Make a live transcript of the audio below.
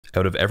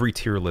Out of every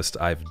tier list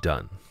I've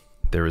done,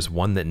 there is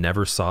one that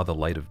never saw the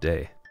light of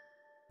day.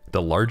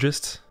 The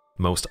largest,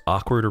 most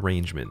awkward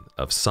arrangement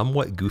of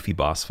somewhat goofy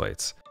boss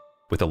fights,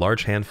 with a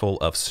large handful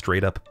of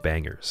straight-up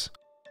bangers.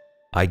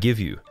 I give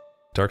you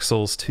Dark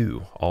Souls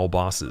 2 all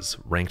bosses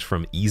ranked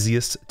from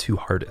easiest to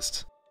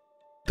hardest.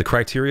 The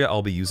criteria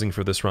I'll be using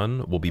for this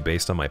run will be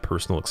based on my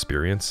personal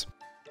experience,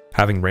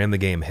 having ran the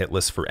game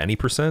hitless for any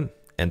percent,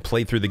 and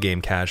played through the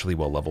game casually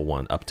while level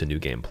 1 up to New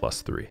Game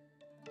Plus 3.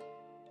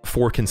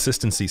 For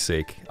consistency's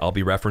sake, I'll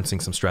be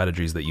referencing some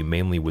strategies that you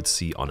mainly would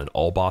see on an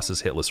all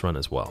bosses hitless run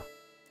as well.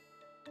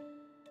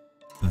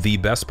 The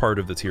best part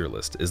of the tier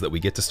list is that we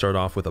get to start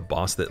off with a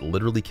boss that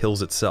literally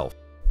kills itself,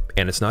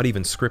 and it's not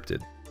even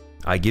scripted.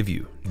 I give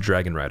you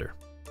Dragon Rider.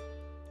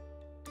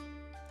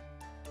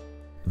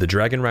 The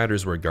Dragon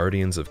Riders were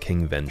guardians of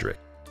King Vendrick.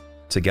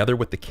 Together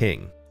with the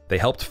king, they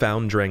helped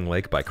found Drang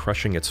Lake by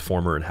crushing its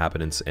former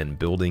inhabitants and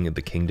building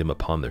the kingdom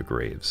upon their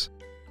graves.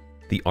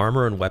 The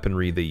armor and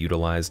weaponry they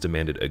utilized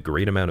demanded a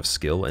great amount of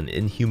skill and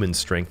inhuman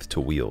strength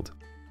to wield.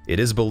 It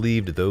is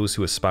believed those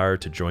who aspired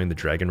to join the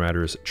Dragon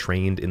Riders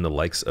trained in the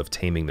likes of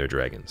taming their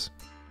dragons.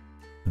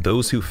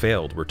 Those who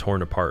failed were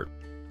torn apart,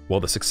 while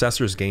the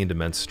successors gained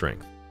immense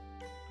strength.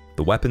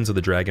 The weapons of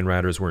the Dragon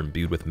Riders were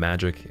imbued with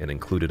magic and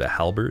included a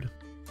halberd,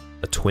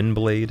 a twin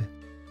blade,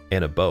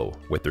 and a bow,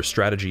 with their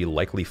strategy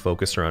likely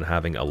focused around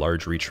having a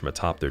large reach from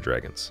atop their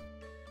dragons.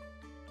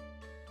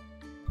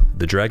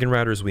 The Dragon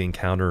Riders we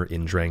encounter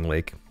in Drang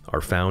Lake are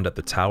found at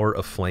the Tower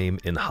of Flame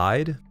in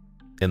Hyde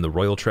and the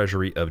Royal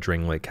Treasury of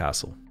Drang Lake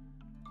Castle.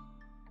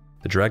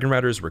 The Dragon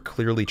Riders were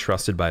clearly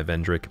trusted by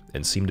Vendrick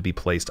and seem to be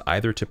placed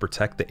either to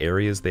protect the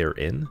areas they are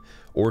in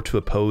or to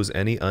oppose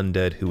any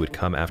undead who would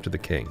come after the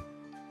king.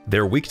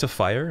 They're weak to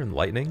fire and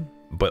lightning,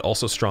 but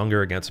also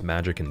stronger against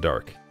magic and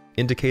dark,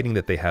 indicating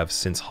that they have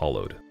since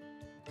hollowed.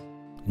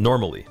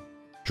 Normally,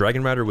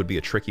 Dragon Rider would be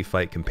a tricky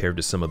fight compared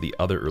to some of the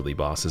other early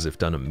bosses if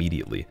done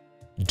immediately,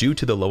 due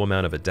to the low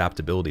amount of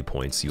adaptability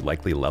points you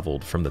likely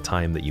leveled from the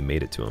time that you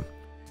made it to him.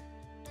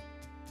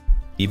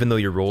 Even though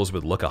your rolls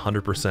would look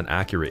 100%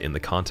 accurate in the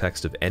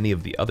context of any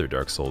of the other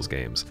Dark Souls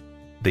games,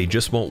 they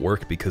just won't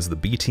work because the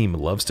B team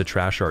loves to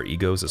trash our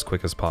egos as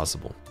quick as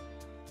possible.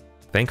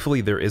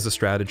 Thankfully, there is a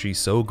strategy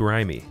so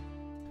grimy,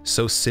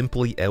 so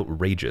simply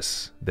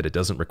outrageous that it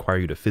doesn't require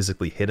you to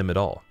physically hit him at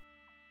all.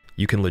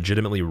 You can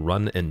legitimately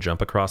run and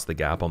jump across the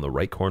gap on the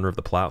right corner of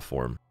the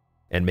platform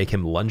and make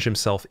him lunge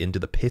himself into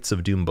the pits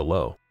of doom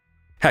below.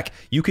 Heck,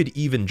 you could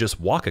even just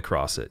walk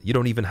across it. You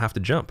don't even have to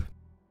jump.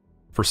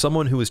 For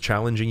someone who is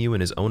challenging you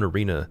in his own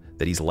arena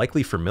that he's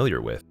likely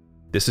familiar with,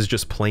 this is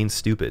just plain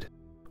stupid.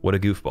 What a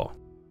goofball.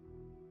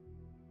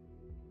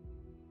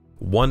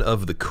 One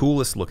of the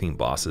coolest looking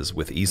bosses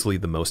with easily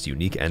the most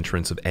unique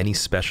entrance of any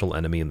special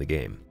enemy in the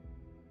game.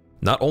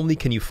 Not only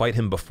can you fight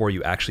him before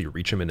you actually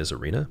reach him in his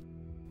arena,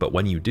 but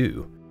when you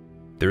do,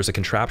 there's a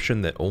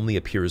contraption that only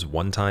appears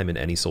one time in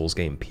any Souls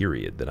game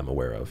period that I'm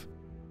aware of.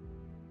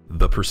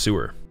 The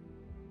Pursuer.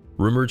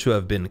 Rumored to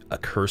have been a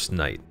cursed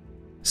knight,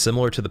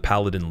 similar to the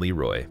Paladin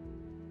Leroy.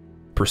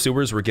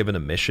 Pursuers were given a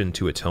mission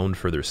to atone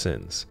for their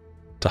sins,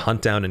 to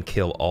hunt down and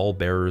kill all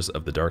bearers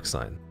of the dark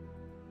sign.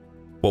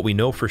 What we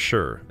know for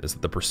sure is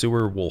that the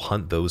Pursuer will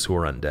hunt those who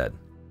are undead.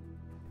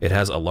 It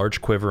has a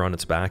large quiver on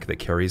its back that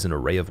carries an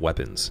array of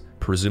weapons,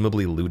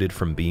 presumably looted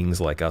from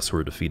beings like us who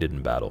are defeated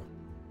in battle.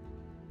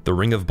 The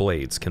Ring of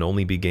Blades can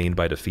only be gained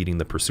by defeating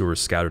the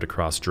Pursuers scattered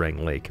across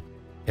Drang Lake,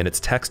 and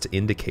its text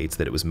indicates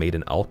that it was made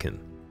in Alkin,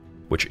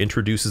 which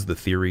introduces the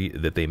theory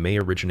that they may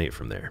originate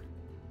from there.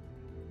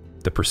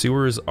 The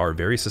Pursuers are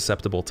very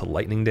susceptible to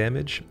lightning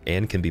damage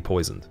and can be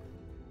poisoned.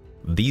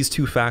 These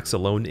two facts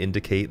alone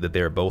indicate that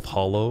they are both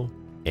hollow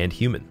and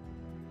human.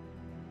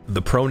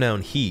 The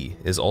pronoun he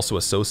is also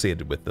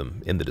associated with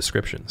them in the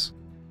descriptions.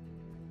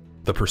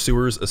 The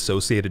Pursuers'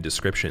 associated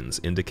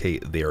descriptions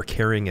indicate they are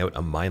carrying out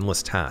a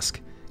mindless task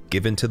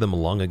given to them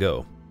long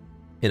ago,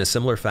 in a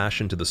similar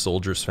fashion to the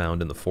soldiers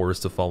found in the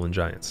Forest of Fallen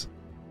Giants.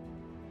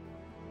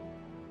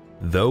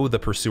 Though the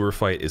Pursuer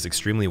fight is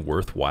extremely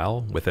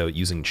worthwhile without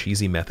using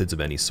cheesy methods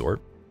of any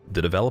sort,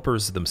 the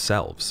developers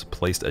themselves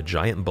placed a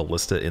giant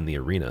ballista in the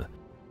arena,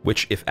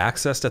 which, if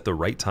accessed at the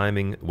right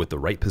timing with the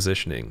right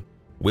positioning,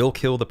 will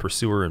kill the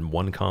Pursuer in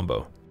one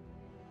combo.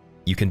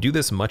 You can do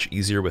this much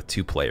easier with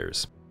 2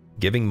 players,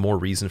 giving more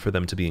reason for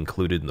them to be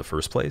included in the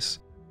first place,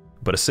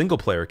 but a single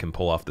player can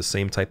pull off the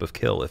same type of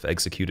kill if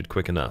executed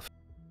quick enough.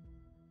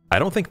 I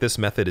don't think this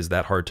method is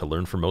that hard to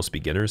learn for most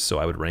beginners, so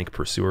I would rank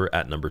Pursuer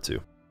at number 2.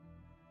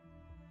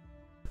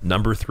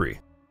 Number 3.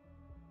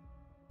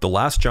 The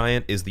last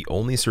giant is the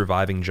only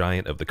surviving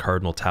giant of the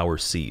Cardinal Tower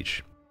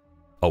siege,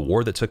 a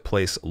war that took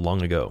place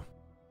long ago.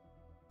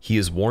 He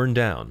is worn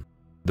down,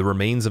 the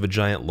remains of a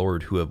giant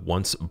lord who have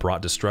once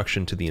brought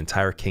destruction to the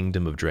entire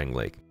kingdom of Drang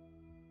Lake.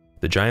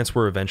 The giants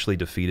were eventually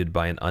defeated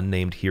by an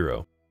unnamed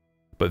hero,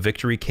 but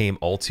victory came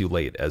all too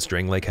late as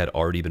Drang Lake had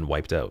already been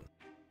wiped out.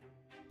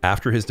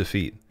 After his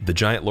defeat, the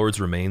giant lord's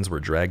remains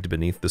were dragged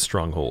beneath the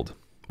stronghold,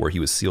 where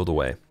he was sealed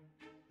away.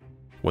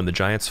 When the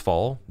giants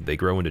fall, they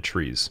grow into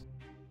trees.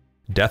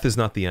 Death is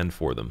not the end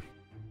for them.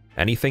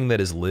 Anything that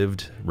is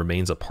lived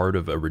remains a part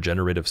of a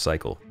regenerative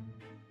cycle.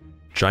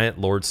 Giant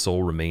Lord's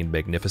soul remained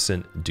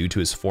magnificent due to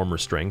his former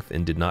strength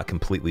and did not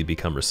completely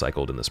become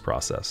recycled in this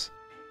process.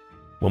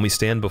 When we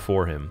stand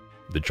before him,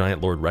 the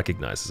Giant Lord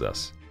recognizes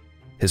us.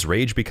 His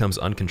rage becomes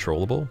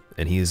uncontrollable,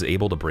 and he is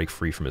able to break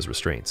free from his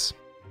restraints.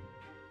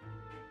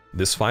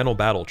 This final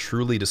battle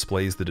truly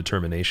displays the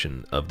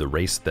determination of the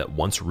race that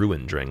once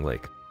ruined Drang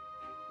Lake.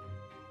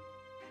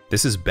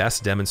 This is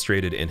best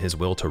demonstrated in his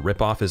will to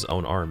rip off his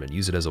own arm and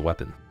use it as a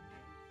weapon.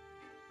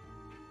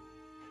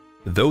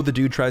 Though the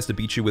dude tries to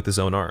beat you with his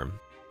own arm,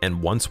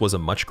 and once was a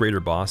much greater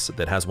boss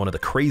that has one of the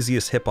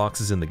craziest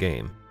hitboxes in the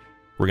game,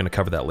 we're going to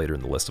cover that later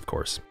in the list, of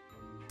course.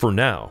 For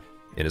now,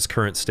 in his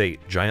current state,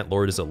 Giant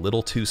Lord is a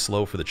little too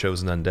slow for the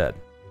Chosen Undead.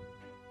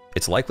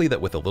 It's likely that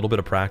with a little bit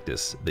of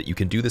practice, that you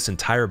can do this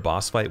entire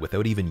boss fight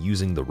without even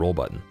using the roll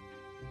button.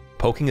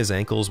 Poking his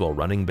ankles while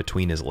running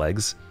between his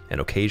legs,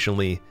 and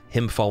occasionally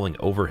him falling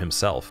over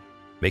himself,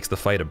 makes the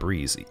fight a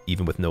breeze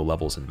even with no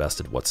levels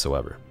invested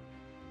whatsoever.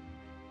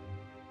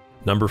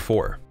 Number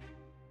 4.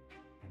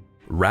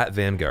 Rat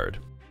Vanguard.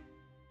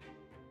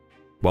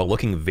 While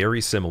looking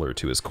very similar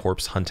to his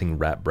corpse-hunting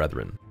rat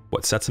brethren,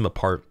 what sets him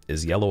apart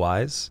is yellow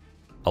eyes,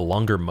 a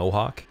longer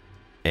mohawk,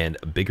 and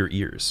bigger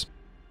ears.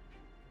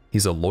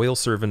 He's a loyal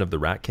servant of the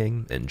Rat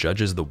King and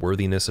judges the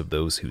worthiness of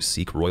those who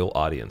seek royal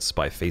audience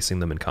by facing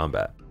them in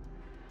combat.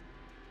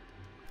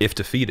 If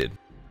defeated,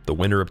 the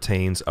winner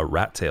obtains a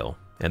rat tail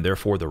and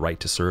therefore the right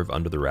to serve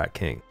under the Rat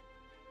King.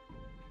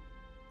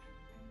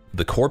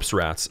 The corpse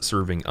rats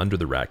serving under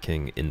the Rat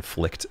King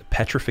inflict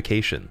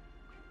petrification,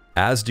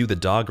 as do the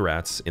dog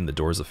rats in the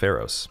Doors of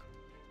Pharos.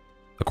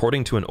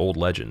 According to an old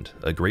legend,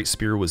 a great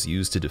spear was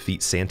used to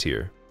defeat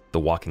Santir, the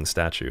walking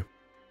statue.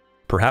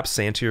 Perhaps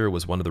Santir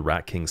was one of the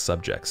Rat King's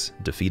subjects,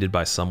 defeated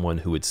by someone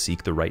who would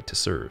seek the right to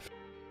serve.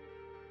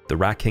 The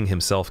Rat King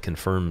himself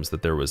confirms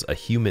that there was a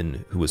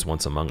human who was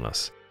once among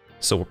us,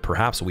 so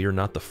perhaps we are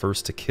not the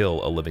first to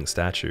kill a living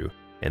statue,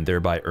 and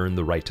thereby earn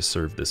the right to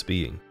serve this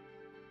being.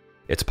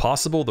 It's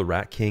possible the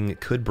Rat King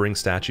could bring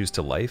statues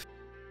to life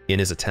in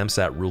his attempts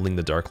at ruling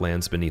the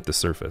Darklands beneath the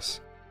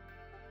surface.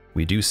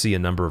 We do see a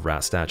number of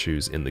rat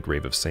statues in the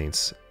Grave of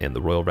Saints and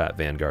the Royal Rat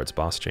Vanguard's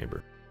boss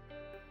chamber.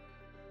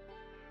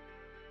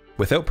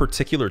 Without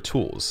particular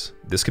tools,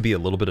 this could be a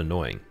little bit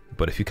annoying,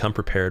 but if you come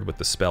prepared with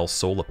the spell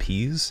Soul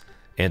Appease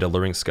and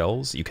Alluring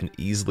Skulls, you can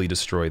easily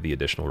destroy the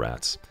additional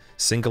rats,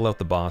 single out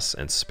the boss,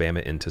 and spam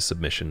it into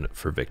submission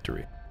for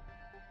victory.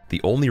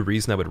 The only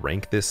reason I would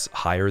rank this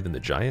higher than the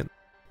Giant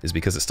is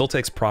because it still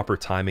takes proper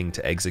timing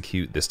to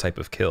execute this type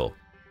of kill,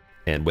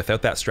 and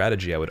without that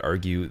strategy I would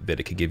argue that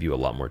it could give you a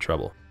lot more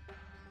trouble.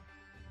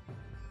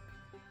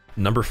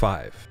 Number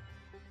 5.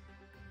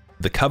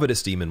 The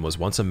Covetous Demon was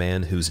once a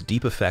man whose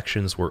deep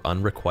affections were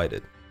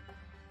unrequited.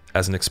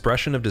 As an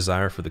expression of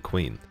desire for the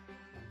Queen,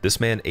 this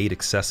man ate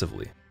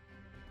excessively.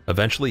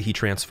 Eventually he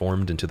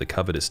transformed into the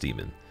Covetous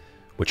Demon,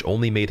 which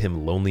only made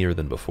him lonelier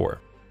than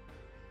before.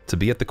 To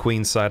be at the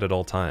Queen's side at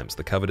all times,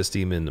 the Covetous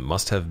Demon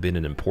must have been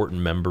an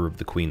important member of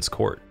the Queen's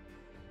court.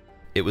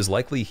 It was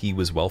likely he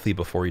was wealthy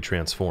before he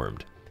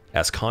transformed,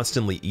 as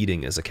constantly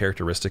eating is a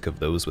characteristic of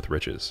those with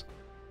riches.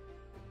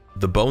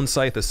 The bone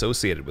scythe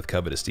associated with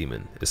Covetous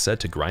Demon is said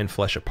to grind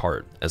flesh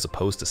apart as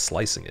opposed to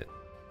slicing it.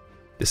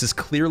 This is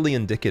clearly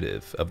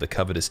indicative of the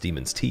Covetous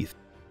Demon's teeth,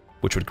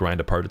 which would grind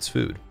apart its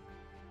food.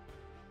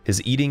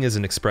 His eating is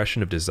an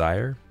expression of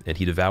desire, and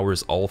he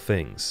devours all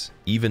things,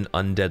 even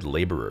undead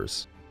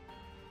laborers.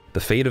 The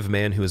fate of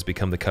man who has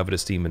become the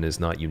Covetous Demon is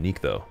not unique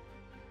though.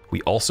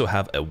 We also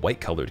have a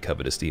white-colored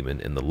Covetous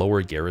Demon in the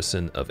lower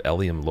garrison of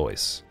Eliam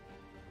Lois.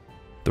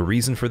 The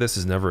reason for this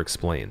is never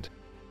explained.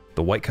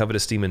 The white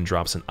Covetous Demon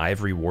drops an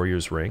ivory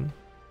warrior's ring,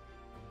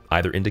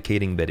 either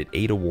indicating that it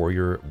ate a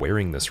warrior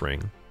wearing this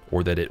ring,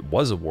 or that it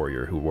was a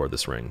warrior who wore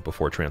this ring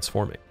before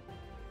transforming.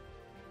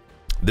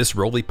 This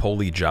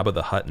roly-poly Jabba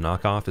the Hutt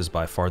knockoff is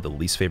by far the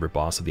least favorite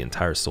boss of the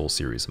entire Soul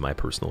series in my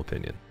personal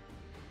opinion.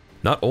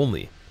 Not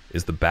only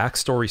is the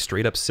backstory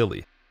straight up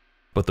silly,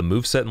 but the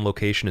moveset and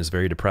location is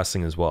very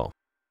depressing as well.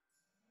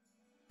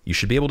 You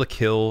should be able to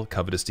kill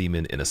Covetous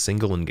Demon in a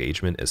single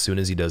engagement as soon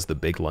as he does the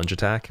big lunge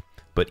attack,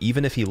 but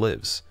even if he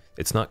lives,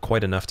 it's not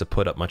quite enough to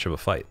put up much of a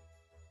fight.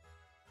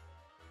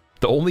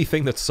 The only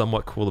thing that's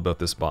somewhat cool about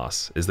this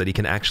boss is that he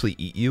can actually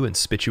eat you and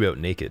spit you out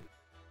naked.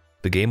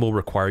 The game will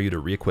require you to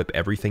re-equip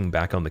everything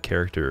back on the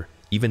character,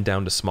 even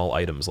down to small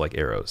items like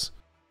arrows.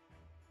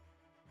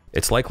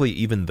 It's likely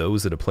even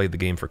those that have played the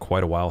game for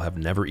quite a while have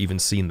never even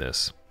seen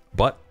this,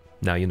 but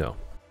now you know.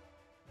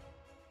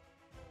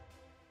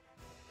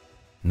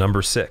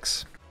 Number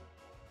 6.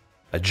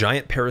 A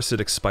giant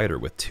parasitic spider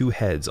with 2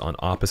 heads on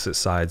opposite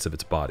sides of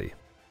its body.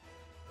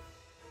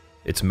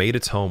 It's made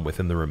its home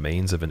within the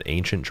remains of an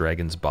ancient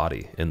dragon's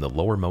body in the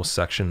lowermost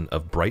section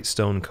of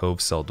Brightstone Cove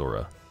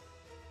Seldora.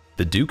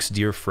 The Duke's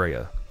dear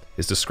Freya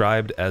is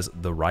described as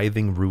the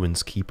Writhing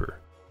Ruin's keeper.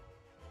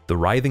 The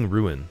Writhing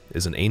Ruin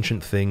is an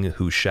ancient thing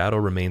whose shadow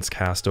remains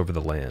cast over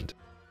the land.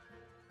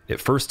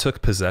 It first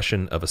took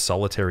possession of a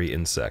solitary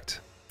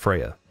insect,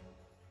 Freya.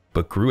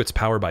 but grew its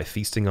power by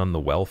feasting on the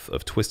wealth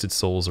of twisted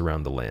souls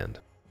around the land.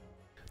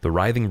 The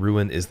Writhing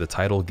Ruin is the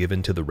title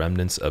given to the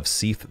remnants of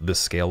Seath the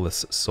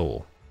Scaleless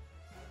Soul.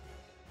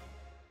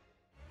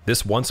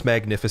 This once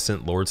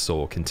magnificent Lord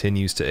Soul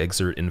continues to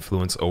exert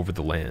influence over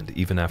the land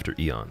even after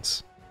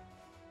eons.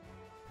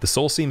 The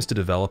soul seems to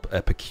develop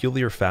a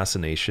peculiar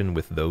fascination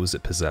with those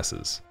it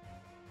possesses.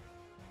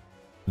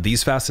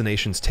 These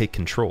fascinations take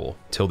control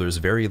till there's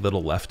very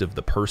little left of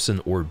the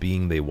person or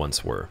being they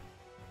once were.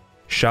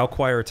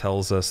 Shaoquire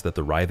tells us that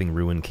the Writhing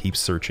Ruin keeps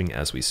searching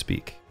as we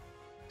speak,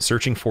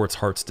 searching for its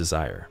heart's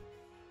desire.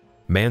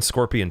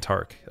 Man-Scorpion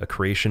Tark, a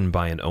creation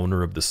by an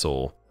owner of the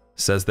soul,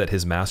 says that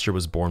his master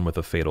was born with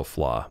a fatal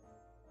flaw.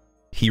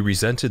 He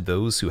resented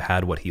those who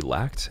had what he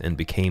lacked and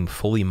became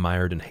fully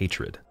mired in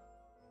hatred.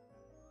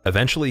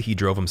 Eventually, he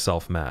drove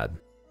himself mad.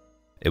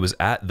 It was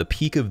at the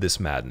peak of this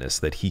madness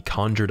that he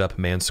conjured up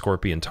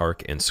Man-Scorpion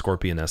Tark and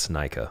Scorpioness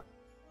Nika.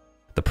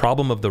 The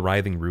problem of the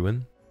Writhing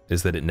Ruin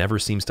is that it never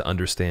seems to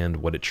understand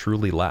what it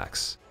truly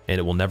lacks, and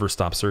it will never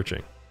stop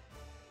searching.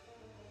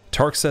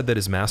 Tark said that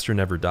his master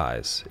never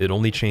dies, it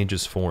only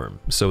changes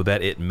form, so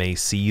that it may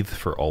seethe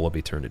for all of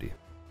eternity.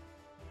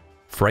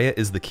 Freya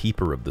is the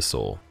keeper of the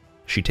soul.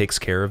 She takes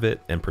care of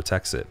it and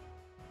protects it.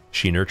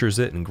 She nurtures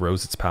it and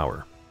grows its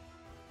power.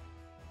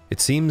 It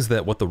seems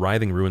that what the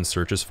Writhing Ruin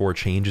searches for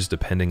changes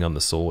depending on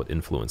the soul it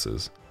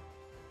influences.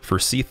 For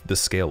Seath the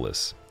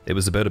Scaleless, it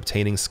was about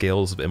obtaining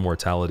scales of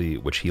immortality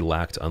which he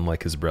lacked,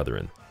 unlike his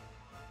brethren.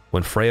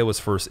 When Freya was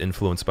first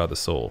influenced by the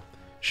soul,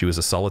 she was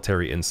a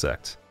solitary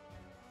insect,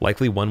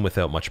 likely one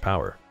without much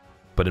power.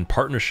 But in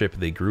partnership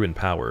they grew in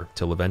power,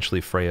 till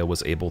eventually Freya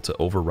was able to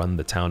overrun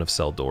the town of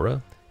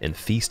Seldora and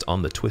feast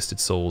on the twisted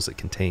souls it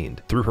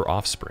contained through her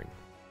offspring.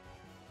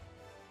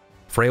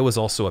 Freya was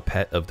also a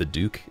pet of the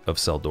Duke of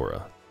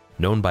Seldora,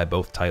 known by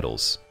both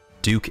titles,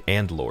 Duke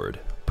and Lord,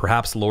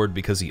 perhaps Lord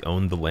because he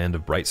owned the land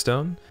of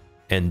Brightstone,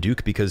 and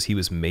Duke because he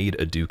was made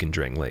a Duke in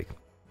Drang Lake.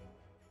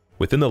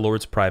 Within the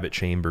Lord's private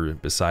chamber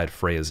beside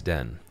Freya's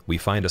den, we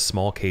find a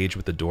small cage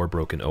with the door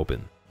broken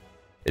open.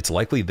 It's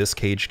likely this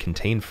cage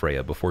contained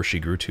Freya before she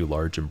grew too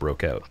large and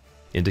broke out,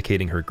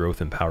 indicating her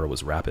growth in power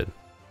was rapid.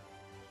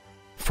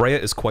 Freya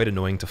is quite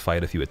annoying to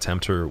fight if you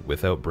attempt her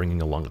without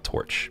bringing along a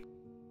torch.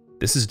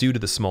 This is due to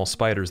the small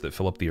spiders that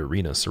fill up the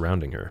arena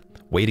surrounding her,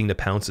 waiting to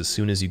pounce as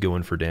soon as you go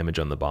in for damage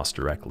on the boss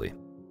directly.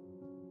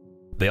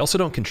 They also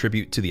don't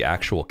contribute to the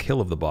actual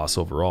kill of the boss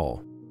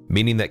overall,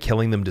 meaning that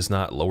killing them does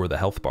not lower the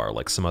health bar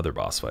like some other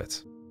boss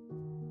fights.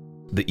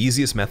 The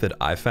easiest method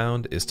I've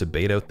found is to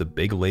bait out the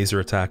big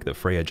laser attack that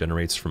Freya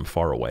generates from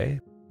far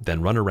away,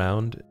 then run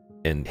around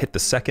and hit the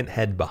second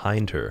head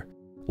behind her,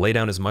 lay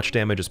down as much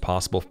damage as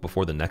possible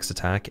before the next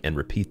attack, and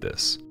repeat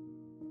this.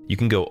 You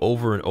can go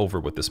over and over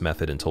with this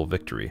method until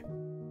victory,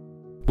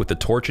 with the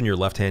torch in your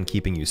left hand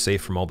keeping you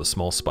safe from all the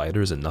small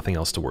spiders and nothing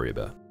else to worry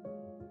about.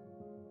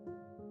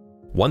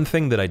 One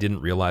thing that I didn't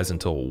realize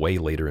until way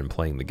later in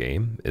playing the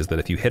game is that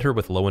if you hit her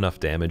with low enough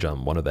damage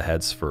on one of the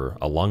heads for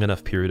a long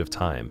enough period of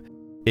time,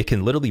 it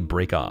can literally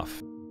break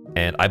off.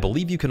 And I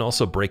believe you can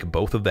also break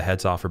both of the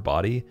heads off her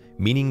body,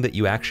 meaning that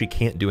you actually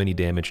can't do any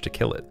damage to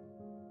kill it.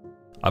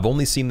 I've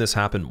only seen this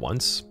happen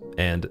once,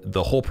 and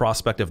the whole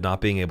prospect of not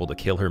being able to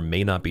kill her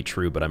may not be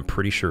true, but I'm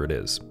pretty sure it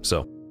is.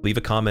 So leave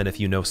a comment if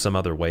you know some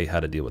other way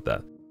how to deal with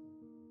that.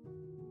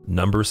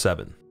 Number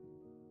 7.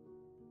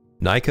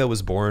 Nika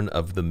was born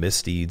of the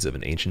misdeeds of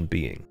an ancient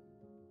being.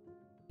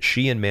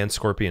 She and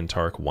Man-Scorpion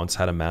Tark once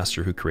had a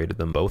master who created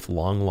them both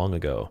long, long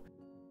ago.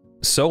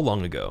 So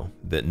long ago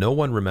that no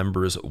one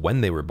remembers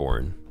when they were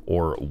born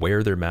or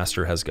where their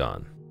master has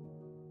gone.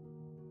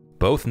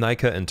 Both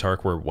Nika and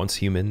Tark were once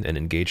human and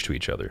engaged to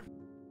each other.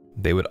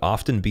 They would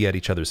often be at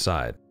each other's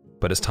side,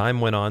 but as time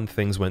went on,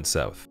 things went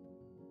south.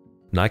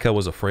 Nika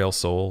was a frail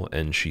soul,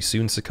 and she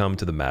soon succumbed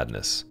to the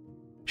madness.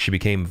 She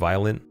became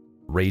violent,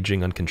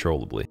 raging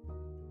uncontrollably.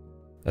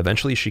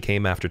 Eventually she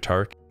came after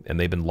Tark, and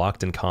they've been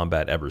locked in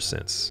combat ever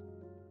since.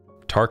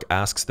 Tark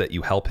asks that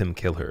you help him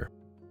kill her.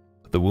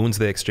 The wounds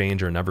they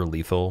exchange are never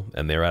lethal,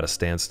 and they're at a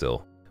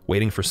standstill,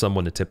 waiting for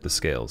someone to tip the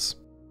scales.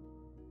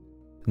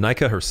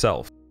 Nika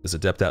herself is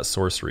adept at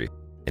sorcery,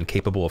 and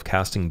capable of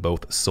casting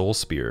both Soul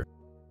Spear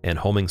and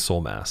Homing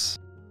Soul Mass,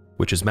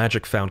 which is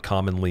magic found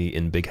commonly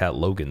in Big Hat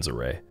Logan's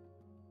array.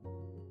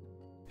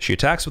 She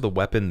attacks with a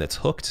weapon that's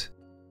hooked,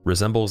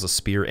 resembles a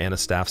spear and a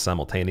staff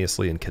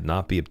simultaneously, and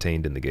cannot be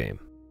obtained in the game.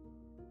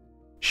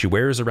 She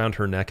wears around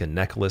her neck a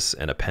necklace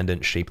and a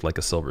pendant shaped like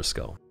a silver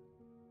skull.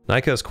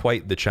 Nika is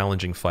quite the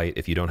challenging fight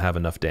if you don't have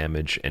enough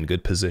damage and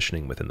good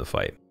positioning within the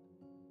fight.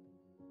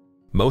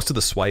 Most of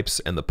the swipes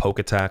and the poke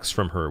attacks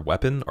from her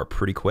weapon are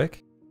pretty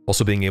quick,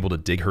 also being able to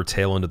dig her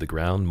tail into the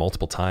ground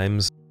multiple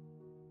times.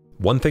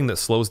 One thing that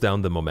slows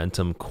down the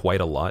momentum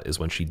quite a lot is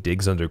when she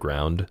digs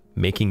underground,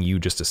 making you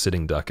just a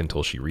sitting duck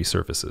until she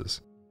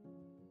resurfaces.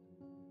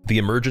 The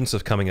emergence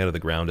of coming out of the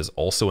ground is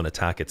also an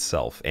attack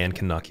itself and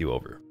can knock you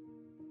over.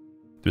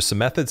 There's some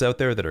methods out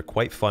there that are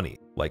quite funny,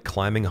 like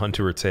climbing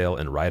onto her tail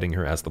and riding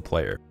her as the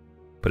player,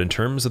 but in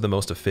terms of the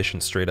most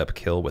efficient straight up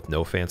kill with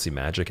no fancy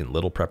magic and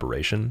little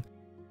preparation,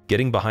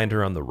 Getting behind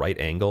her on the right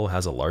angle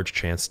has a large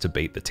chance to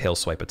bait the tail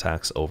swipe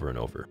attacks over and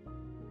over.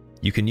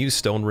 You can use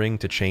Stone Ring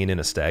to chain in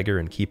a stagger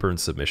and keep her in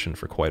submission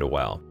for quite a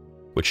while,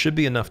 which should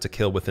be enough to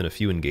kill within a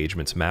few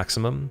engagements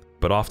maximum,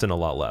 but often a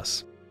lot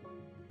less.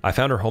 I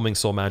found her homing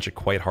soul magic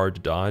quite hard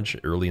to dodge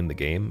early in the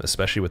game,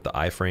 especially with the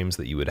iframes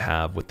that you would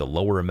have with the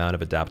lower amount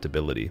of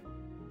adaptability,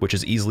 which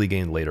is easily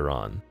gained later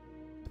on.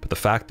 But the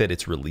fact that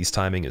its release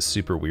timing is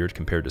super weird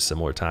compared to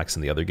similar attacks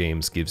in the other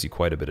games gives you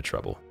quite a bit of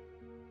trouble.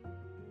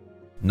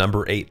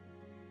 Number 8.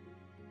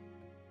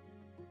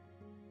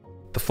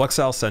 The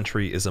Flexile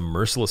Sentry is a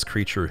merciless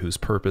creature whose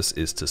purpose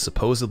is to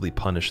supposedly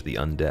punish the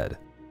undead.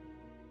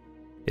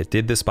 It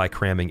did this by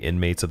cramming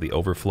inmates of the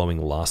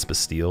overflowing Lost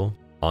Bastille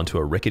onto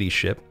a rickety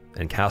ship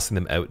and casting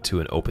them out to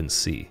an open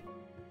sea.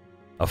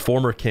 A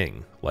former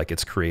king, like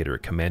its creator,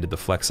 commanded the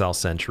Flexile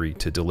Sentry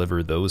to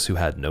deliver those who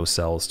had no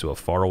cells to a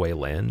faraway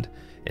land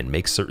and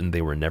make certain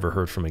they were never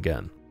heard from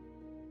again.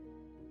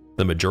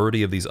 The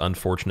majority of these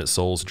unfortunate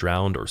souls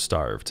drowned or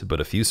starved,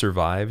 but a few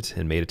survived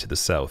and made it to the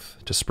south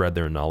to spread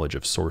their knowledge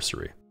of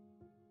sorcery.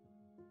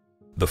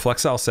 The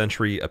Flexile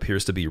Sentry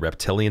appears to be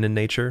reptilian in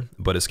nature,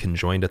 but is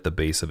conjoined at the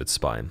base of its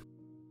spine.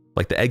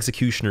 Like the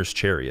Executioner's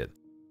Chariot,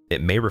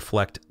 it may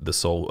reflect the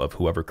soul of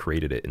whoever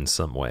created it in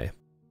some way.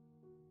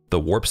 The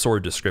Warp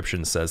Sword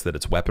description says that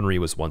its weaponry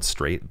was once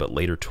straight, but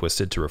later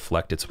twisted to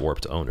reflect its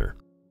warped owner.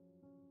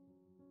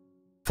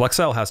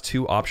 Flexile has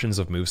two options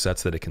of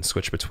movesets that it can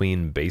switch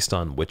between based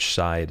on which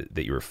side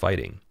that you are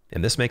fighting,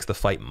 and this makes the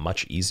fight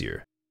much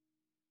easier.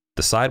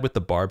 The side with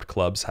the barbed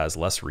clubs has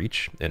less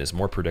reach and is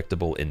more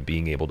predictable in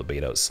being able to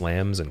bait out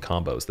slams and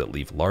combos that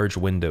leave large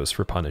windows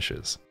for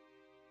punishes.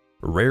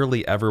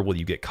 Rarely ever will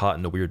you get caught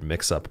in a weird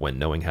mix-up when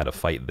knowing how to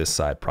fight this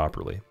side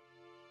properly.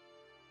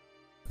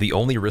 The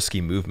only risky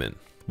movement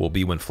will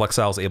be when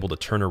Flexile is able to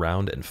turn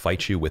around and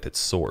fight you with its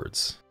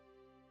swords.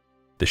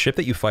 The ship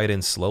that you fight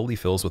in slowly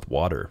fills with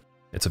water.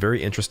 It's a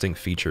very interesting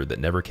feature that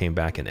never came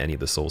back in any of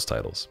the Souls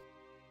titles.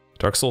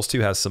 Dark Souls 2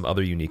 has some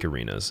other unique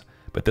arenas,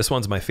 but this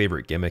one's my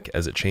favorite gimmick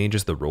as it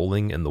changes the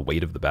rolling and the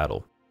weight of the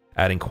battle,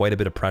 adding quite a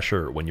bit of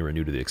pressure when you are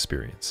new to the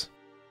experience.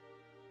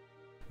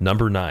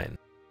 Number 9.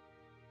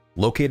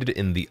 Located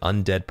in the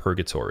Undead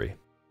Purgatory,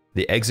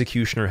 the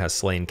Executioner has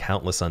slain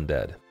countless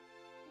undead.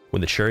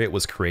 When the chariot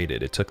was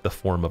created, it took the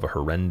form of a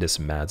horrendous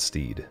mad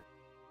steed.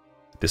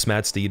 This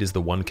mad steed is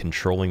the one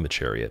controlling the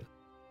chariot,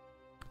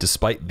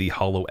 despite the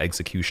hollow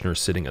Executioner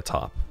sitting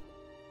atop.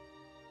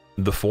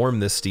 The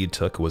form this steed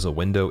took was a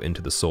window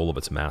into the soul of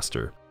its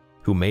master,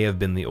 who may have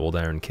been the Old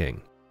Iron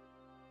King.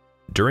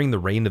 During the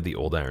reign of the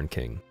Old Iron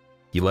King,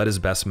 he led his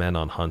best men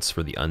on hunts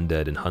for the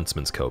undead in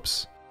huntsman's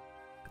copes.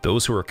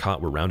 Those who were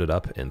caught were rounded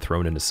up and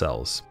thrown into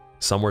cells.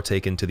 Some were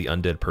taken to the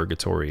Undead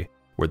Purgatory,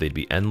 where they'd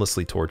be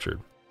endlessly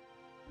tortured.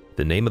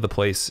 The name of the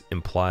place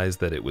implies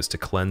that it was to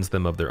cleanse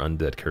them of their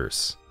undead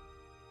curse.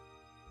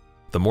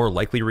 The more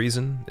likely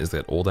reason is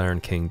that Old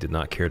Iron King did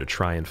not care to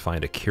try and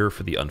find a cure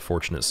for the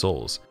unfortunate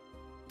souls,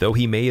 though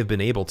he may have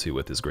been able to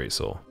with his great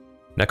soul.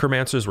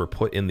 Necromancers were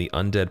put in the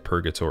Undead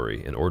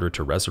Purgatory in order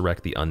to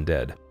resurrect the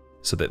undead,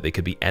 so that they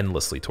could be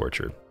endlessly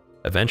tortured.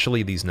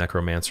 Eventually, these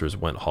necromancers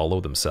went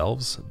hollow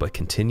themselves, but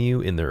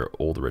continue in their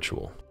old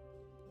ritual.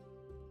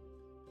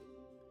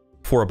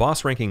 For a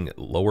boss ranking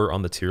lower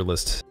on the tier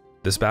list,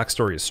 this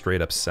backstory is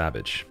straight up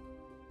savage.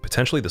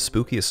 Potentially the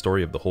spookiest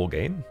story of the whole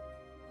game?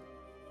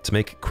 To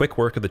make quick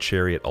work of the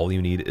chariot, all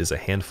you need is a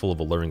handful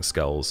of alluring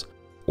skulls,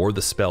 or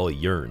the spell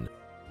Yearn,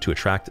 to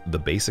attract the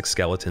basic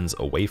skeletons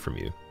away from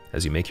you,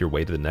 as you make your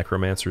way to the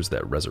necromancers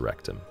that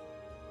resurrect him.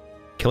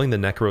 Killing the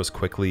necros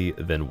quickly,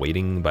 then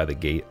waiting by the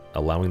gate,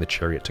 allowing the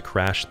chariot to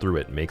crash through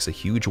it makes a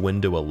huge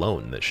window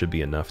alone that should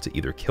be enough to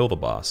either kill the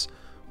boss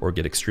or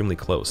get extremely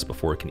close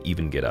before it can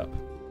even get up.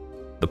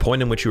 The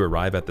point in which you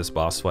arrive at this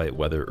boss fight,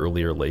 whether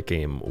early or late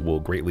game, will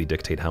greatly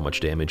dictate how much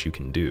damage you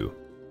can do.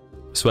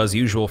 So as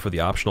usual for the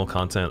optional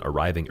content,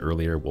 arriving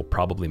earlier will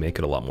probably make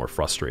it a lot more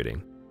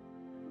frustrating.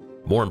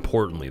 More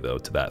importantly though,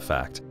 to that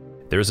fact,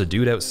 there's a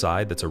dude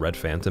outside that's a red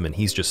phantom and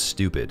he's just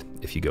stupid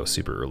if you go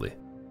super early.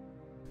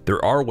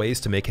 There are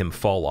ways to make him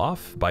fall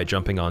off by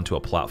jumping onto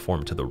a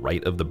platform to the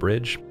right of the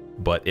bridge,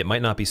 but it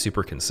might not be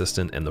super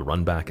consistent and the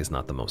run back is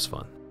not the most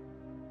fun.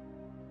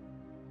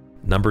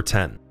 Number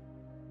 10.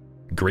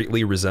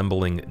 Greatly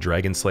resembling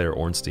Dragon Slayer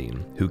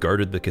Ornstein, who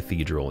guarded the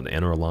cathedral in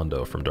Anor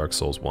Londo from Dark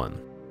Souls 1.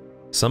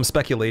 Some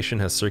speculation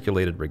has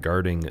circulated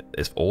regarding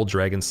if old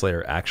Dragon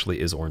Slayer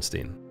actually is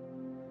Ornstein.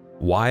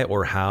 Why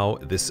or how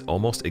this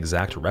almost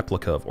exact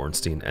replica of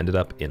Ornstein ended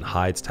up in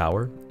Hyde's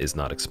Tower is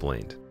not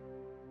explained.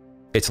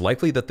 It's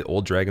likely that the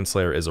old Dragon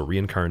Slayer is a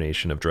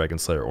reincarnation of Dragon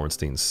Slayer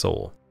Ornstein's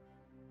soul,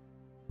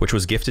 which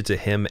was gifted to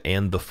him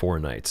and the Four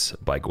Knights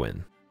by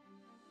Gwyn.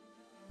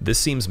 This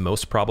seems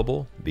most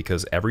probable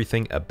because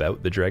everything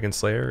about the Dragon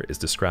Slayer is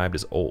described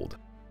as old,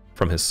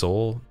 from his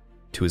soul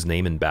to his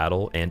name in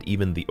battle and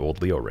even the old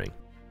Leo ring.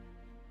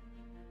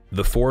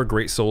 The four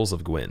great souls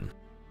of Gwyn,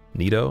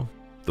 Nito,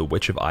 the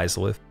Witch of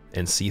Izalith,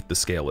 and Seath the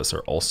Scaleless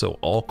are also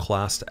all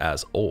classed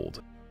as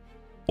old.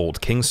 Old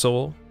King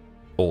Soul,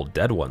 Old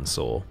Dead One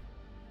Soul,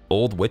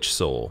 Old Witch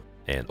Soul,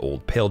 and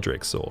Old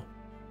Paledrake's soul.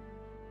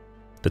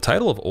 The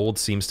title of Old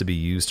seems to be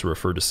used to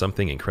refer to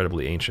something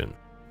incredibly ancient,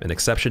 an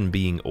exception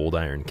being Old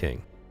Iron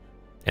King,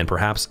 and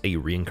perhaps a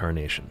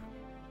reincarnation.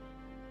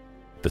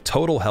 The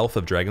total health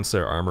of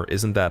Dragonslayer armor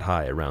isn't that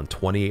high, around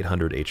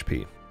 2800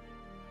 HP.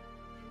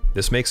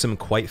 This makes him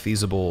quite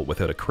feasible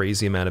without a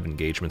crazy amount of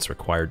engagements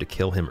required to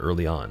kill him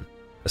early on,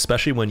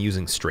 especially when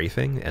using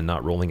strafing and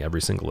not rolling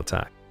every single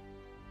attack.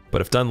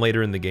 But if done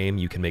later in the game,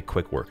 you can make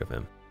quick work of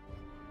him.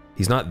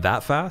 He's not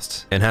that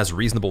fast and has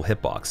reasonable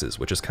hitboxes,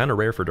 which is kind of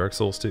rare for Dark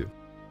Souls 2.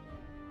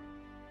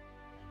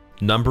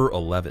 Number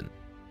 11.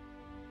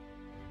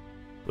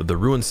 The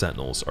Ruin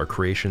Sentinels are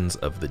creations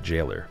of the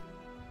Jailer.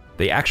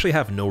 They actually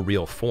have no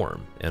real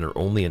form and are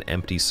only an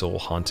empty soul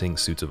haunting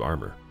suits of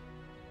armor.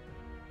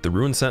 The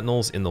Ruin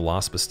Sentinels in the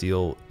Lost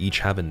Bastille each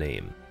have a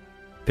name.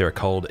 They are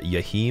called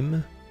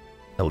Yahim,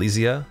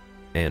 Elysia,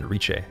 and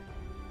Riche.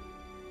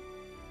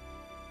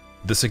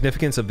 The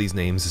significance of these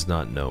names is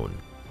not known.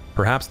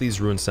 Perhaps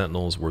these Ruin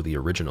Sentinels were the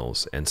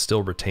originals and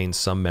still retain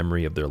some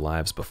memory of their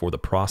lives before the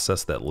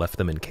process that left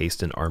them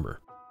encased in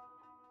armor.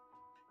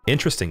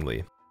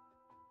 Interestingly,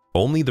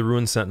 only the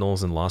Ruin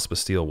Sentinels in Lost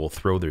Bastille will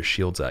throw their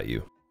shields at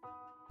you.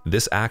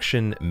 This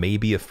action may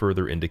be a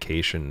further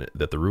indication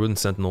that the Ruin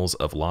Sentinels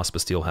of Lost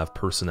Bastille have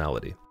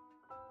personality.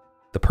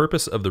 The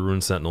purpose of the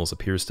Ruin Sentinels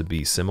appears to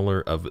be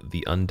similar of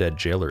the undead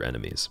jailer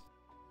enemies.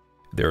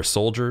 They are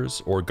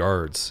soldiers or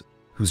guards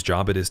whose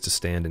job it is to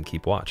stand and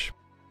keep watch.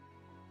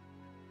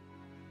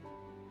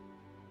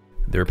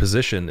 Their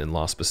position in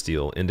Lost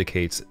Bastille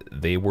indicates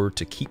they were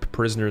to keep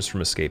prisoners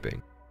from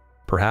escaping,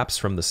 perhaps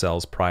from the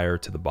cells prior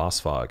to the boss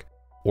fog,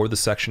 or the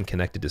section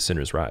connected to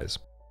Sinner's Rise.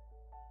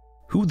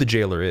 Who the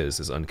jailer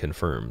is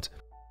unconfirmed,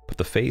 but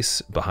the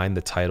face behind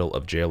the title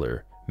of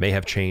jailer may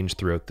have changed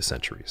throughout the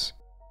centuries.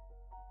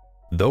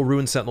 Though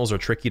Ruin Sentinels are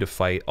tricky to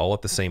fight all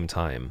at the same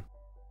time,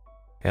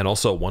 and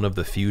also one of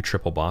the few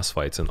triple boss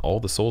fights in all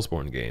the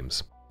Soulsborne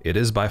games, it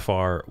is by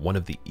far one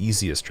of the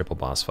easiest triple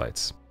boss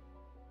fights.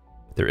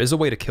 There is a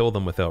way to kill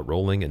them without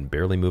rolling and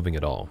barely moving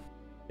at all.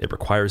 It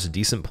requires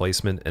decent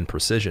placement and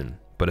precision,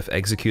 but if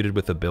executed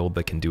with a build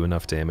that can do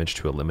enough damage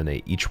to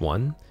eliminate each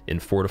one in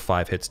 4 to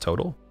 5 hits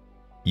total,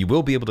 you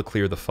will be able to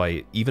clear the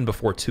fight even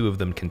before 2 of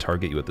them can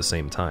target you at the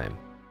same time,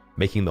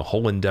 making the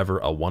whole endeavor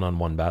a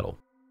one-on-one battle.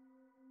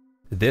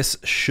 This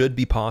should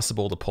be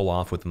possible to pull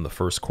off within the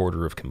first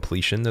quarter of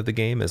completion of the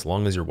game as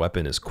long as your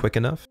weapon is quick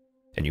enough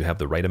and you have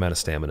the right amount of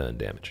stamina and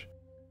damage.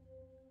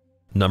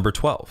 Number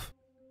 12.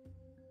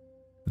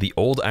 The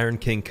Old Iron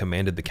King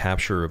commanded the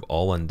capture of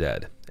all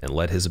undead and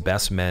led his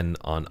best men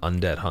on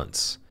undead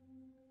hunts.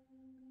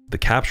 The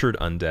captured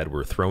undead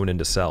were thrown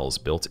into cells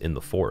built in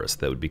the forest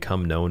that would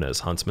become known as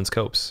Huntsman's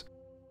Copse.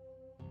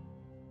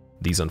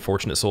 These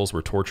unfortunate souls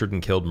were tortured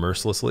and killed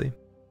mercilessly,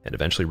 and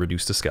eventually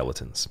reduced to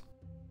skeletons.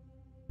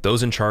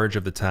 Those in charge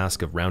of the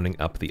task of rounding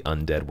up the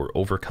undead were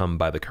overcome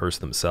by the curse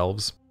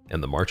themselves,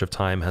 and the march of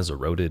time has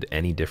eroded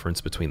any difference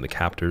between the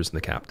captors and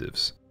the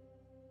captives.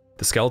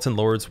 The skeleton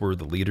lords were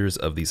the leaders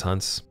of these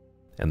hunts,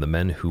 and the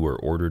men who were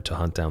ordered to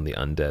hunt down the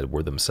undead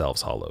were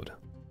themselves hollowed.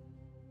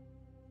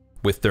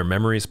 With their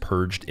memories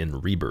purged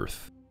in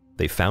rebirth,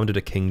 they founded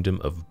a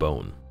kingdom of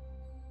bone.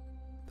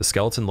 The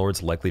skeleton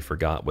lords likely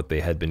forgot what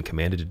they had been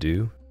commanded to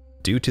do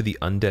due to the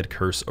undead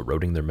curse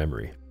eroding their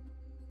memory.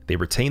 They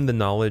retained the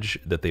knowledge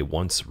that they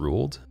once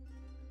ruled,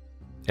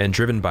 and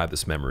driven by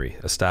this memory,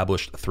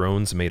 established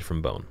thrones made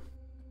from bone.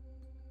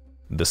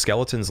 The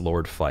skeleton's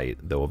lord fight,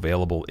 though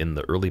available in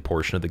the early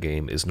portion of the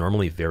game, is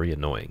normally very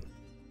annoying.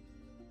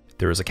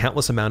 There is a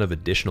countless amount of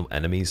additional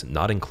enemies,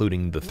 not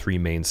including the 3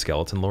 main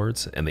skeleton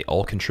lords, and they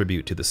all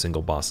contribute to the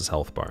single boss's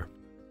health bar.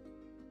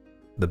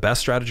 The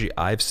best strategy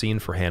I've seen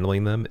for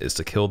handling them is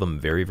to kill them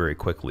very, very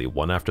quickly,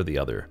 one after the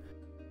other,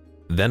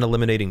 then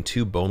eliminating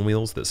 2 bone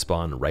wheels that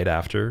spawn right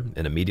after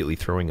and immediately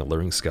throwing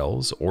alluring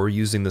skulls, or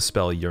using the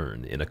spell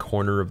Yearn in a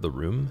corner of the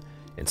room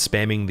and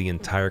spamming the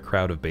entire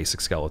crowd of basic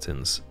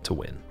skeletons to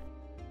win.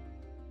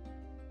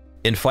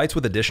 In fights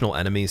with additional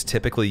enemies,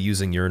 typically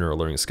using Yearn or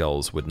alluring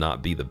skulls would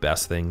not be the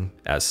best thing,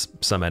 as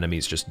some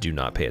enemies just do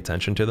not pay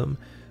attention to them,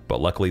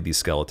 but luckily these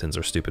skeletons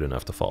are stupid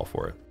enough to fall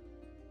for it.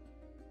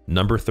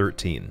 Number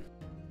 13.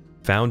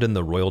 Found in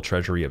the royal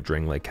treasury of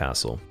Drangleic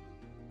Castle,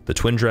 the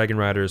twin dragon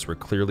riders were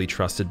clearly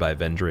trusted by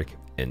Vendrick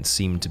and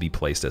seemed to be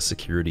placed as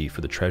security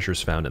for the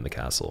treasures found in the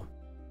castle.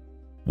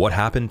 What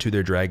happened to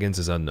their dragons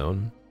is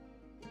unknown,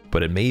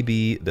 but it may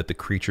be that the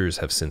creatures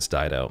have since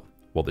died out,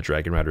 while the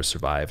dragon riders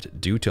survived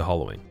due to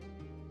hollowing.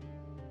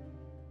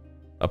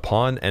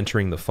 Upon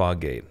entering the fog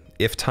gate,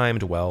 if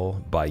timed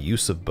well by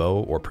use of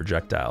bow or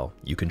projectile,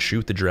 you can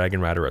shoot the dragon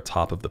rider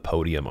atop of the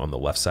podium on the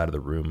left side of the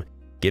room,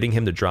 getting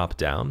him to drop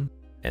down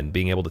and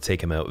being able to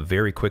take him out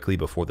very quickly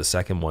before the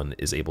second one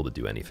is able to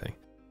do anything.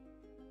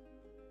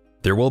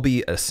 There will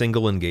be a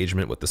single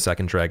engagement with the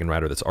second dragon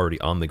rider that's already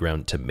on the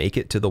ground to make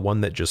it to the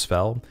one that just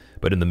fell,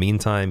 but in the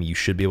meantime, you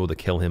should be able to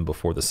kill him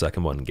before the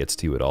second one gets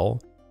to you at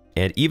all.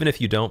 And even if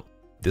you don't,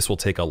 this will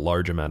take a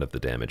large amount of the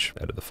damage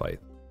out of the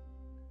fight.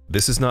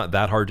 This is not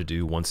that hard to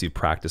do once you've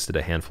practiced it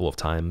a handful of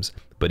times,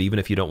 but even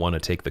if you don't want to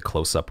take the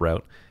close-up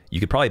route, you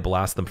could probably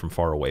blast them from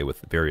far away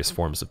with various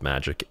forms of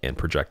magic and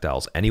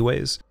projectiles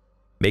anyways,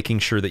 making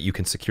sure that you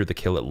can secure the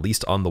kill at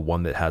least on the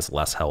one that has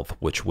less health,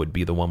 which would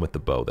be the one with the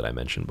bow that I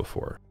mentioned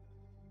before.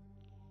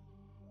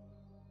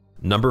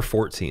 Number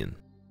 14.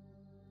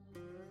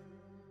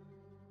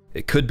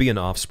 It could be an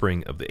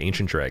offspring of the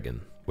ancient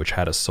dragon, which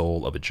had a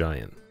soul of a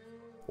giant,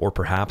 or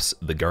perhaps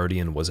the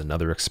guardian was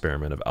another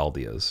experiment of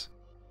Aldea's.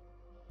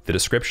 The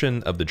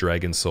description of the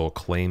dragon soul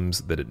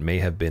claims that it may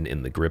have been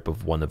in the grip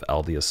of one of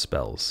Aldea's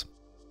spells,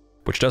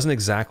 which doesn't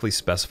exactly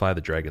specify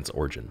the dragon's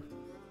origin.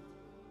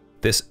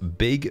 This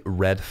big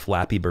red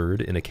flappy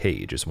bird in a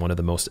cage is one of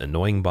the most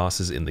annoying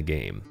bosses in the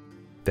game.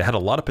 They had a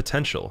lot of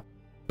potential,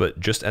 but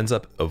just ends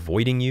up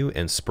avoiding you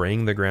and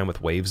spraying the ground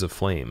with waves of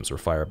flames or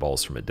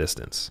fireballs from a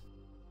distance.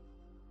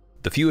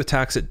 The few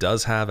attacks it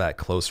does have at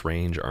close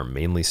range are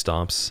mainly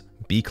stomps,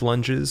 beak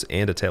lunges,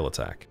 and a tail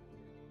attack.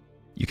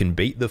 You can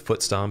bait the foot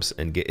stomps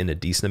and get in a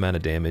decent amount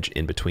of damage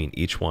in between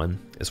each one,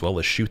 as well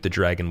as shoot the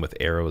dragon with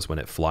arrows when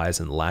it flies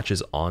and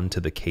latches onto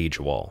the cage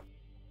wall.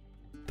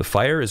 The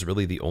fire is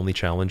really the only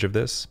challenge of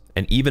this,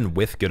 and even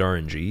with good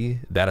RNG,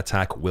 that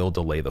attack will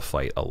delay the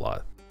fight a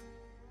lot.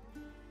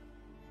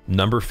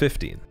 Number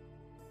 15.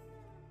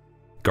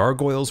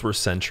 Gargoyles were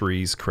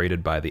sentries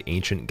created by the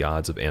ancient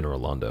gods of Anor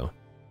Londo.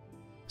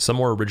 Some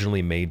were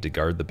originally made to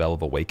guard the Bell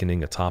of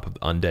Awakening atop of the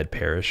Undead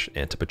Parish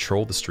and to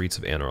patrol the streets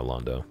of Anor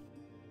Londo.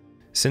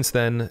 Since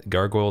then,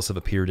 gargoyles have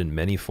appeared in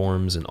many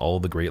forms in all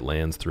the Great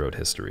Lands throughout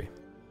history.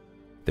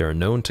 They are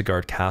known to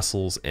guard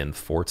castles and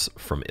forts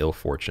from ill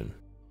fortune.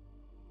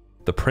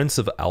 The Prince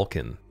of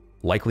Alkin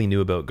likely knew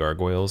about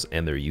gargoyles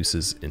and their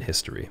uses in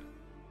history.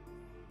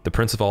 The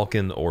Prince of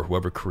Alkin, or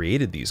whoever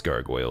created these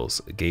gargoyles,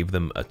 gave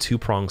them a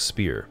two-pronged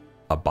spear,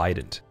 a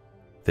bident,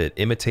 that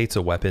imitates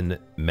a weapon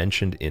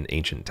mentioned in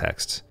ancient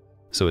texts,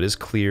 so it is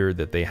clear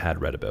that they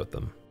had read about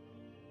them.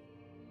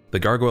 The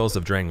gargoyles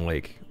of Drang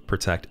Lake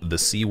protect the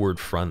seaward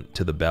front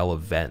to the Bell of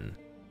Ven,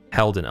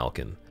 held in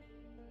Alkin,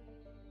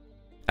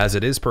 as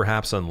it is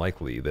perhaps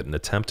unlikely that an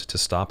attempt to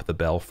stop the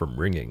bell from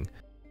ringing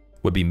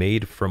would be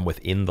made from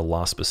within the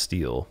Lost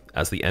Bastille,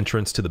 as the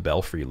entrance to the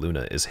Belfry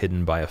Luna is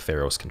hidden by a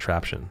Pharos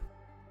contraption.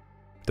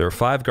 There are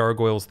 5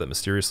 gargoyles that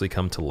mysteriously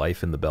come to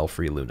life in the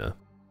Belfry Luna.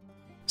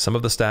 Some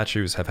of the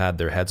statues have had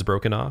their heads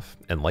broken off,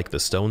 and like the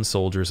stone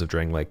soldiers of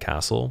Drangleic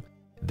Castle,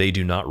 they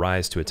do not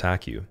rise to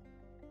attack you.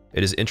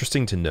 It is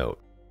interesting to note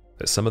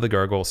that some of the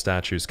gargoyle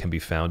statues can be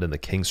found in the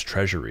King's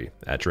Treasury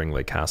at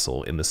Drangleic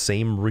Castle in the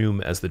same room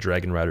as the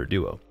Dragon Rider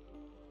duo.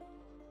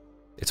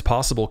 It's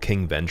possible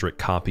King Vendrick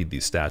copied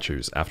these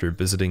statues after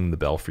visiting the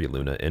Belfry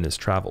Luna in his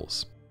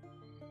travels.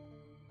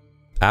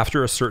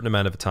 After a certain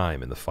amount of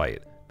time in the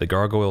fight, the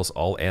gargoyles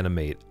all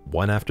animate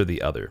one after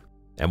the other,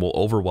 and will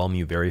overwhelm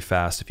you very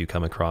fast if you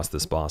come across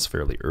this boss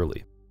fairly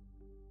early.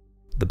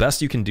 The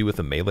best you can do with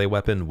a melee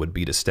weapon would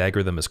be to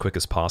stagger them as quick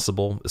as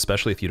possible,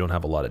 especially if you don't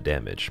have a lot of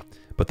damage.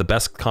 But the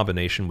best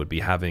combination would be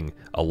having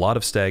a lot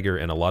of stagger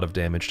and a lot of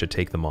damage to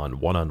take them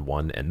on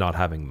one-on-one and not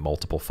having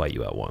multiple fight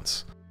you at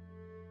once.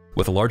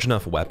 With a large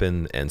enough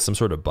weapon and some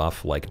sort of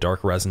buff like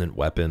Dark Resonant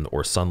Weapon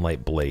or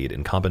Sunlight Blade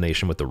in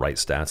combination with the right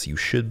stats, you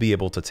should be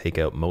able to take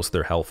out most of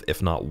their health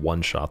if not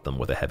one-shot them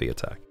with a heavy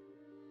attack.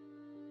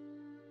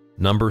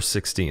 Number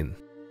 16.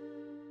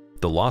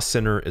 The Lost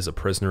Sinner is a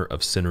prisoner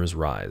of Sinner's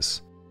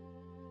Rise.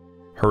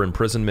 Her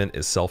imprisonment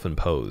is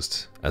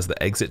self-imposed, as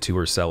the exit to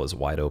her cell is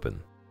wide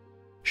open.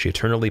 She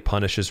eternally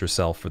punishes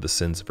herself for the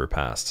sins of her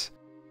past.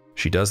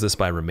 She does this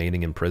by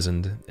remaining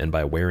imprisoned and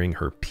by wearing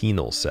her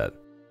penal set,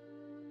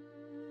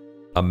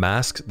 a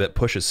mask that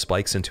pushes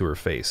spikes into her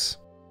face,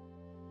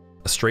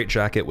 a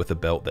straitjacket with a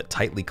belt that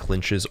tightly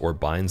clinches or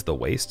binds the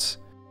waists,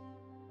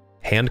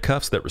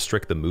 handcuffs that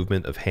restrict the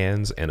movement of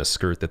hands, and a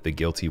skirt that the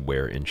guilty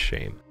wear in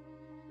shame.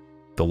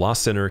 The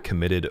Lost Sinner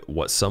committed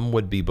what some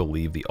would be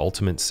believe the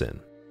ultimate sin,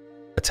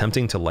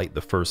 attempting to light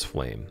the first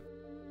flame.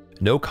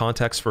 No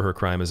context for her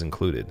crime is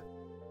included,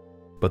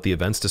 but the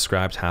events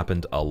described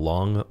happened a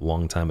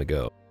long time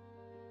ago.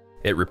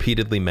 It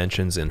repeatedly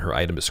mentions in her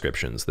item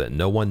descriptions that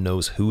no one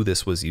knows who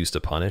this was used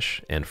to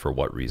punish and for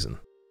what reason.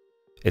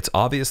 It's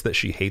obvious that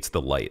she hates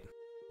the light,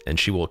 and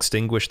she will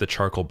extinguish the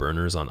charcoal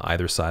burners on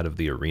either side of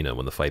the arena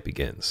when the fight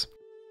begins.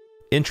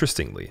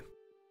 Interestingly,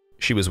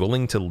 she was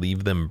willing to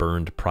leave them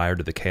burned prior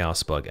to the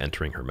Chaos Bug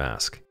entering her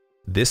mask.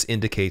 This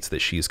indicates that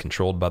she is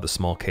controlled by the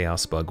small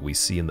Chaos Bug we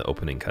see in the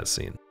opening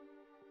cutscene.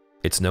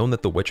 It's known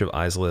that the Witch of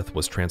Izalith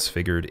was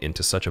transfigured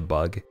into such a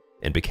bug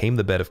and became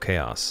the Bed of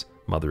Chaos,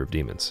 Mother of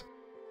Demons.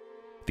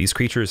 These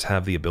creatures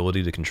have the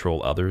ability to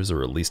control others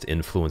or at least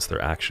influence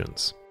their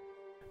actions.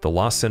 The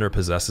Lost Sinner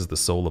possesses the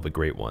soul of a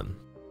Great One.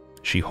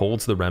 She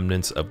holds the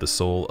remnants of the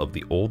soul of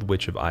the Old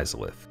Witch of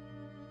Izalith.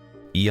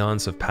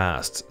 Eons have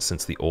passed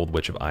since the Old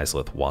Witch of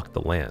Izalith walked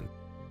the land,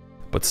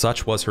 but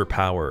such was her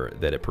power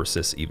that it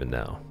persists even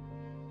now.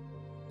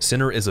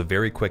 Sinner is a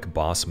very quick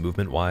boss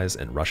movement-wise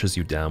and rushes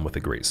you down with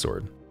a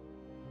greatsword.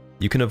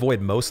 You can avoid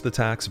most of the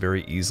attacks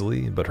very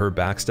easily, but her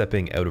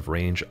backstepping out of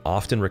range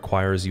often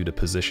requires you to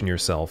position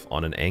yourself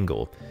on an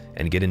angle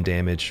and get in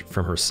damage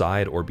from her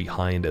side or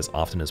behind as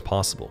often as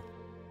possible.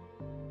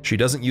 She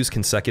doesn't use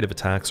consecutive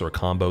attacks or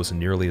combos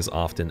nearly as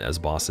often as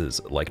bosses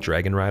like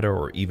Dragon Rider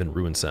or even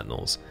Ruin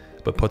Sentinels,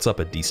 but puts up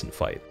a decent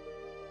fight.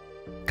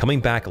 Coming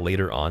back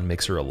later on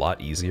makes her a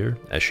lot easier,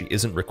 as she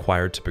isn't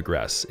required to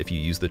progress if you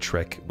use the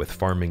trick with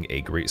farming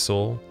a Great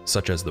Soul,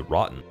 such as the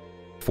Rotten,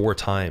 4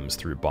 times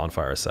through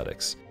Bonfire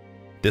Ascetics.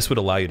 This would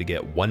allow you to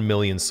get 1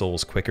 million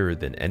souls quicker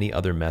than any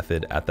other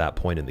method at that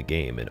point in the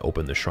game and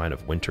open the Shrine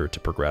of Winter to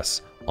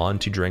progress on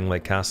to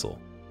Drangleic Castle,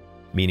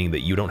 meaning that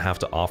you don't have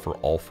to offer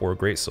all 4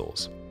 Great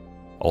Souls.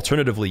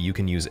 Alternatively, you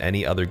can use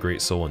any other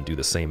Great Soul and do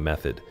the same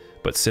method,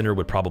 but Sinner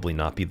would probably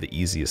not be the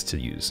easiest to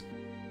use.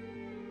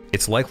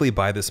 It's likely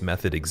by this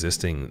method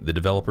existing, the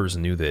developers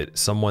knew that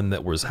someone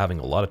that was having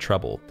a lot of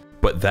trouble,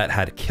 but that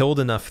had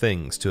killed enough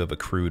things to have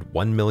accrued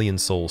 1 million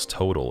souls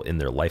total in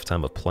their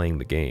lifetime of playing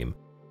the game,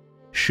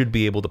 should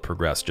be able to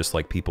progress just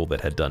like people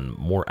that had done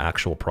more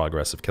actual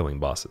progress of killing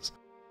bosses.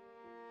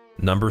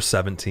 Number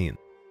 17.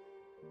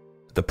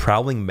 The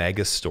Prowling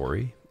Magus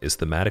story is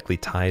thematically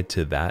tied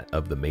to that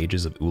of the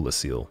mages of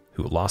Ulasil,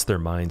 who lost their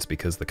minds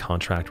because of the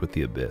contract with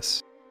the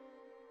Abyss.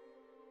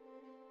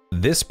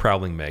 This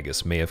Prowling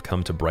Magus may have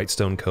come to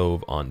Brightstone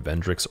Cove on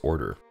Vendrick's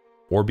order,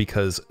 or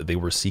because they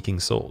were seeking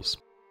souls.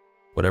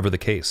 Whatever the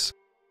case,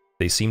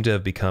 they seem to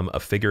have become a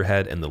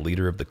figurehead and the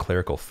leader of the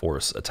clerical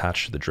force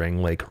attached to the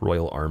Drangleic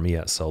Royal Army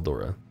at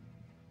Seldora.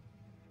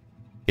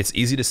 It's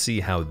easy to see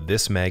how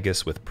this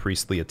Magus with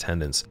priestly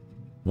attendants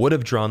would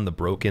have drawn the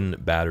broken,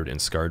 battered, and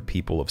scarred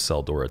people of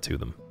Seldora to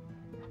them.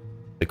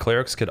 The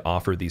clerics could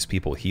offer these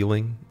people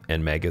healing,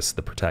 and Magus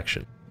the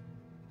protection.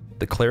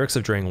 The clerics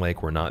of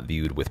Drangleic were not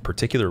viewed with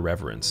particular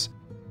reverence,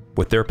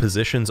 with their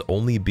positions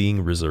only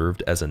being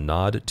reserved as a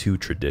nod to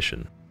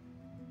tradition.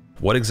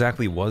 What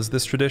exactly was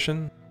this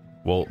tradition?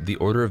 Well, the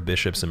Order of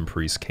Bishops and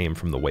Priests came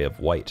from the Way of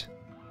White,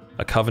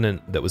 a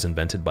covenant that was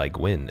invented by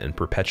Gwyn and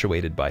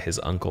perpetuated by his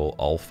uncle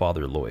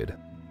Allfather Lloyd.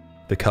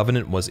 The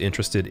covenant was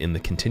interested in the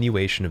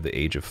continuation of the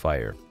Age of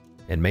Fire,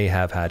 and may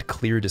have had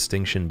clear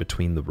distinction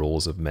between the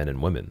roles of men and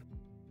women,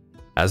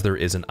 as there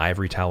is an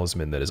ivory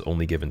talisman that is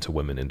only given to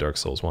women in Dark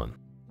Souls 1.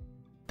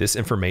 This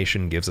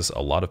information gives us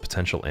a lot of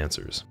potential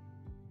answers.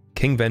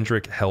 King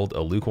Vendrick held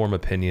a lukewarm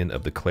opinion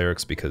of the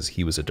clerics because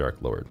he was a Dark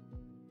Lord.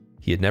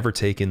 He had never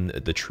taken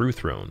the true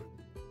throne,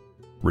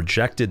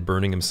 rejected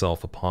burning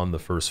himself upon the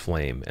first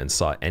flame, and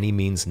sought any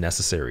means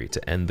necessary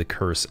to end the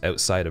curse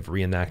outside of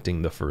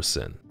reenacting the first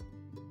sin.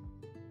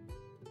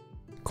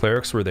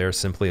 Clerics were there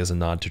simply as a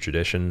nod to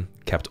tradition,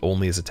 kept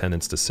only as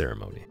attendants to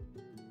ceremony.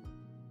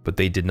 But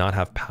they did not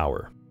have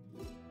power.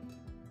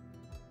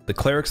 The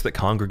clerics that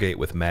congregate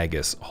with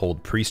Magus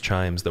hold priest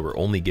chimes that were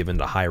only given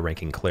to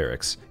high-ranking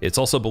clerics. It's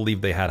also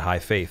believed they had high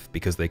faith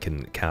because they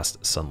can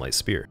cast Sunlight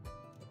Spear.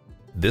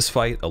 This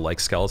fight, alike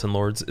Skeleton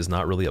Lords, is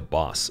not really a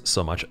boss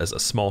so much as a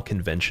small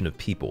convention of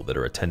people that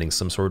are attending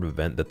some sort of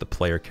event that the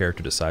player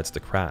character decides to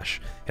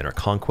crash in our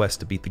conquest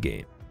to beat the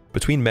game.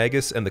 Between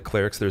Magus and the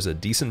clerics, there's a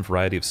decent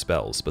variety of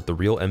spells, but the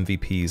real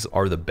MVPs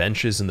are the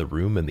benches in the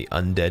room and the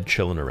undead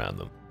chilling around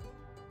them.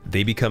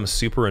 They become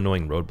super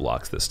annoying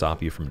roadblocks that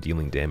stop you from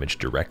dealing damage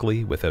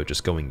directly without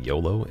just going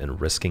YOLO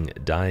and risking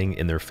dying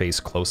in their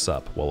face close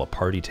up while a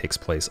party takes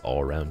place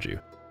all around you.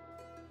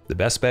 The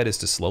best bet is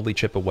to slowly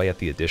chip away at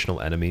the additional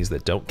enemies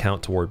that don't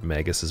count toward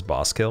Magus's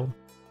boss kill,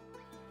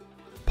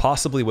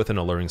 possibly with an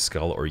alluring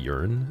skull or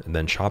urine, and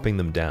then chopping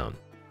them down.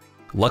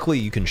 Luckily,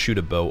 you can shoot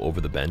a bow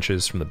over the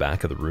benches from the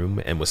back of the room,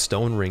 and with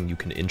Stone Ring you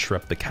can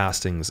interrupt the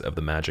castings of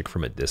the magic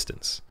from a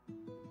distance.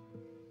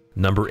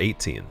 Number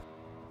 18.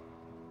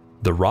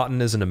 The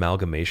Rotten is an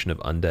amalgamation of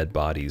undead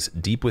bodies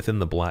deep within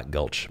the Black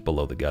Gulch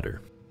below the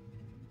gutter.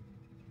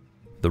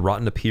 The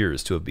Rotten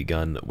appears to have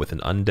begun with an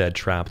undead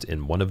trapped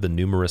in one of the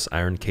numerous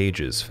iron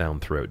cages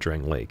found throughout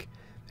Drangleic,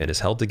 and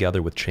is held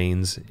together with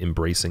chains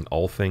embracing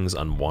all things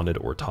unwanted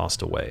or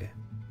tossed away.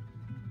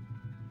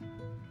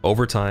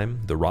 Over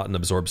time, the Rotten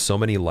absorbed so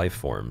many life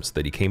forms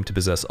that he came to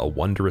possess a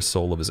wondrous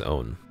soul of his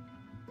own.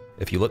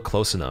 If you look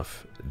close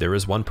enough, there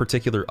is one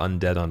particular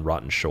undead on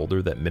Rotten's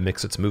shoulder that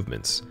mimics its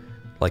movements,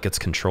 like it's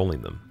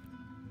controlling them.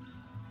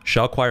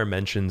 Shalquire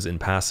mentions in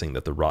passing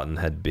that the Rotten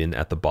had been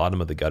at the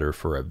bottom of the gutter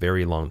for a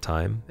very long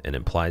time, and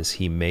implies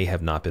he may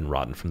have not been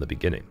rotten from the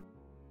beginning.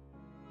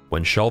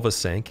 When Shalva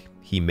sank,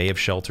 he may have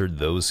sheltered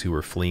those who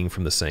were fleeing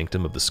from the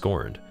Sanctum of the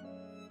Scorned,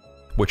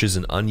 which is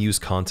an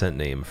unused content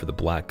name for the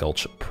Black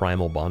Gulch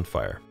Primal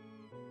Bonfire.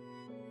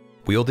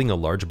 Wielding a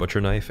large butcher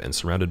knife and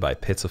surrounded by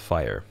pits of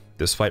fire,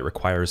 this fight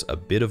requires a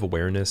bit of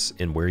awareness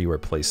in where you are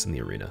placed in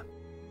the arena.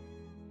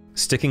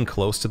 Sticking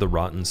close to the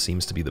Rotten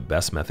seems to be the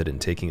best method in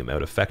taking him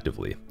out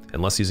effectively,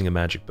 unless using a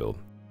magic build.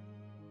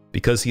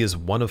 Because he is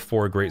one of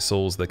 4 Great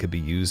Souls that could be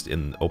used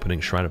in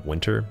opening Shrine of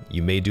Winter,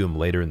 you may do him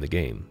later in the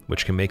game,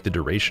 which can make the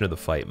duration of the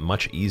fight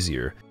much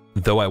easier,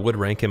 though I would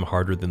rank him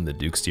harder than the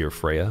Duke's Deer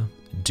Freya,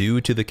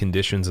 due to the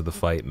conditions of the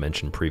fight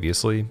mentioned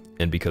previously,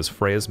 and because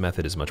Freya's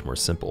method is much more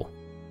simple.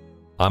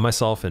 I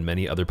myself and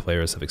many other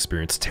players have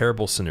experienced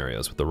terrible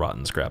scenarios with the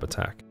Rotten's grab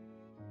attack.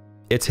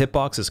 Its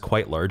hitbox is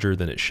quite larger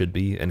than it should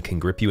be and can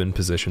grip you in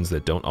positions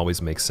that don't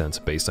always make sense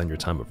based on your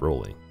time of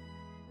rolling.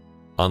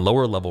 On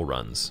lower level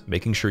runs,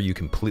 making sure you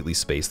completely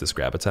space this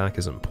grab attack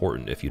is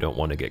important if you don't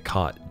want to get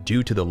caught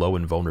due to the low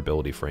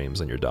invulnerability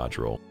frames on your dodge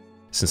roll,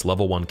 since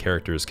level 1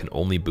 characters can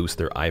only boost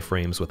their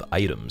iframes with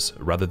items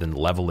rather than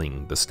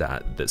leveling the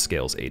stat that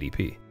scales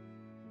ADP.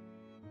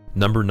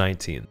 Number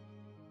 19.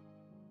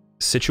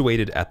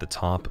 Situated at the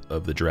top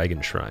of the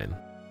Dragon Shrine.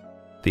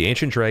 The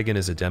Ancient Dragon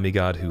is a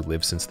demigod who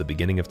lived since the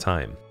beginning of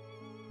time.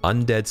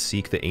 Undead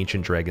seek the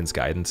Ancient Dragon's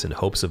guidance in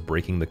hopes of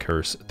breaking the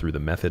curse through the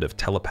method of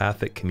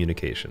telepathic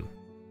communication.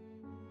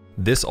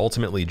 This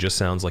ultimately just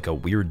sounds like a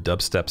weird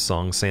dubstep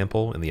song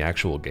sample in the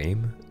actual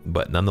game,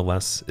 but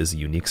nonetheless is a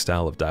unique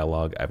style of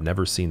dialogue I've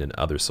never seen in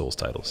other Souls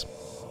titles.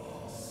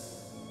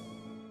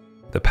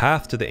 The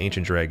path to the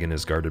Ancient Dragon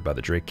is guarded by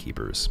the Drake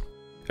Keepers,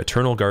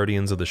 eternal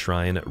guardians of the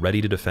shrine ready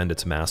to defend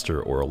its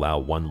master or allow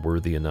one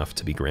worthy enough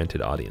to be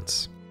granted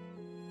audience.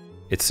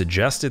 It's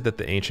suggested that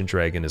the Ancient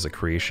Dragon is a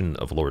creation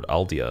of Lord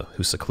Aldia,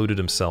 who secluded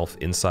himself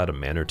inside a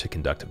manor to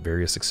conduct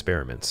various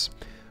experiments.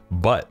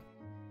 But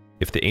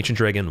if the Ancient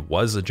Dragon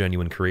was a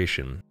genuine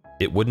creation,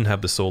 it wouldn't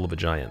have the soul of a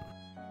giant.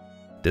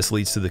 This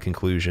leads to the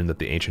conclusion that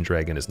the Ancient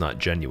Dragon is not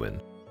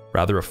genuine,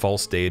 rather a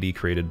false deity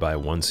created by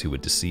ones who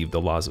would deceive the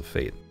laws of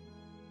fate.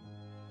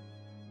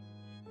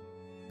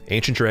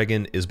 Ancient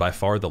Dragon is by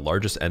far the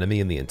largest enemy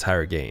in the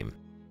entire game,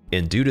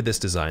 and due to this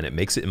design it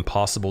makes it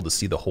impossible to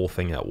see the whole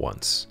thing at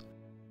once.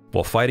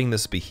 While fighting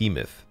this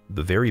behemoth,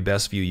 the very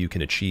best view you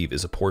can achieve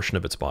is a portion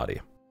of its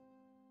body.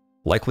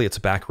 Likely its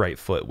back right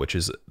foot, which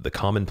is the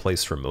common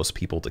place for most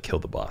people to kill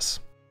the boss.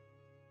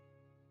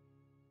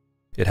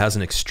 It has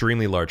an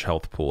extremely large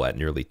health pool at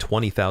nearly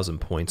 20,000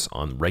 points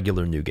on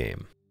regular new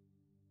game.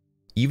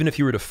 Even if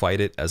you were to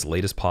fight it as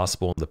late as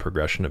possible in the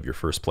progression of your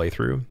first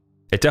playthrough,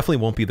 it definitely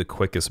won't be the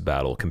quickest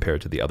battle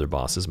compared to the other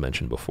bosses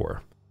mentioned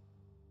before.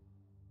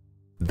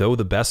 Though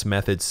the best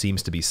method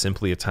seems to be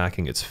simply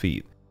attacking its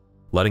feet,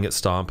 letting it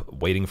stomp,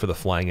 waiting for the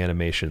flying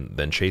animation,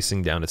 then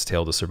chasing down its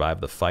tail to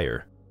survive the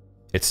fire.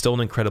 It's still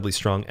an incredibly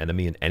strong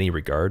enemy in any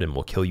regard and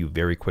will kill you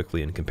very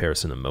quickly in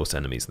comparison to most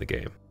enemies in the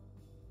game.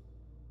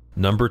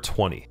 Number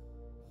 20.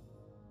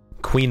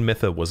 Queen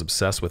Mytha was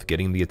obsessed with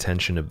getting the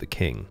attention of the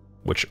king,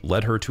 which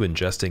led her to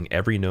ingesting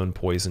every known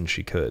poison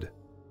she could.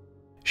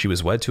 She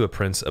was wed to a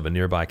prince of a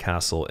nearby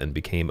castle and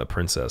became a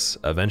princess,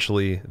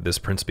 eventually this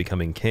prince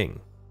becoming king.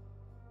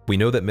 We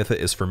know that Mytha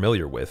is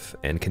familiar with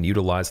and can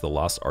utilize the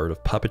lost art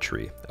of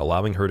puppetry,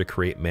 allowing her to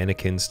create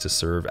mannequins to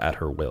serve at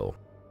her will.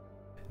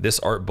 This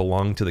art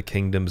belonged to the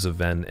kingdoms of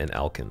Ven and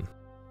Alken.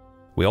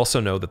 We also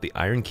know that the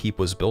Iron Keep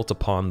was built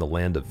upon the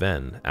land of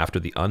Ven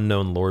after the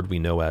unknown lord we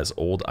know as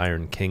Old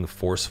Iron King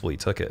forcefully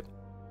took it.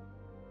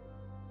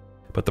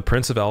 But the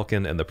Prince of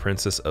Alken and the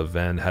Princess of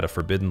Ven had a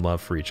forbidden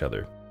love for each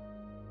other,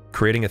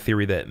 creating a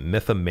theory that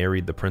Mytha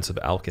married the Prince of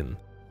Alken,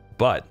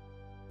 but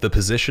the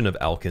position of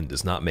Alken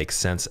does not make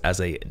sense as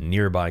a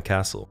nearby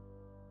castle.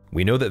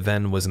 We know that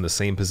Ven was in the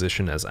same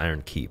position as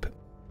Iron Keep,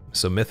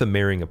 so Mytha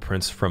marrying a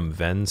prince from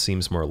Ven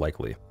seems more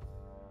likely.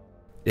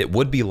 It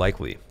would be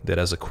likely that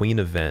as a queen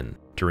of Ven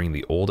during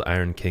the Old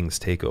Iron King's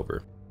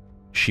takeover,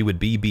 she would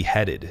be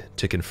beheaded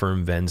to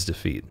confirm Ven's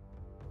defeat.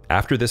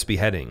 After this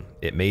beheading,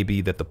 it may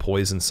be that the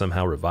poison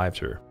somehow revived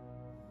her.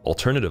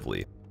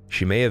 Alternatively,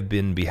 she may have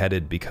been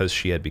beheaded because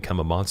she had become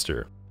a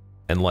monster,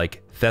 and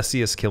like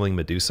Theseus killing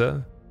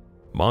Medusa,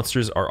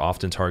 monsters are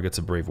often targets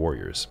of brave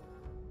warriors.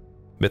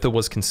 Mytha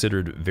was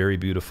considered very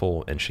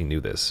beautiful and she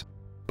knew this,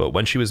 but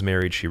when she was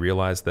married she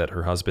realized that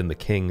her husband the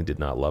king did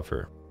not love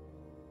her.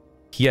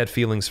 He had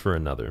feelings for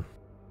another.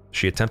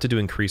 She attempted to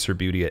increase her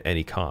beauty at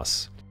any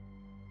cost.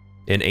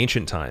 In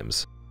ancient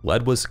times,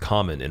 lead was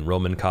common in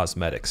Roman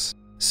cosmetics.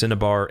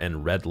 Cinnabar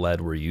and red lead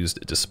were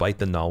used despite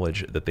the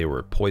knowledge that they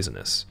were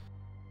poisonous.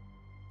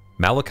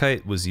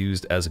 Malachite was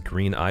used as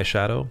green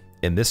eyeshadow,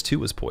 and this too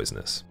was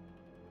poisonous.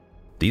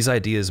 These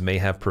ideas may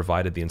have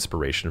provided the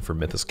inspiration for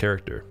Mytha's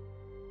character.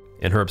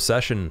 In her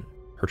obsession,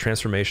 her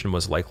transformation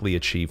was likely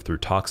achieved through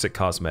toxic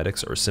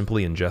cosmetics or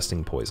simply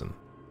ingesting poison.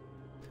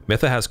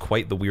 Mytha has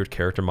quite the weird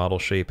character model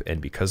shape, and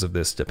because of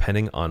this,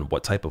 depending on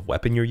what type of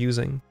weapon you're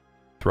using,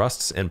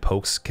 thrusts and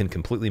pokes can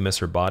completely miss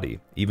her body,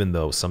 even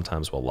though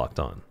sometimes while locked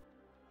on.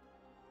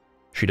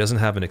 She doesn't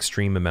have an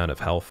extreme amount of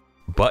health,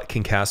 but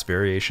can cast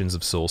variations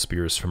of soul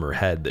spears from her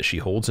head that she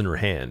holds in her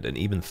hand and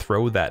even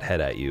throw that head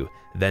at you,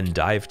 then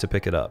dive to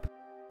pick it up.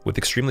 With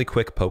extremely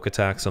quick poke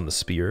attacks on the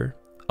spear,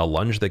 a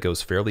lunge that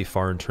goes fairly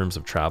far in terms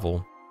of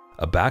travel,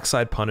 a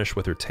backside punish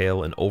with her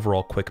tail, and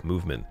overall quick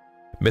movement,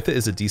 Mytha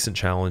is a decent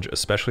challenge,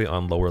 especially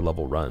on lower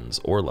level runs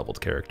or leveled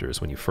characters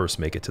when you first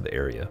make it to the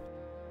area.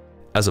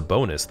 As a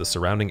bonus, the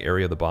surrounding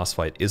area of the boss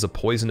fight is a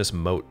poisonous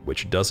moat,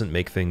 which doesn't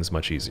make things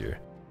much easier.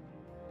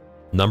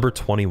 Number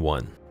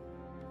 21.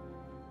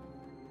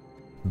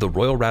 The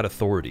Royal Rat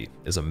Authority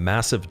is a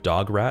massive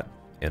dog rat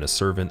and a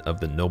servant of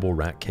the noble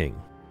Rat King.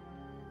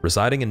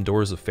 Residing in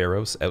Doors of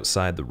Pharos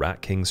outside the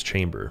Rat King's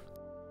chamber,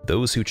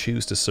 Those who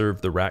choose to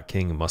serve the Rat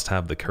King must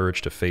have the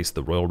courage to face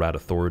the Royal Rat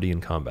Authority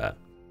in combat.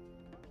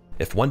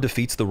 If one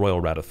defeats the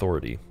Royal Rat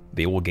Authority,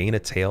 they will gain a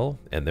tail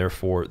and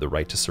therefore the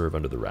right to serve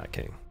under the Rat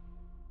King.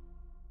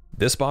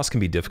 This boss can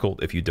be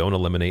difficult if you don't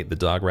eliminate the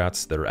dog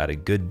rats that are at a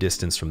good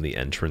distance from the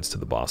entrance to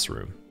the boss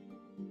room.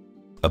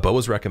 A bow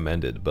is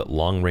recommended, but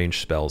long-range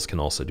spells can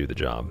also do the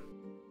job.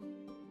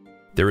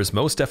 There is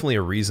most definitely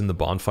a reason the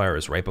bonfire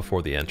is right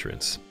before the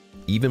entrance.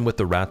 Even with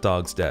the rat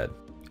dogs dead,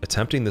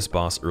 attempting this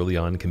boss early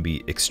on can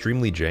be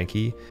extremely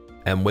janky,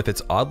 and with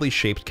its oddly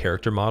shaped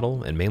character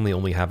model and mainly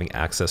only having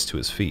access to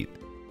his feet,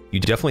 you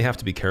definitely have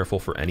to be careful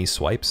for any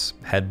swipes,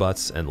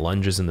 headbutts, and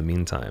lunges in the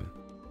meantime.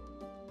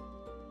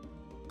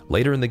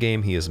 Later in the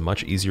game, he is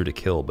much easier to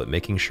kill, but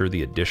making sure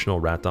the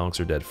additional rat dogs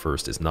are dead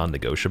first is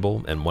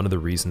non-negotiable, and one of the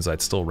reasons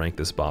I'd still rank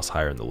this boss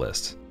higher in the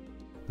list.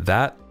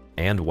 That,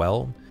 and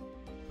well,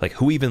 like,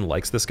 who even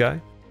likes this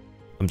guy?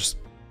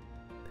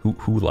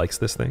 Who likes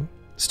this thing?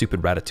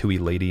 Stupid Ratatouille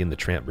lady in the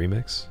Tramp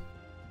remix?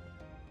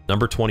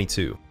 Number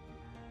 22.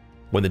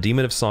 When the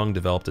Demon of Song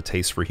developed a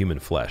taste for human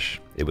flesh,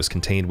 it was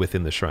contained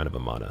within the Shrine of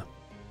Amana.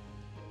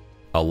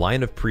 A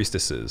line of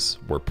priestesses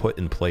were put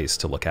in place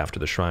to look after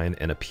the shrine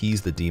and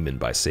appease the demon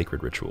by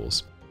sacred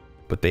rituals,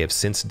 but they have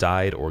since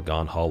died or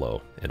gone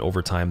hollow, and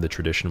over time the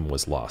tradition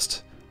was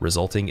lost,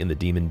 resulting in the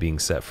demon being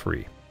set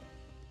free.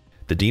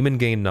 The demon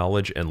gained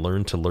knowledge and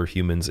learned to lure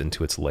humans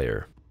into its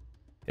lair.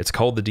 It's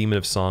called the Demon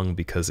of Song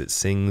because it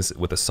sings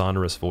with a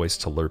sonorous voice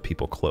to lure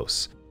people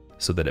close,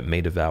 so that it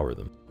may devour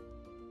them.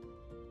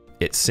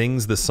 It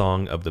sings the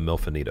song of the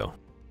Milfanito.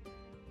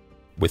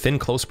 Within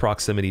close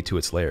proximity to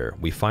its lair,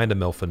 we find a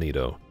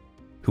Milfanito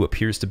who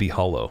appears to be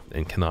hollow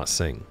and cannot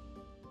sing.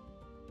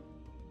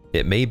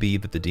 It may be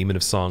that the Demon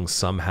of Song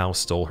somehow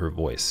stole her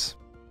voice.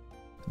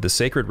 The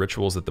sacred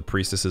rituals that the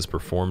priestesses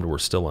performed were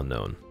still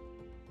unknown.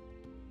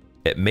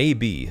 It may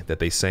be that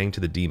they sang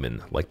to the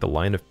demon like the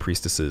line of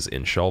priestesses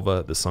in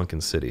Shalva, the Sunken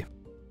City.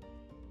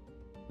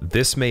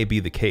 This may be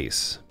the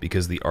case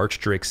because the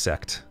Archdrake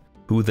sect,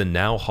 who the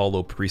now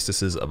hollow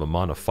priestesses of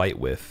Amana fight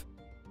with,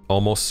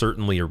 almost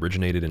certainly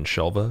originated in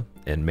Shalva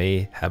and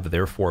may have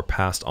therefore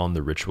passed on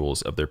the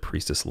rituals of their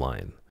priestess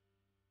line.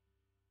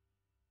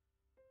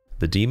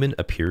 The demon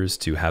appears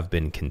to have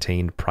been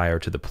contained prior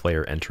to the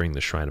player entering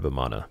the Shrine of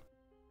Amana.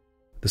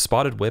 The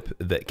spotted whip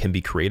that can be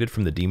created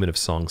from the Demon of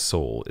Song's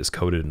soul is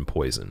coated in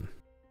poison.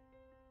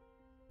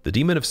 The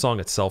Demon of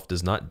Song itself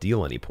does not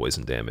deal any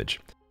poison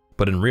damage,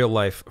 but in real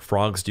life,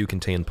 frogs do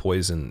contain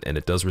poison and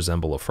it does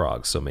resemble a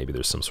frog, so maybe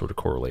there's some sort of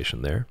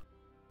correlation there.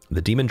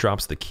 The demon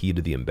drops the key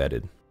to the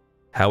embedded.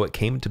 How it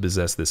came to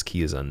possess this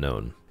key is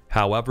unknown.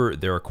 However,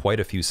 there are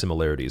quite a few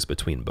similarities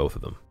between both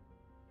of them.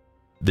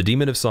 The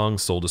Demon of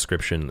Song's soul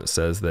description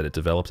says that it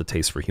developed a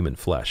taste for human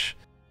flesh,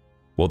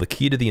 while the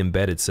key to the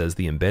embedded says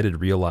the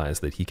embedded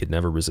realized that he could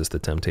never resist the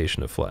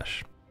temptation of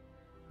flesh.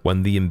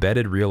 When the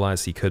embedded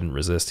realized he couldn't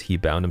resist, he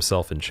bound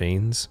himself in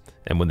chains,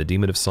 and when the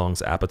Demon of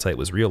Song's appetite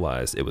was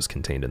realized, it was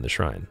contained in the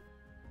shrine.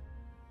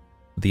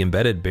 The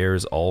embedded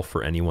bears all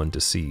for anyone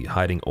to see,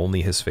 hiding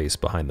only his face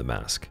behind the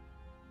mask.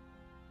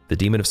 The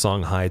Demon of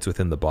Song hides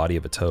within the body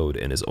of a toad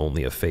and is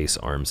only a face,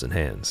 arms, and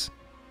hands.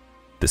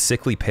 The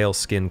sickly pale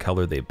skin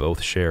color they both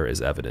share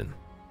is evident.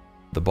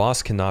 The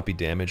boss cannot be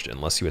damaged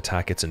unless you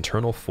attack its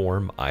internal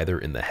form either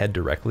in the head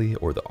directly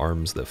or the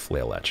arms that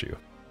flail at you.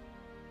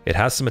 It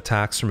has some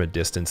attacks from a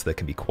distance that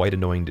can be quite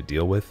annoying to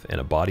deal with,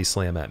 and a body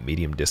slam at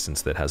medium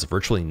distance that has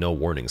virtually no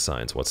warning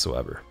signs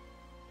whatsoever.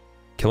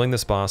 Killing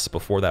this boss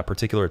before that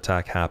particular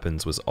attack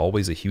happens was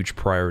always a huge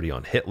priority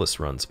on hitless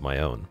runs of my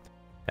own,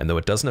 and though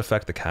it doesn't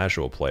affect the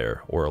casual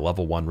player or a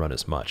level 1 run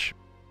as much,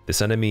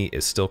 this enemy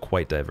is still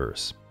quite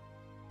diverse.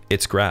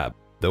 Its grab,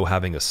 though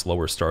having a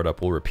slower startup,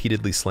 will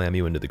repeatedly slam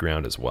you into the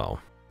ground as well.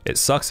 It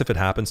sucks if it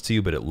happens to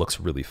you, but it looks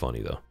really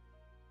funny though.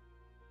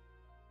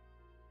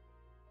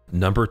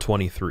 Number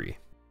 23.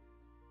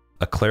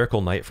 A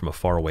clerical knight from a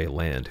faraway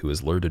land who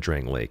is lured to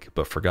Drang Lake,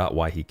 but forgot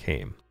why he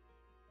came.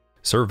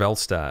 Sir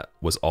Velstadt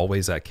was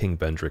always at King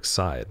Vendrick's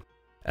side,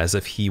 as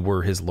if he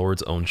were his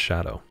lord's own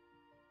shadow.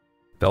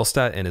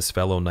 Velstadt and his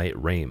fellow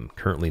knight Rame,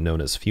 currently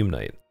known as Fume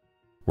Knight,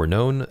 were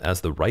known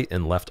as the right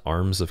and left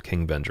arms of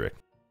King Vendrick.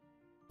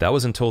 That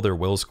was until their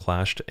wills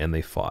clashed and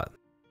they fought.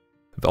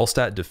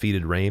 Velstadt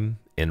defeated Rame,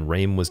 and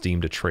Rame was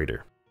deemed a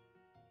traitor.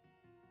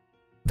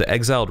 The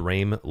exiled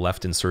Rame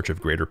left in search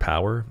of greater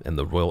power, and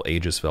the royal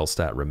Aegis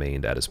Velstadt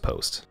remained at his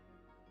post.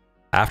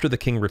 After the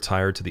king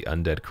retired to the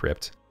undead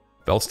crypt,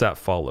 Velstadt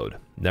followed,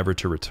 never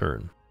to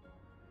return.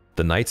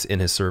 The knights in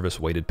his service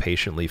waited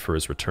patiently for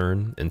his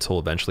return until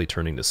eventually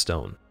turning to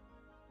stone.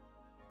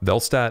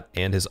 Velstadt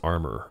and his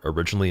armor,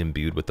 originally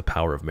imbued with the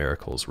power of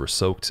miracles, were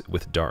soaked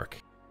with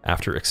dark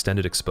after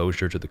extended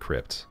exposure to the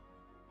crypt.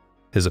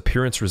 His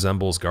appearance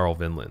resembles Garl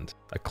Vinland,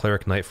 a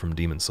cleric knight from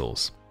Demon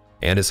Souls,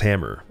 and his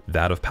hammer,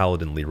 that of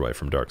Paladin Leroy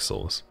from Dark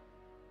Souls.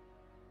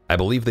 I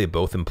believe they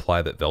both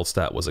imply that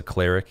Velstadt was a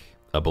cleric,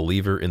 a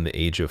believer in the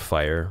Age of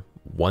Fire,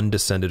 one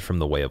descended from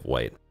the Way of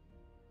White.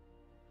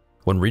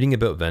 When reading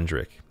about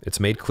Vendrick, it's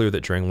made clear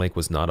that Drang Lake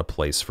was not a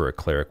place for a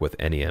cleric with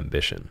any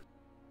ambition.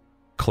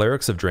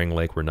 Clerics of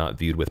Drangleic were not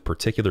viewed with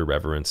particular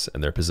reverence,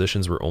 and their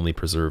positions were only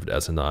preserved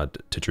as a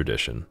nod to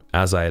tradition,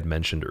 as I had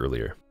mentioned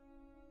earlier.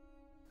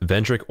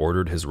 Vendrick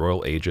ordered his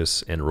royal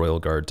aegis and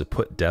royal guard to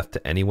put death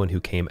to anyone who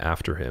came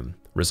after him,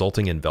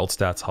 resulting in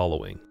Velstadt's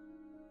hollowing.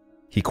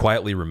 He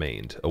quietly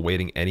remained,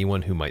 awaiting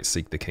anyone who might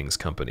seek the king's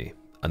company,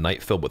 a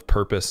night filled with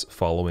purpose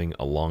following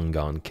a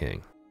long-gone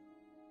king.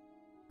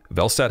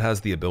 Velstadt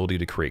has the ability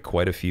to create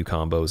quite a few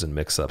combos and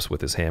mix-ups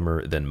with his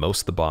hammer than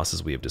most of the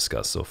bosses we have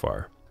discussed so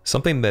far,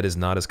 something that is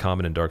not as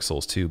common in Dark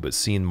Souls 2 but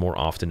seen more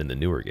often in the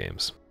newer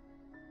games.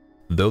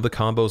 Though the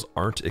combos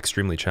aren't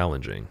extremely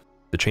challenging,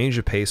 the change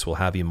of pace will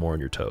have you more on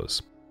your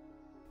toes.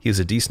 He has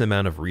a decent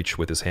amount of reach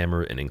with his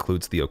hammer and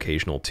includes the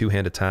occasional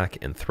two-hand attack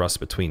and thrust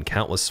between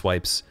countless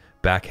swipes,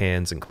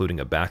 backhands,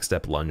 including a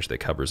backstep lunge that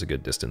covers a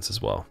good distance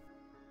as well.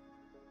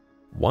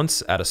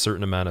 Once at a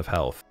certain amount of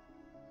health,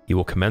 he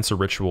will commence a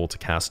ritual to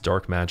cast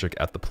dark magic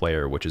at the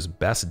player, which is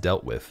best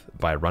dealt with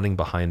by running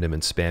behind him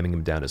and spamming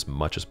him down as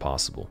much as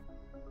possible.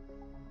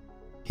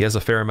 He has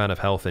a fair amount of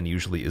health and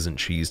usually isn't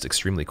cheesed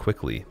extremely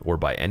quickly or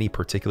by any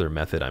particular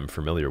method I'm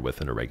familiar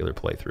with in a regular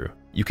playthrough.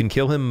 You can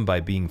kill him by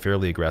being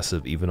fairly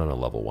aggressive even on a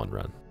level 1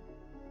 run.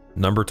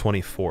 Number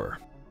 24.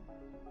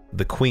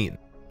 The Queen.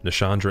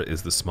 Nashandra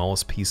is the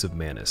smallest piece of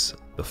Manus,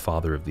 the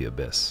father of the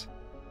Abyss.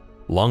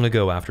 Long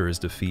ago after his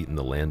defeat in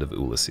the land of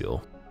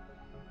Ulasil,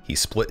 he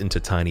split into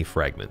tiny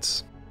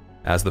fragments.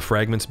 As the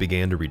fragments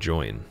began to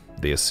rejoin,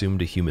 they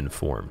assumed a human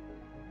form.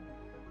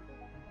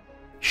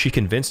 She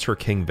convinced her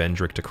king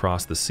Vendrick to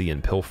cross the sea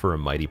and pilfer a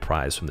mighty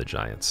prize from the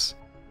giants.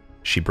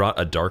 She brought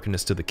a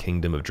darkness to the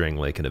kingdom of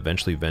Drangleic, and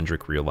eventually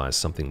Vendrick realized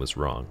something was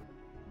wrong.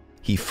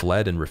 He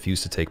fled and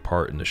refused to take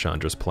part in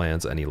Nashandra's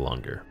plans any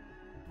longer.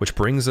 Which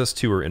brings us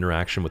to her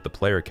interaction with the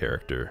player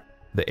character,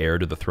 the heir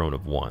to the throne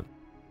of Want.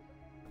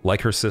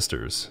 Like her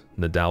sisters,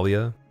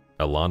 Nadalia,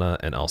 Alana,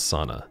 and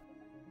Alsana,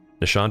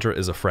 Nashandra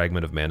is a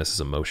fragment of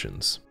Manus'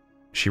 emotions.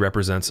 She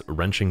represents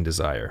wrenching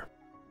desire.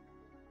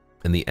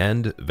 In the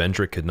end,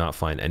 Vendrick could not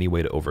find any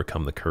way to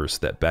overcome the curse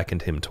that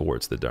beckoned him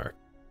towards the dark.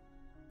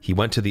 He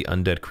went to the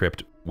undead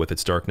crypt with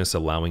its darkness,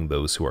 allowing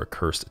those who are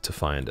cursed to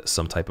find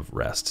some type of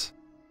rest.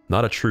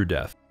 Not a true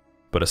death,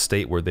 but a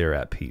state where they are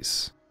at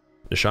peace.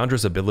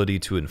 Nashandra's ability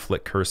to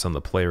inflict curse on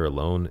the player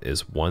alone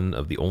is one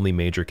of the only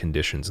major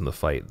conditions in the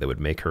fight that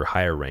would make her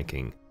higher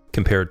ranking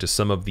compared to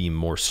some of the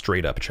more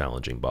straight-up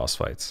challenging boss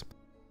fights.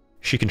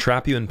 She can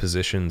trap you in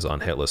positions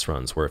on hitless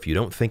runs where if you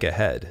don't think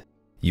ahead,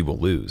 you will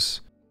lose.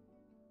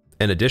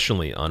 And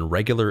additionally, on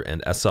regular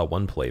and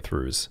SL1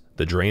 playthroughs,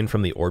 the drain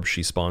from the orb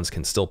she spawns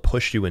can still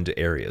push you into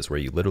areas where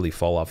you literally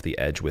fall off the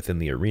edge within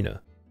the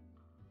arena.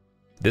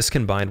 This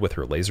combined with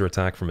her laser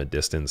attack from a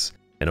distance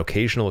and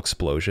occasional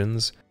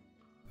explosions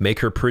make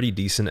her pretty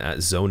decent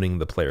at zoning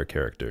the player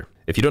character.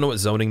 If you don't know what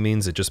zoning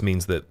means, it just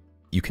means that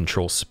you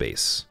control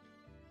space.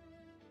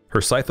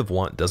 Her Scythe of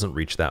Want doesn't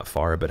reach that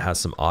far, but has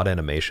some odd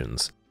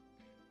animations,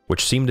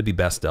 which seem to be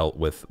best dealt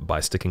with by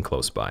sticking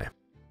close by.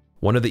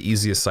 One of the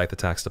easiest Scythe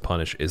attacks to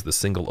punish is the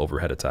single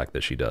overhead attack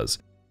that she does,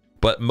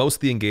 but most of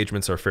the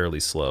engagements are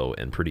fairly slow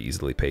and pretty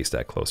easily paced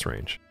at close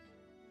range.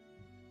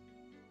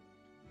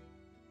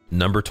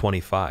 Number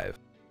 25.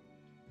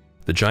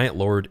 The Giant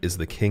Lord is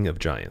the King of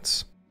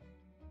Giants.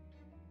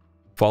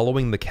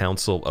 Following the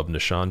counsel of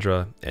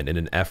Nashandra and in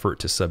an effort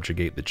to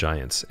subjugate the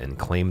giants and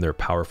claim their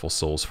powerful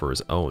souls for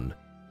his own,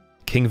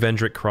 King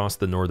Vendrick crossed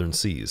the northern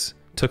seas,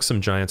 took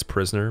some giants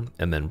prisoner,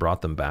 and then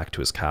brought them back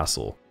to his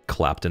castle,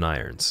 clapped in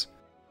irons.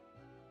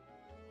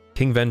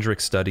 King Vendrick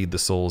studied the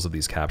souls of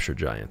these captured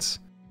giants.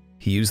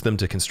 He used them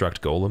to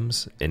construct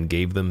golems and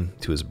gave them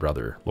to his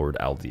brother, Lord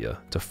Aldea,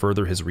 to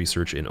further his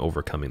research in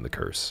overcoming the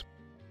curse.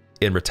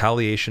 In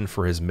retaliation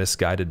for his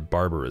misguided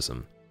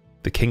barbarism,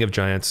 the King of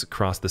Giants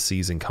crossed the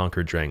seas and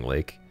conquered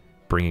Drangleic,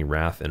 bringing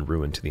wrath and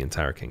ruin to the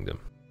entire kingdom.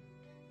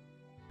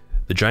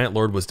 The Giant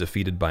Lord was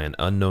defeated by an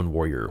unknown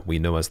warrior we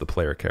know as the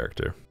player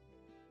character.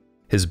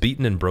 His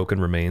beaten and broken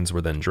remains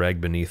were then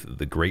dragged beneath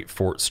the Great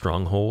Fort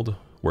Stronghold,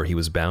 where he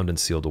was bound and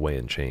sealed away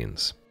in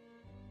chains.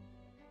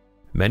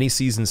 Many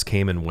seasons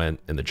came and went,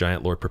 and the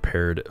Giant Lord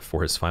prepared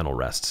for his final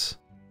rests.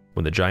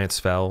 When the giants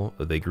fell,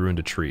 they grew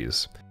into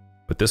trees.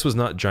 But this was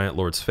not Giant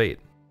Lord's fate.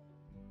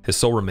 His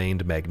soul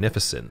remained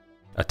magnificent,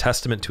 a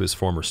testament to his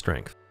former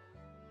strength.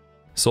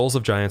 Souls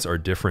of giants are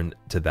different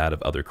to that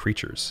of other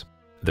creatures.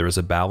 There is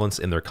a balance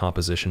in their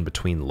composition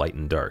between light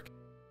and dark.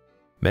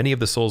 Many of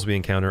the souls we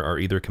encounter are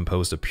either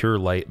composed of pure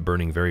light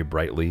burning very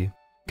brightly,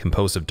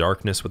 composed of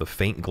darkness with a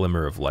faint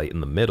glimmer of light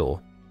in the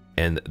middle,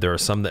 and there are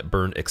some that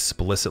burn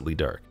explicitly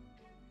dark.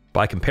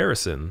 By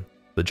comparison,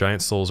 the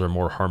giant souls are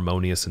more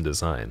harmonious in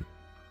design.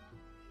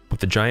 With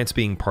the giants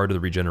being part of the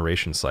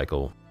regeneration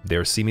cycle, they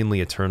are seemingly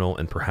eternal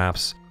and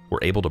perhaps were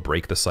able to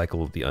break the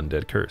cycle of the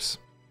undead curse.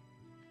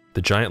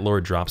 The Giant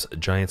Lord drops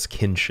Giant's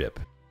Kinship,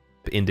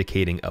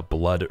 indicating a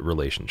blood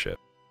relationship.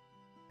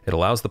 It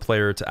allows the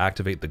player to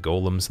activate the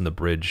golems in the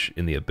bridge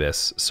in the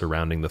abyss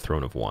surrounding the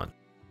Throne of Want.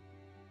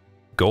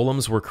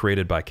 Golems were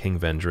created by King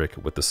Vendrick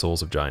with the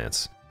souls of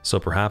giants, so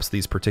perhaps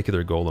these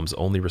particular golems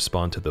only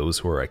respond to those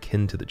who are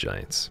akin to the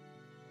giants.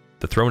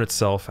 The throne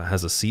itself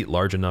has a seat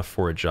large enough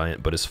for a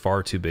giant, but is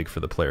far too big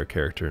for the player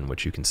character, in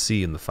which you can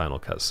see in the final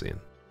cutscene.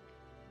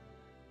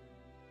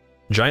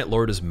 Giant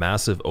Lord is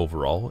massive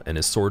overall, and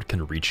his sword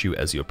can reach you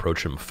as you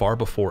approach him far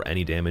before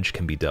any damage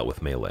can be dealt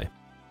with melee.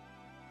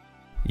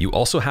 You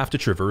also have to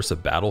traverse a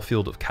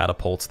battlefield of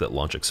catapults that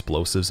launch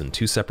explosives in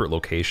 2 separate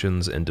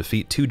locations and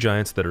defeat 2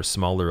 giants that are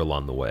smaller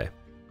along the way.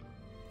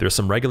 There are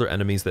some regular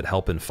enemies that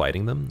help in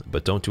fighting them,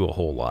 but don't do a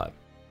whole lot.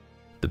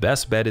 The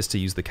best bet is to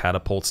use the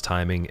catapult's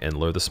timing and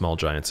lure the small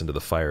giants into the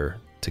fire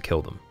to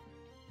kill them.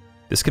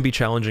 This can be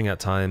challenging at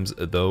times,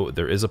 though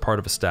there is a part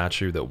of a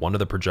statue that one of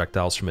the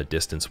projectiles from a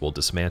distance will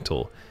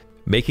dismantle,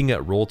 making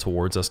it roll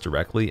towards us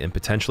directly and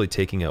potentially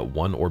taking out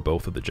one or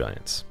both of the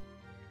giants.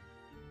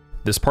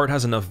 This part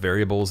has enough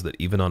variables that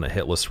even on a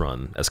hitless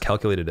run, as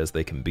calculated as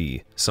they can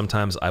be,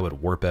 sometimes I would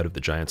warp out of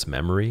the giant's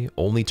memory,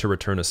 only to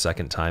return a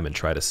second time and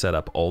try to set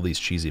up all these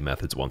cheesy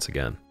methods once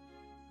again.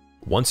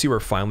 Once you are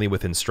finally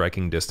within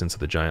striking distance of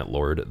the giant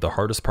lord, the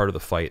hardest part of the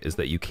fight is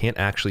that you can't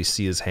actually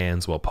see his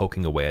hands while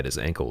poking away at his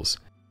ankles.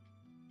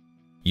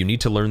 You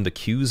need to learn the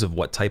cues of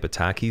what type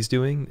attack he's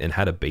doing and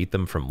how to bait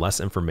them from less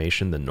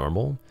information than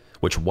normal,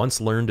 which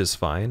once learned is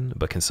fine,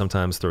 but can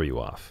sometimes throw you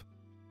off.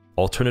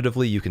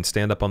 Alternatively, you can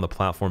stand up on the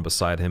platform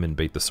beside him and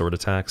bait the sword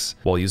attacks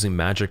while using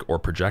magic or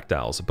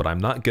projectiles, but I'm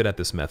not good at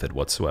this method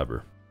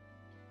whatsoever.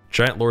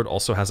 Giant Lord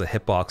also has a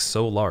hitbox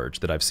so large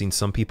that I've seen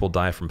some people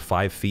die from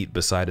 5 feet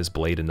beside his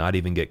blade and not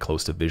even get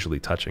close to visually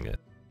touching it.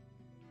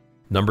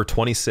 Number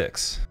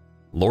 26.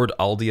 Lord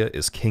Aldia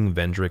is King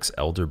Vendrick's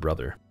elder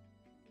brother.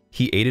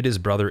 He aided his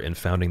brother in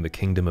founding the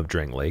kingdom of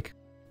Drang Lake,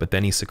 but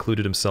then he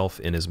secluded himself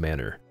in his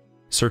manor,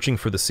 searching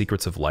for the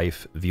secrets of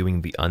life,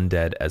 viewing the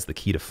undead as the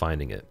key to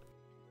finding it.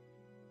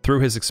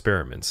 Through his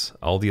experiments,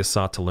 Aldia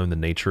sought to learn the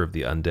nature of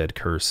the undead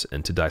curse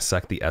and to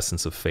dissect the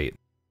essence of fate.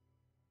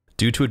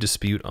 Due to a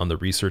dispute on the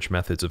research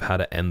methods of how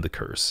to end the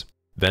curse,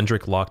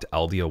 Vendrick locked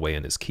Aldia away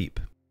in his keep.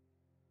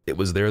 It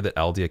was there that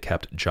Aldia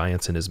kept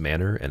giants in his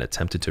manor and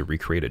attempted to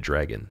recreate a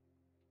dragon,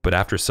 but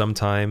after some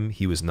time,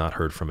 he was not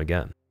heard from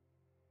again.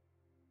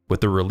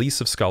 With the release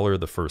of Scholar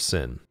of the First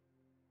Sin,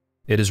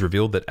 it is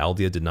revealed that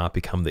Aldia did not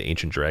become the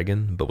ancient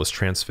dragon, but was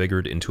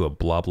transfigured into a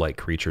blob-like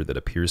creature that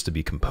appears to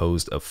be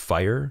composed of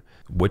fire,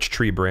 witch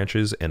tree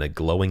branches, and a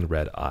glowing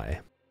red eye.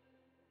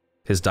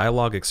 His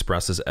dialogue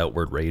expresses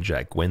outward rage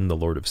at Gwyn, the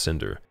Lord of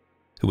Cinder,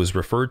 who was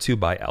referred to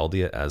by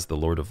Aldia as the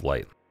Lord of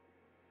Light.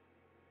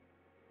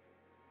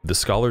 The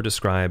scholar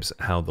describes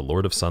how the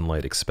Lord of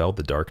Sunlight expelled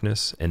the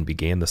darkness and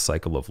began the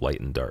cycle of light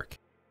and dark.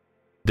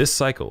 This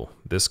cycle,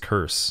 this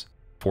curse,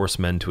 forced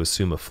men to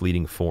assume a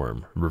fleeting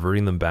form,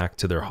 reverting them back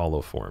to their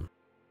hollow form.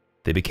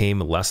 They became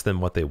less than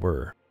what they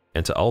were,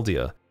 and to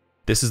Aldia,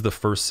 this is the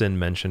first sin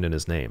mentioned in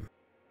his name.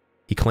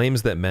 He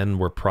claims that men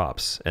were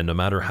props, and no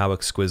matter how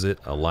exquisite,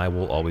 a lie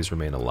will always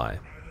remain a lie.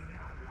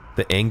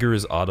 The anger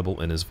is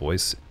audible in his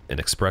voice, an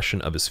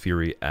expression of his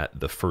fury at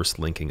the first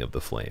linking of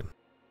the flame.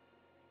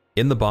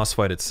 In the boss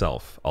fight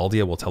itself,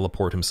 Aldia will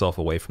teleport himself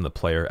away from the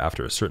player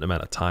after a certain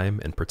amount of time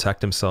and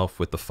protect himself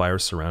with the fire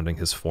surrounding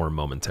his form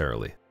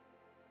momentarily.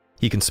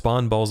 He can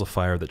spawn balls of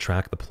fire that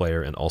track the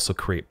player and also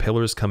create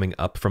pillars coming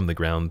up from the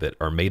ground that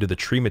are made of the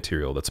tree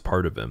material that's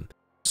part of him,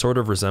 sort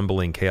of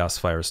resembling Chaos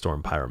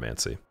Firestorm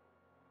pyromancy.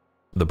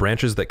 The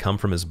branches that come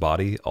from his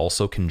body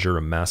also conjure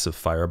a massive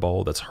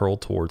fireball that's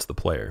hurled towards the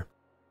player.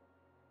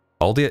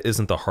 Aldia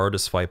isn't the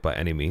hardest fight by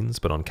any means,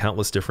 but on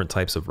countless different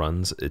types of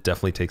runs, it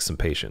definitely takes some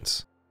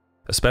patience,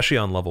 especially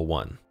on level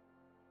 1.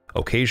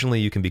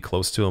 Occasionally you can be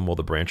close to him while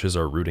the branches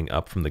are rooting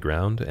up from the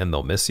ground and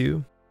they'll miss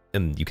you,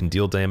 and you can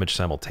deal damage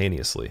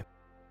simultaneously.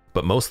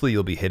 But mostly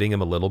you'll be hitting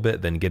him a little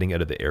bit, then getting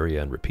out of the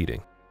area and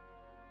repeating.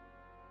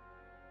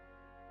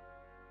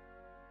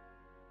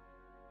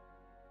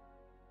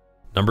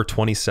 Number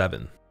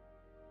 27.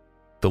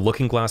 The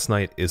Looking Glass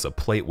Knight is a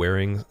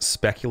plate-wearing,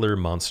 specular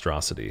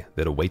monstrosity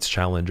that awaits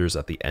challengers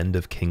at the end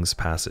of King's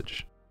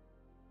Passage.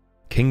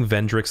 King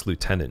Vendrick's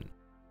lieutenant,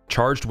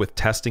 charged with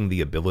testing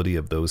the ability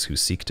of those who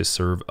seek to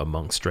serve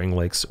amongst Drang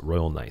Lake's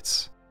royal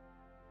knights.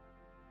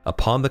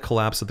 Upon the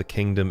collapse of the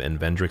kingdom and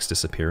Vendrick's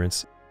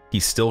disappearance, he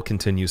still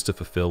continues to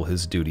fulfill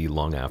his duty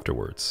long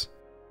afterwards.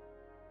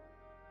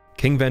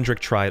 King Vendrick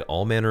tried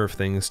all manner of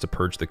things to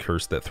purge the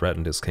curse that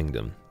threatened his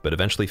kingdom, but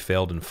eventually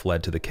failed and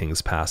fled to the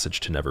King's Passage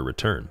to never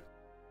return.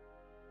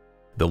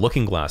 The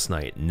Looking Glass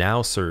Knight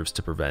now serves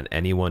to prevent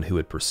anyone who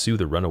would pursue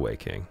the runaway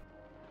king.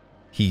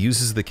 He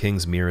uses the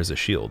king's mirror as a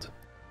shield,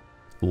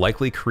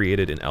 likely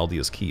created in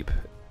Aldia's keep,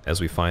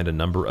 as we find a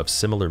number of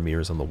similar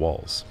mirrors on the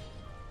walls.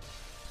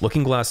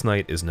 Looking Glass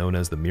Knight is known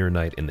as the Mirror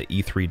Knight in the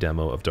E3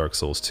 demo of Dark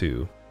Souls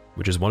 2,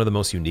 which is one of the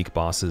most unique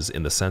bosses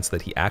in the sense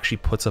that he actually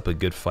puts up a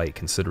good fight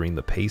considering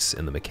the pace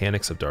and the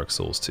mechanics of Dark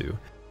Souls 2,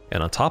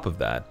 and on top of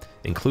that,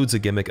 includes a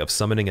gimmick of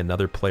summoning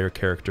another player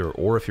character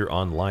or if you're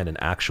online an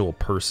actual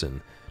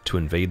person to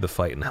invade the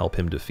fight and help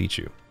him defeat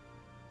you.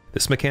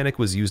 This mechanic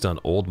was used on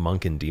Old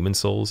Monk in Demon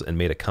Souls and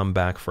made a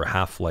comeback for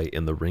Half-Light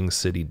in the Ring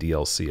City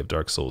DLC of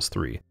Dark Souls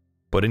 3,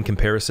 but in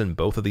comparison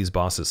both of these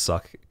bosses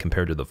suck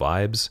compared to the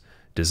vibes,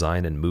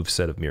 design, and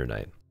moveset of Mirror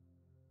Knight.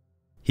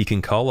 He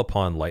can call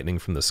upon lightning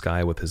from the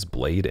sky with his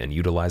blade and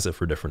utilize it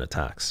for different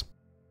attacks.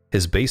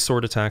 His base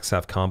sword attacks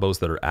have combos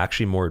that are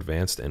actually more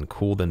advanced and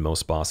cool than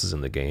most bosses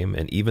in the game,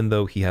 and even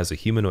though he has a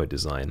humanoid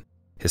design,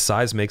 his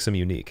size makes him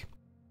unique.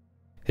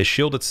 His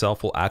shield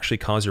itself will actually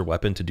cause your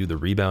weapon to do the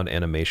rebound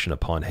animation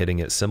upon hitting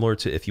it, similar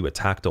to if you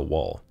attacked a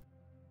wall.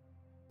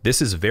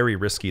 This is very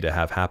risky to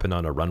have happen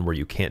on a run where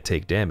you can't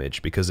take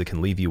damage because it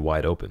can leave you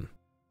wide open.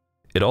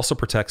 It also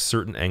protects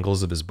certain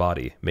angles of his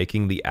body,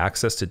 making the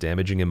access to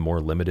damaging him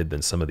more limited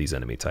than some of these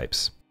enemy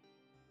types.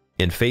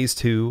 In Phase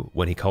 2,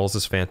 when he calls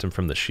his Phantom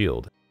from the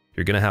shield,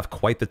 you're going to have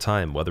quite the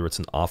time whether it's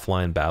an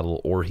offline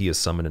battle or he has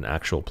summoned an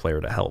actual player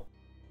to help.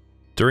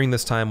 During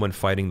this time when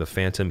fighting the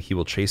Phantom, he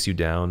will chase you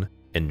down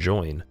and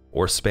join,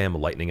 or spam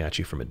lightning at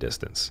you from a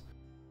distance.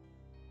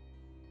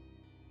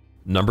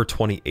 Number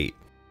 28.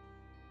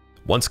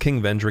 Once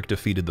King Vendrick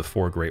defeated the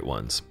Four Great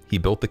Ones, he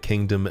built the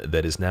kingdom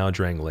that is now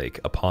Drang Lake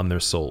upon their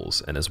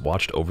souls and has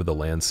watched over the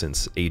land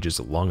since ages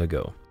long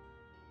ago.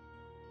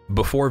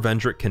 Before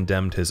Vendrick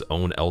condemned his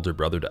own elder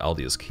brother to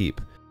Aldia's keep,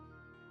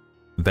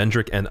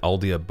 Vendrick and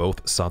Aldia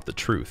both sought the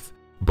truth,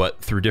 but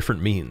through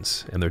different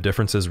means, and their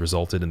differences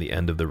resulted in the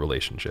end of their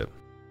relationship.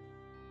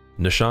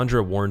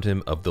 Nishandra warned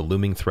him of the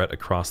looming threat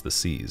across the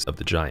seas of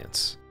the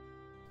giants.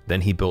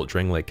 Then he built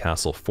Drang Lake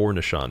Castle for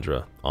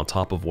Nishandra on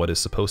top of what is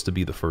supposed to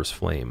be the first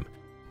flame,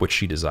 which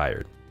she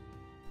desired.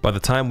 By the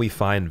time we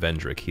find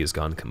Vendrick, he has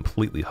gone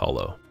completely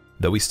hollow.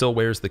 Though he still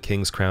wears the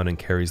king's crown and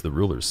carries the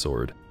ruler's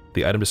sword,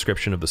 the item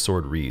description of the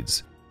sword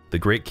reads, "The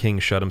great king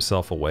shut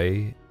himself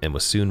away and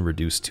was soon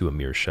reduced to a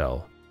mere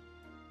shell."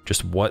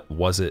 Just what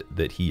was it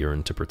that he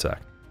yearned to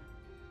protect?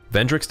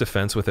 Vendrick's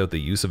defense without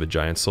the use of a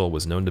giant soul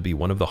was known to be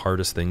one of the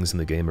hardest things in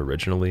the game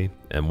originally,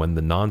 and when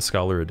the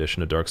non-scholar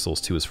edition of Dark Souls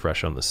 2 is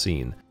fresh on the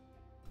scene,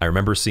 I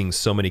remember seeing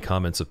so many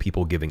comments of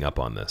people giving up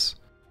on this.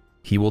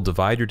 He will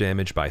divide your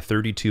damage by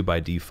 32 by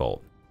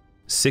default,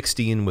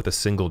 16 with a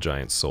single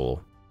giant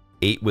soul,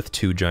 8 with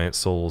 2 giant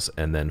souls,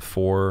 and then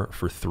 4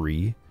 for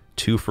 3,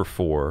 2 for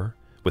 4,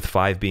 with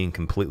 5 being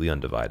completely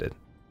undivided.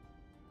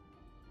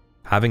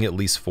 Having at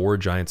least 4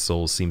 giant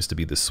souls seems to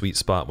be the sweet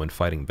spot when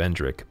fighting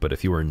Vendrick, but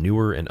if you are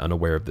newer and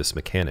unaware of this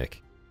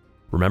mechanic,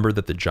 remember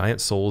that the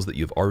giant souls that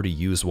you've already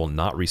used will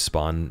not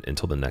respawn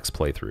until the next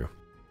playthrough.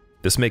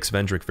 This makes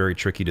Vendrick very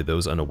tricky to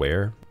those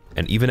unaware,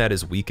 and even at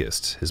his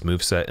weakest, his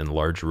moveset and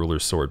large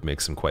ruler's sword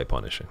makes him quite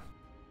punishing.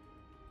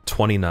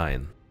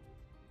 29.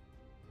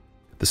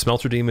 The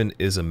Smelter Demon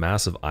is a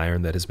mass of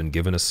iron that has been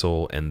given a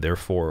soul and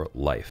therefore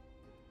life.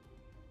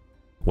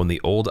 When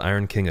the old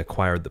Iron King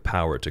acquired the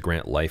power to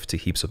grant life to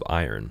heaps of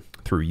iron,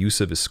 through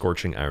use of his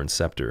scorching iron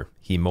scepter,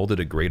 he molded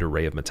a great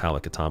array of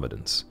metallic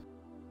automatons.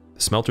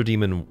 The Smelter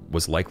Demon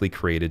was likely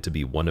created to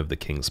be one of the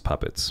king's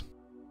puppets.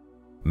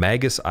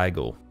 Magus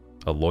Eigel,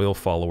 a loyal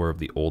follower of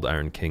the old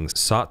Iron King,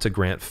 sought to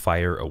grant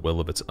fire a will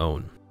of its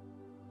own.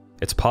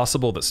 It's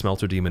possible that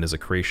Smelter Demon is a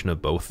creation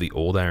of both the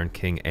old Iron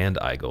King and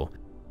Eigel,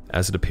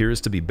 as it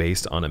appears to be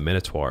based on a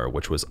minotaur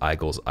which was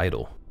Eigel's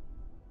idol.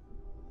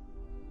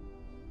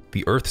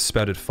 The earth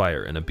spouted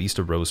fire and a beast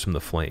arose from the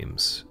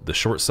flames. The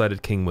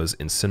short-sighted king was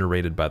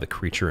incinerated by the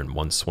creature in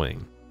one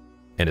swing,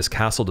 and his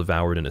castle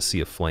devoured in a sea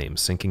of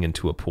flames, sinking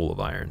into a pool of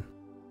iron.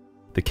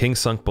 The king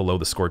sunk below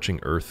the scorching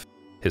earth,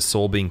 his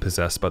soul being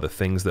possessed by the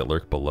things that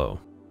lurk below.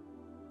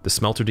 The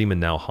Smelter Demon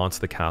now haunts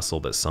the castle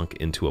that sunk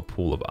into a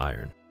pool of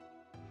iron.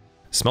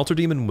 Smelter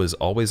Demon was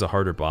always a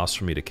harder boss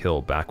for me to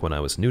kill back when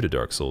I was new to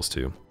Dark Souls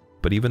 2,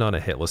 but even on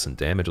a hitless and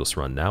damageless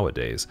run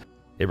nowadays,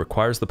 it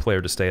requires the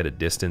player to stay at a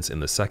distance in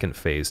the second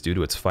phase due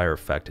to its fire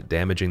effect,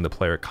 damaging the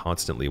player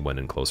constantly when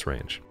in close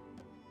range.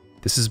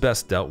 This is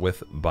best dealt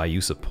with by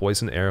use of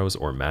poison arrows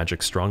or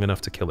magic strong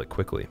enough to kill it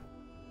quickly.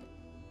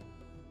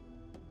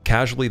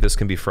 Casually, this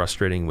can be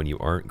frustrating when you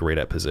aren't great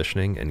at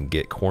positioning and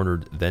get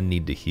cornered, then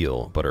need to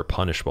heal, but are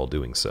punished while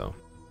doing so.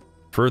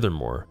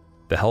 Furthermore,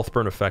 the health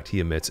burn effect he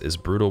emits is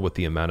brutal with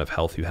the amount of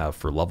health you have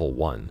for level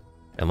 1,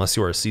 unless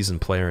you are a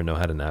seasoned player and know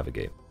how to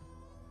navigate.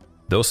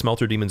 Though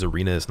Smelter Demon's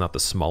arena is not the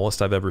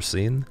smallest I've ever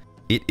seen,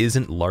 it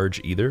isn't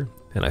large either,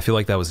 and I feel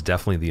like that was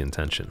definitely the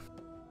intention.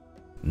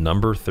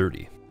 Number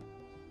 30.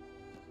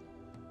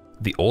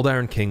 The old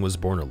Iron King was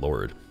born a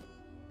lord.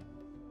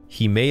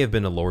 He may have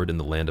been a lord in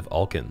the land of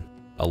Alkin,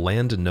 a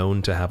land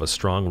known to have a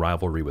strong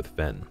rivalry with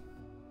Ven.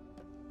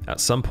 At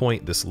some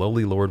point, this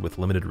lowly lord with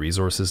limited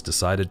resources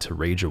decided to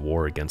wage a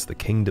war against the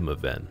kingdom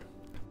of Ven.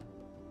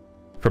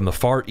 From the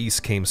far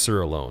east came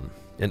Sir Alone,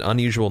 an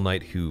unusual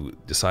knight who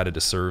decided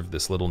to serve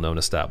this little-known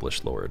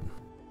established lord.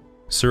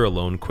 Sir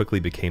Alone quickly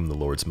became the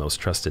lord's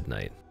most trusted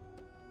knight.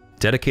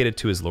 Dedicated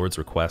to his lord's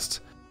request,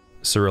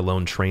 Sir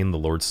Alone trained the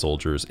lord's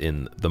soldiers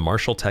in the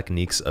martial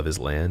techniques of his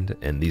land,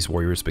 and these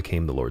warriors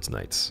became the lord's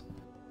knights.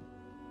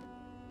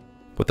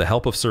 With the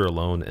help of Sir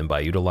Alone and by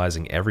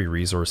utilizing every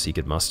resource he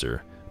could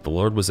muster, the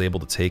lord was able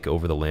to take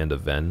over the land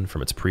of Ven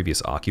from its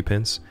previous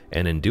occupants,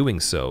 and in doing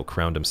so,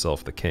 crowned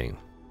himself the king.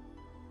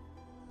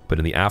 But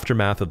in the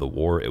aftermath of the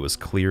war, it was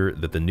clear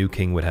that the new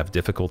king would have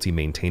difficulty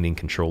maintaining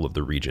control of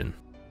the region.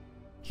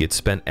 He had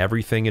spent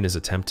everything in his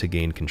attempt to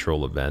gain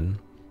control of Ven,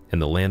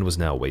 and the land was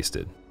now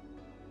wasted.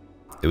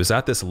 It was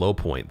at this low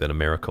point that a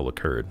miracle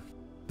occurred.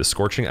 The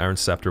scorching iron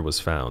scepter was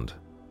found.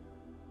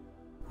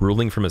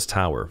 Ruling from his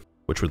tower,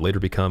 which would later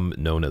become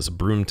known as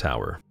Broom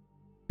Tower,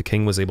 the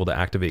king was able to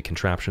activate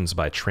contraptions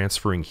by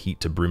transferring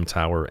heat to Broom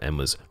Tower and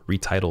was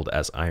retitled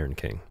as Iron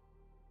King.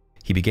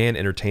 He began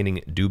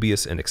entertaining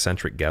dubious and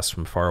eccentric guests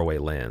from faraway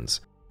lands,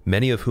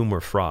 many of whom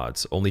were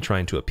frauds, only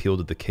trying to appeal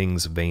to the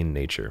king's vain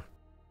nature.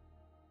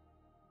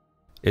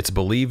 It's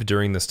believed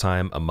during this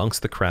time,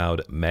 amongst the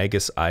crowd,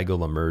 Magus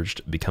Eigil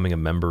emerged, becoming a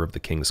member of the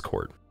king's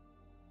court.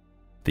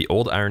 The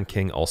old Iron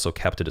King also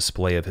kept a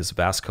display of his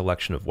vast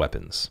collection of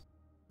weapons.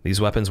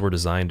 These weapons were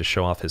designed to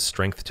show off his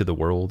strength to the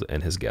world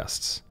and his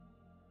guests.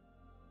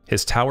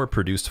 His tower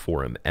produced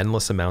for him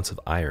endless amounts of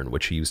iron,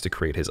 which he used to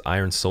create his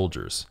iron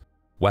soldiers,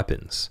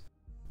 weapons,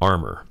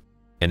 armor,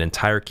 an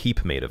entire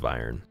keep made of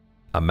iron,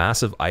 a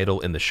massive idol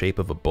in the shape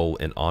of a bull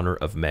in honor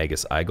of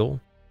Magus Eigil,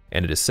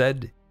 and it is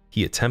said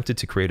he attempted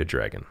to create a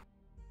dragon.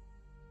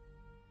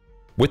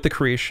 With the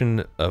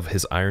creation of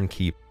his Iron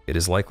Keep, it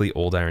is likely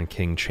Old Iron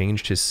King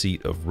changed his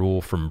seat of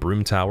rule from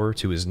Broom Tower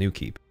to his new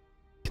keep,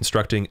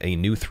 constructing a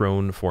new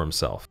throne for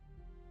himself.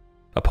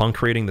 Upon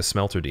creating the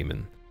Smelter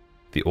Demon,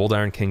 the Old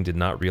Iron King did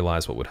not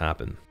realize what would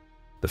happen.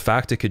 The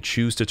fact it could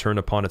choose to turn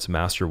upon its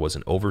master was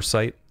an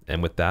oversight,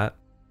 and with that,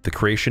 the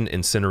creation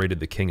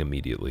incinerated the king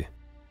immediately.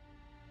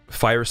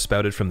 Fire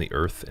spouted from the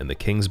earth, and the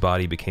king's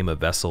body became a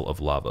vessel of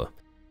lava.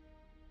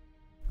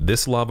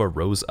 This lava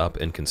rose up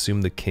and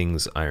consumed the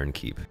king's Iron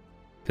Keep.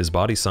 His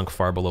body sunk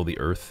far below the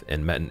earth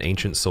and met an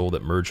ancient soul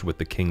that merged with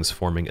the king's,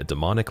 forming a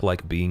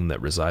demonic-like being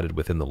that resided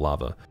within the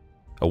lava,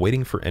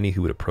 awaiting for any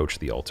who would approach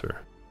the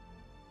altar.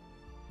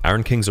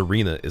 Iron King's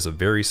arena is a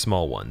very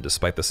small one,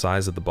 despite the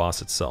size of the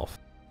boss itself.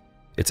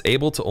 It's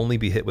able to only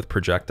be hit with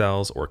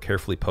projectiles or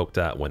carefully poked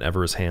at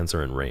whenever his hands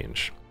are in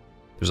range.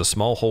 There's a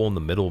small hole in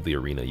the middle of the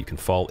arena you can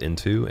fall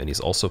into, and he's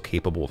also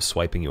capable of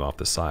swiping you off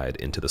the side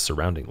into the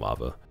surrounding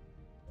lava.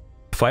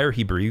 The fire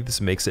he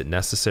breathes makes it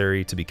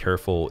necessary to be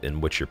careful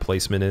in which your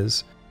placement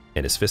is,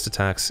 and his fist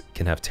attacks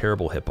can have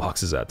terrible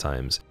hitboxes at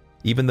times,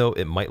 even though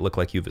it might look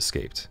like you've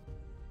escaped.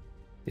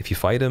 If you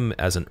fight him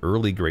as an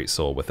early Great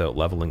Soul without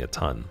leveling a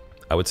ton,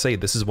 I would say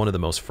this is one of the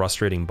most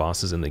frustrating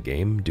bosses in the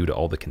game due to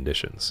all the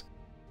conditions.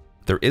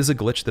 There is a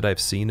glitch that I've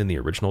seen in the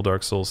original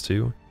Dark Souls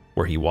 2,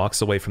 where he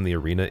walks away from the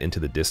arena into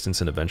the distance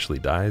and eventually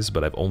dies,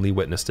 but I've only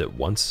witnessed it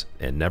once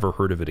and never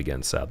heard of it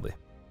again, sadly.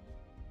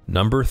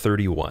 Number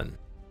 31.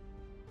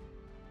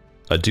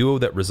 A duo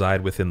that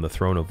reside within the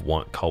Throne of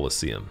Want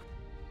Colosseum.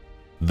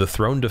 The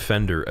Throne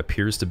Defender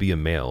appears to be a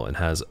male and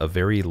has a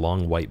very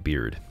long white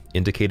beard,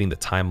 indicating the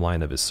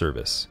timeline of his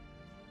service.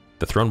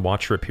 The Throne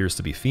Watcher appears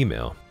to be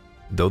female,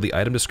 though the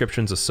item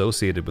descriptions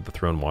associated with the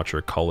Throne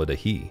Watcher call it a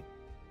he.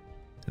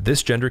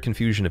 This gender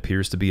confusion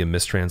appears to be a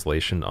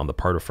mistranslation on the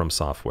part of From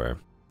Software,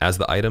 as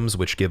the items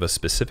which give a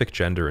specific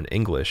gender in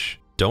English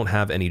don't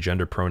have any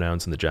gender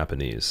pronouns in the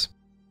Japanese.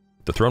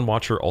 The Throne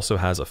Watcher also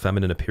has a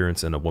feminine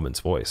appearance and a woman's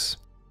voice.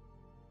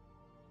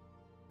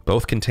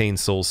 Both contain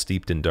souls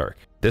steeped in dark.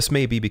 This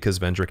may be because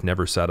Vendrick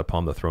never sat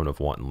upon the Throne of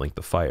Want and linked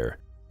the fire,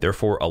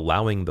 therefore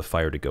allowing the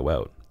fire to go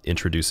out,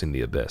 introducing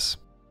the Abyss.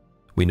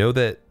 We know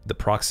that the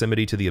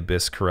proximity to the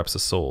Abyss corrupts a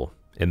soul,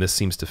 and this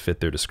seems to fit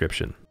their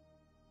description.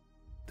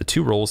 The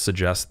two roles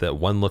suggest that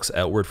one looks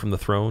outward from the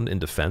throne in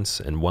defense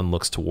and one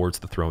looks towards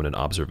the throne in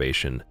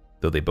observation,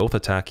 though they both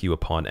attack you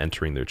upon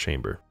entering their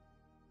chamber.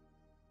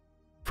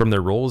 From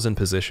their roles and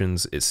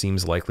positions, it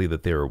seems likely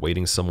that they are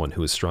awaiting someone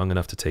who is strong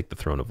enough to take the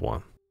Throne of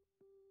Want.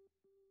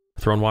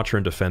 Throne Watcher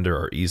and Defender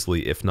are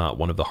easily, if not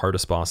one of the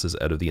hardest bosses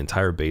out of the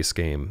entire base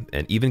game,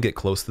 and even get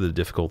close to the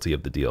difficulty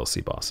of the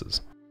DLC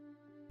bosses.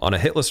 On a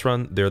hitless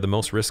run, they're the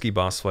most risky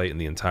boss fight in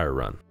the entire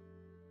run.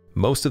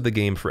 Most of the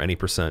game for any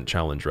 %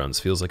 challenge runs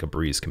feels like a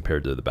breeze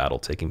compared to the battle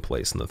taking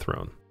place in the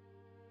throne.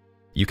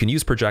 You can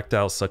use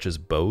projectiles such as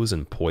bows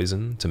and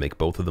poison to make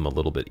both of them a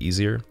little bit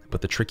easier,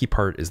 but the tricky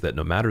part is that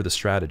no matter the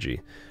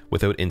strategy,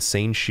 without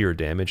insane sheer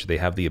damage they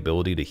have the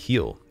ability to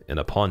heal, and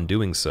upon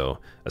doing so,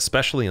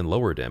 especially in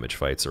lower damage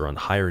fights or on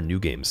higher new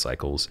game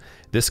cycles,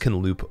 this can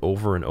loop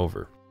over and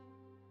over.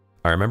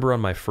 I remember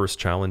on my first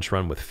challenge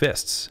run with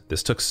fists,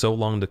 this took so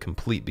long to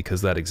complete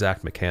because of that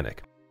exact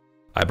mechanic.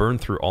 I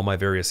burned through all my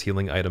various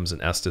healing items in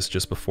Estus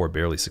just before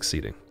barely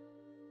succeeding.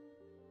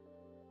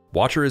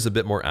 Watcher is a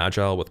bit more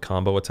agile with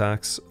combo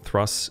attacks,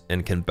 thrusts,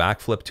 and can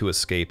backflip to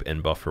escape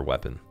and buff her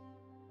weapon.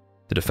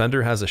 The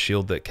Defender has a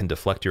shield that can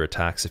deflect your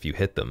attacks if you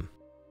hit them,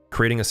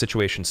 creating a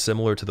situation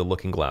similar to the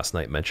Looking Glass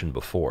Knight mentioned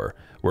before,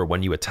 where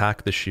when you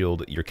attack the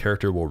shield, your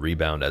character will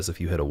rebound as if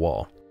you hit a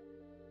wall.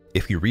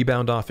 If you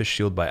rebound off his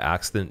shield by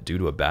accident due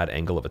to a bad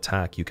angle of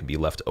attack, you can be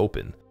left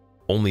open.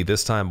 Only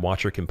this time,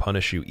 Watcher can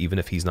punish you even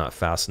if he's not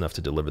fast enough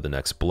to deliver the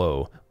next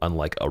blow,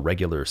 unlike a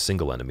regular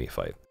single enemy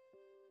fight.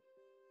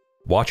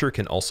 Watcher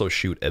can also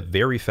shoot a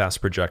very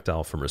fast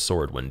projectile from her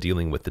sword when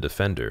dealing with the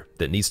Defender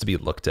that needs to be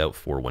looked out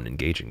for when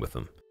engaging with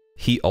him.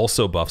 He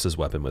also buffs his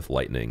weapon with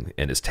lightning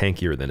and is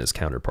tankier than his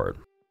counterpart.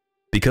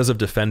 Because of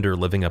Defender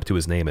living up to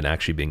his name and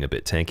actually being a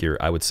bit tankier,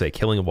 I would say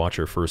killing a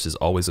Watcher first is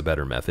always a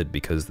better method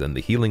because then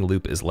the healing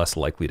loop is less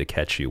likely to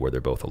catch you where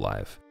they're both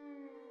alive.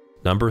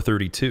 Number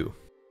 32.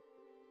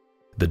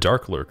 The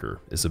Dark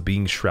Lurker is a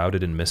being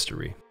shrouded in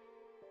mystery.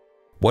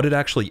 What it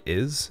actually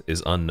is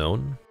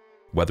unknown,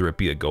 whether it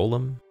be a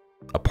golem,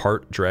 a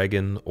part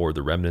dragon, or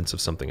the remnants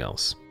of something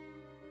else.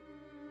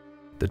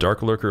 The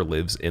Dark Lurker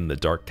lives in the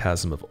dark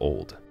chasm of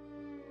old.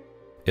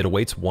 It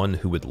awaits one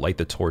who would light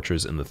the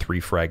torches in the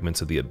 3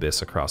 fragments of the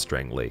abyss across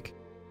Drang Lake,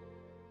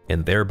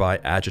 and thereby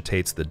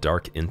agitates the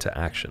dark into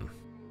action.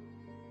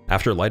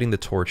 After lighting the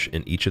torch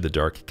in each of the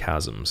dark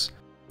chasms,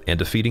 and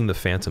defeating the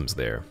phantoms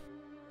there,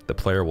 the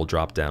player will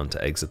drop down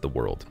to exit the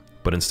world,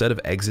 but instead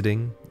of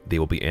exiting, they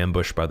will be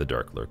ambushed by the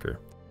Dark Lurker.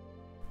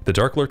 The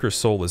Dark Lurker's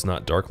soul is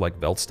not dark like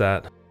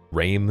Velstadt,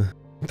 Rame,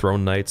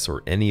 Throne Knights,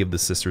 or any of the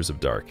Sisters of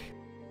Dark.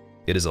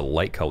 It is a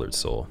light-colored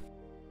soul.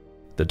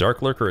 The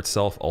Dark Lurker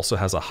itself also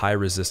has a high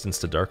resistance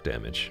to dark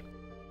damage.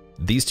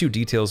 These 2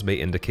 details may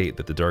indicate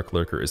that the Dark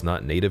Lurker is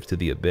not native to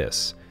the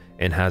Abyss,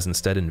 and has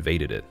instead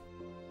invaded it.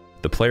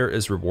 The player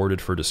is rewarded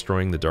for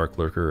destroying the Dark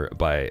Lurker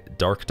by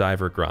Dark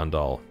Diver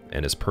Grandal,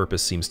 and his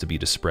purpose seems to be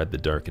to spread the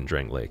dark in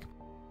Drang Lake.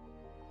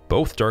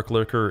 Both Dark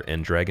Lurker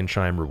and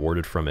Dragonchime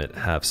rewarded from it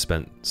have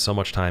spent so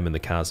much time in the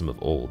Chasm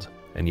of Old,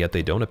 and yet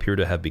they don't appear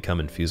to have become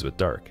infused with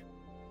dark.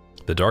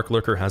 The Dark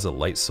Lurker has a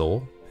light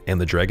soul,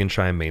 and the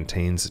Dragonchime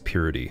maintains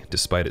purity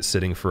despite it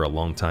sitting for a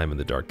long time in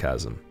the Dark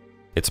Chasm.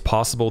 It's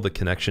possible the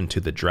connection to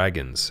the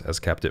dragons has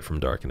kept it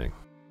from darkening.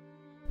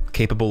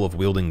 Capable of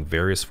wielding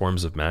various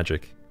forms of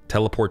magic,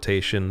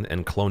 teleportation,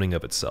 and cloning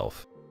of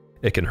itself,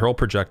 it can hurl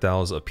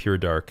projectiles of pure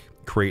dark,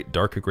 create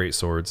dark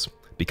greatswords,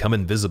 become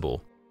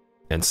invisible,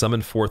 and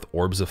summon forth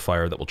orbs of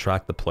fire that will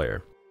track the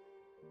player.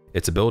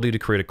 Its ability to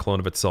create a clone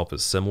of itself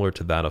is similar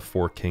to that of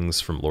 4 kings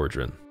from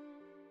Lordran.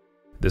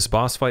 This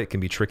boss fight can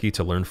be tricky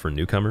to learn for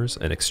newcomers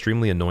and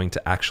extremely annoying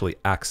to actually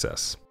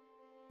access.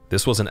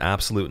 This was an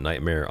absolute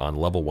nightmare on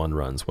level 1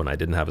 runs when I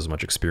didn't have as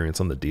much experience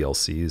on the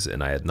DLCs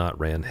and I had not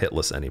ran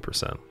Hitless any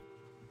 %.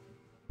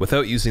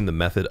 Without using the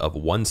method of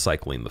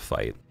one-cycling the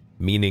fight,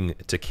 meaning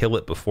to kill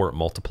it before it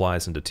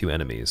multiplies into 2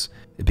 enemies,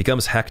 it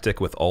becomes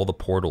hectic with all the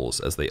portals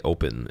as they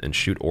open and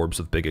shoot orbs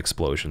with big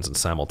explosions and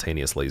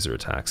simultaneous laser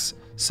attacks,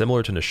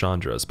 similar to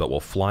Nishandra's but while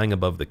flying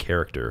above the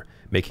character,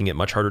 making it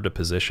much harder to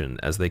position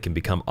as they can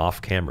become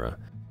off-camera.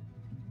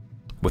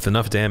 With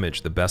enough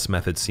damage, the best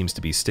method seems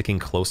to be sticking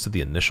close to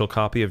the initial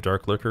copy of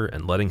Dark Lurker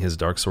and letting his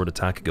Dark Sword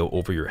attack go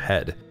over your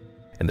head,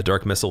 and the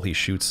Dark Missile he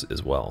shoots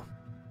as well.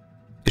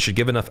 It should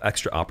give enough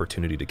extra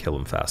opportunity to kill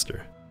him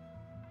faster.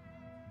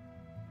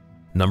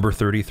 Number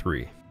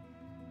 33.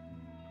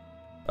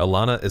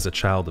 Alana is a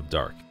child of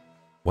Dark,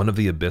 one of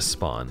the Abyss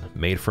spawn,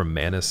 made from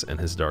Manus and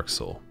his Dark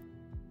Soul.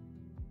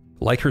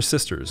 Like her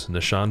sisters,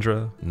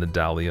 Nishandra,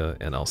 Nidalia,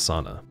 and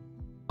Alsana,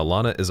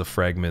 Alana is a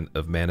fragment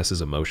of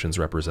Manus' emotions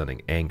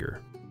representing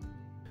anger.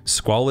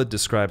 Squalid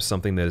describes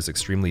something that is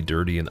extremely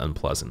dirty and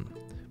unpleasant,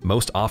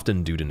 most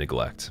often due to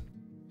neglect.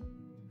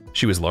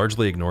 She was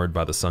largely ignored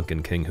by the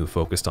Sunken King who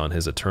focused on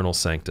his eternal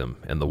sanctum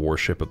and the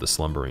worship of the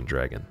slumbering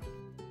dragon.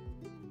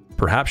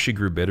 Perhaps she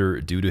grew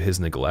bitter due to his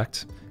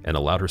neglect and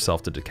allowed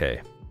herself to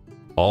decay,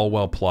 all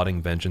while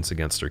plotting vengeance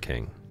against her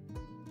king.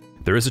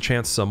 There is a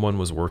chance someone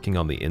was working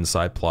on the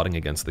inside plotting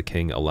against the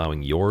king,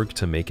 allowing Jorg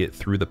to make it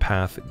through the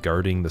path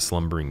guarding the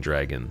slumbering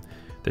dragon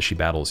that she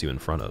battles you in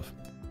front of.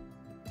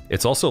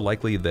 It's also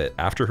likely that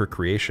after her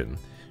creation,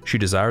 she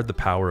desired the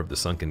power of the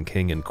Sunken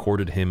King and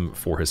courted him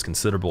for his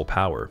considerable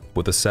power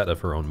with a set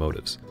of her own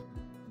motives.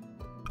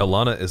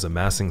 Alana is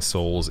amassing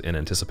souls in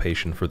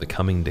anticipation for the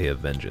coming day of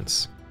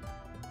vengeance.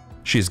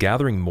 She is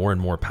gathering more and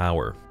more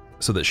power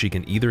so that she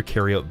can either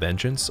carry out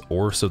vengeance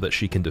or so that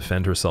she can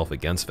defend herself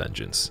against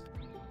vengeance,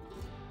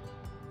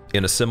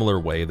 in a similar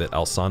way that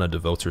Alsana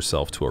devotes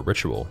herself to a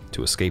ritual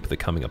to escape the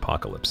coming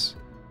apocalypse.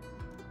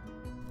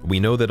 We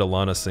know that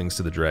Alana sings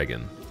to the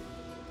dragon,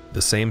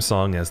 the same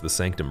song as the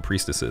Sanctum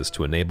priestesses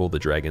to enable the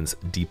dragon's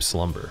deep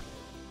slumber.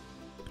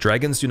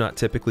 Dragons do not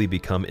typically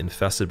become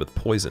infested with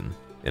poison,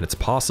 and it's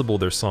possible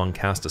their song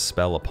cast a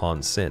spell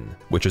upon Sin,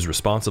 which is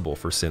responsible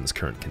for Sin's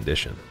current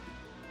condition.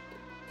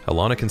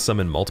 Alana can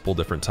summon multiple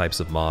different types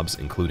of mobs,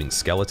 including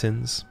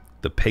skeletons,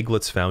 the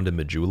piglets found in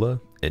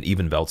Majula, and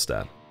even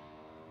Velstadt.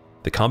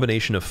 The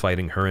combination of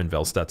fighting her and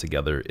Velstadt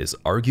together is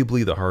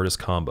arguably the hardest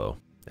combo,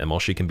 and while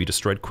she can be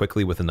destroyed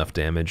quickly with enough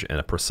damage and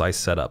a precise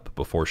setup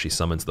before she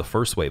summons the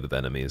first wave of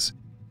enemies,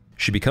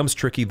 she becomes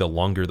tricky the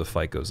longer the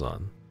fight goes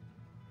on.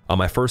 On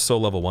my first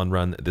Soul Level 1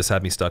 run, this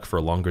had me stuck for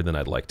longer than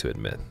I'd like to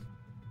admit.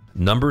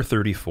 Number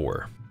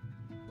 34.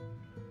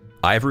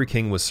 Ivory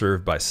King was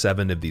served by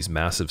 7 of these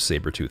massive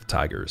saber-toothed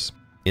tigers,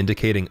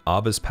 indicating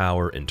Ava's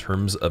power in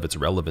terms of its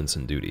relevance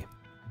and duty.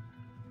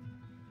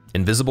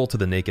 Invisible to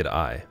the naked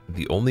eye,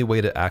 the only way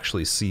to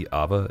actually see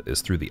Ava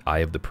is through the Eye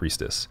of the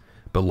Priestess,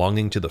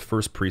 belonging to the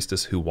first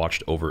priestess who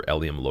watched over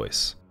Eliam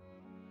Lois.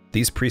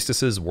 These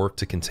priestesses work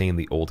to contain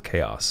the old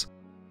chaos.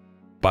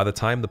 By the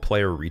time the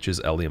player reaches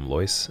Eliam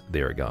Lois,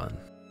 they are gone.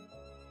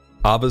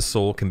 Ava's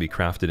soul can be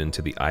crafted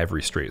into the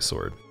Ivory Straight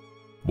Sword.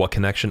 What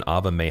connection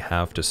Ava may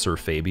have to Sir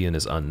Fabian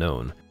is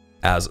unknown,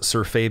 as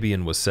Sir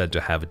Fabian was said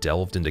to have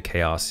delved into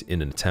chaos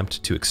in an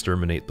attempt to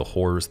exterminate the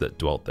horrors that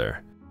dwelt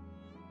there.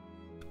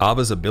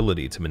 Ava's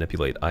ability to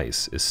manipulate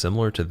ice is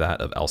similar to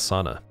that of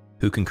Alsana,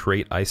 who can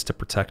create ice to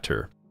protect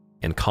her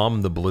and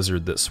calm the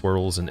blizzard that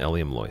swirls in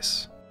Elium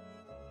Lois.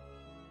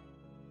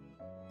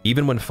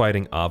 Even when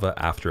fighting Ava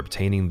after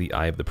obtaining the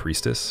Eye of the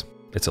Priestess,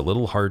 it's a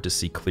little hard to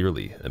see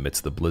clearly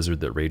amidst the blizzard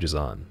that rages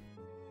on.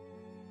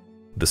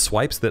 The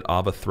swipes that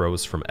Ava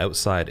throws from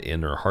outside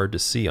in are hard to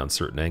see on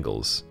certain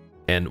angles,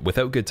 and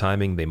without good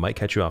timing they might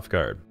catch you off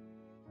guard.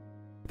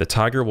 The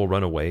tiger will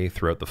run away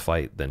throughout the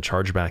fight, then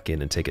charge back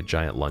in and take a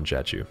giant lunge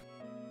at you.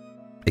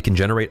 It can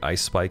generate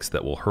ice spikes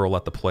that will hurl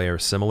at the player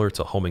similar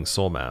to homing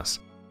soul mass,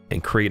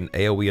 and create an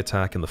AoE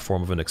attack in the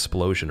form of an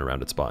explosion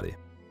around its body.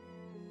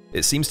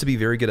 It seems to be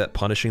very good at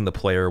punishing the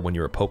player when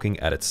you are poking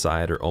at its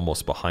side or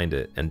almost behind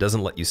it, and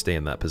doesn't let you stay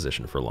in that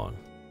position for long.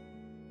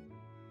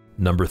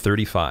 Number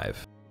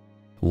 35.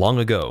 Long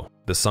ago,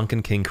 the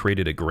Sunken King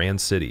created a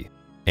grand city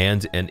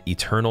and an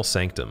eternal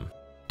sanctum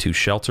to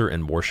shelter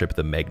and worship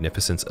the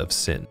magnificence of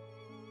sin.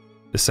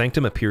 The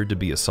sanctum appeared to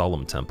be a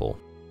solemn temple,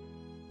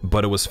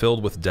 but it was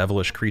filled with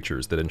devilish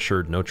creatures that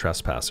ensured no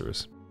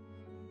trespassers.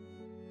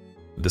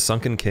 The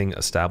Sunken King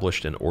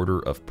established an order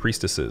of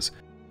priestesses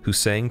who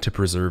sang to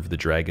preserve the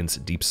dragon's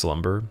deep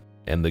slumber,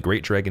 and the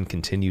great dragon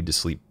continued to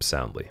sleep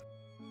soundly.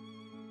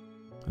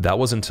 That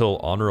was until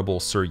Honorable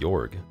Sir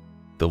Jorg,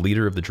 the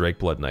leader of the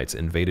Drakeblood Knights,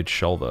 invaded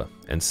Shulva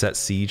and set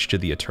siege to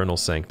the Eternal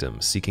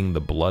Sanctum, seeking the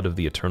blood of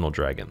the Eternal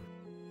Dragon.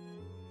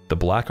 The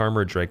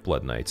black-armored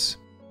Drakeblood Knights,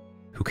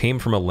 who came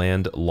from a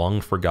land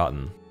long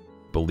forgotten,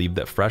 believed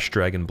that fresh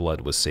dragon blood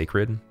was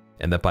sacred,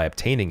 and that by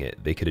obtaining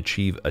it they could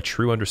achieve a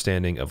true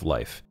understanding of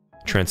life,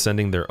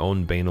 transcending their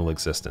own banal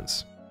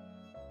existence.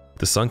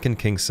 The Sunken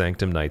King's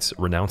Sanctum Knights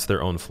renounce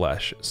their own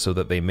flesh so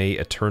that they may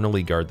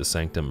eternally guard the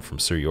sanctum from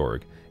Sir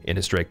Jorg and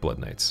his Drakeblood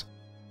Knights,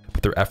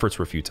 but their efforts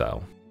were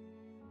futile.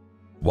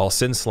 While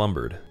sin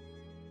slumbered,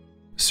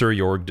 Sir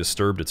Jorg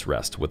disturbed its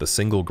rest with a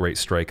single great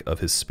strike of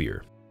his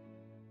spear.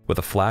 With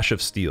a flash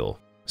of steel,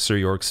 Sir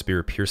Jorg's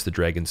spear pierced the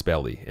dragon's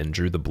belly and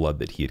drew the blood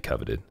that he had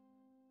coveted.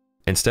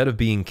 Instead of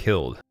being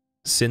killed,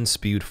 sin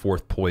spewed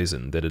forth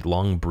poison that had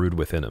long brewed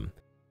within him,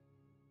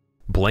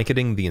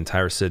 blanketing the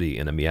entire city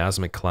in a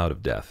miasmic cloud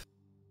of death.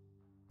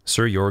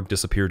 Sir Jorg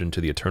disappeared into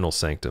the Eternal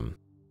Sanctum.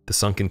 The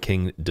Sunken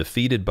King,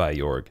 defeated by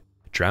Jorg,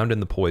 drowned in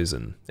the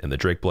poison, and the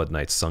Drakeblood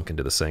Knights sunk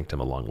into the sanctum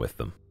along with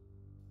them.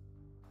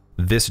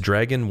 This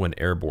dragon, when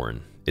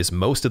airborne, is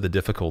most of the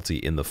difficulty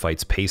in the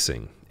fight's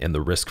pacing and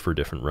the risk for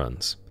different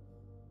runs.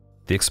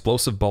 The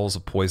explosive balls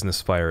of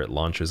poisonous fire it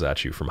launches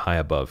at you from high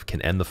above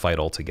can end the fight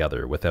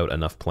altogether without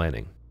enough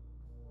planning.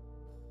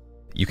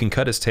 You can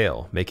cut his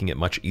tail, making it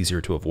much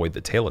easier to avoid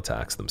the tail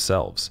attacks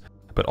themselves,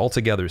 but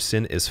altogether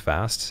Sin is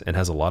fast and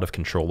has a lot of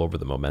control over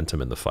the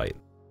momentum in the fight.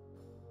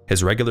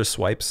 His regular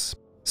swipes,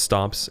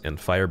 stomps, and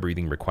fire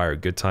breathing require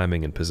good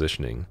timing and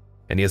positioning,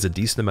 and he has a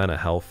decent amount of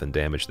health and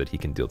damage that he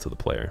can deal to the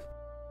player.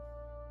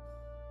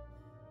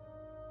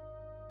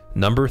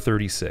 Number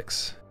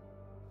 36.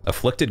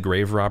 Afflicted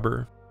Grave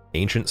Robber,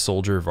 Ancient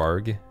Soldier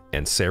Varg,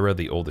 and Sarah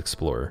the Old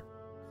Explorer.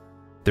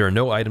 There are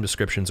no item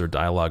descriptions or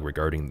dialogue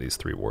regarding these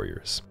three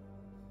warriors.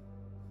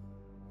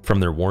 From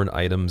their worn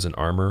items and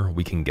armor,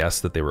 we can guess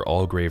that they were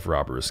all grave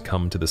robbers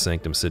come to the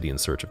Sanctum City in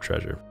search of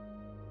treasure.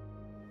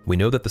 We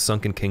know that the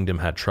Sunken Kingdom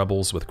had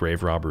troubles with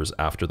grave robbers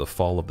after the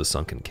fall of the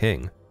Sunken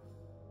King,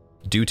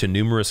 due to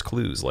numerous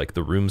clues like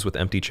the rooms with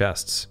empty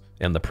chests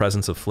and the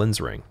presence of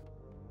Flynn's ring.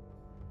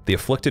 The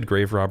Afflicted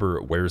Grave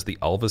Robber wears the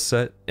Alva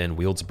set and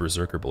wields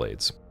Berserker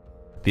blades.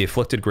 The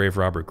Afflicted Grave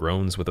Robber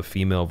groans with a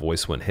female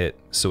voice when hit,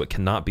 so it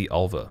cannot be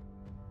Alva.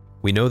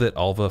 We know that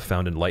Alva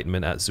found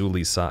enlightenment at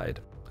Zuli's side,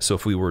 so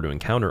if we were to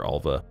encounter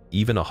Alva,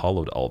 even a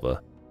hollowed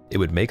Alva, it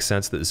would make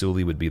sense that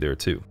Zuli would be there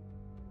too.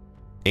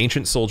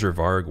 Ancient Soldier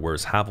Varg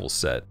wears Havel's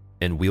set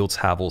and wields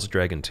Havel's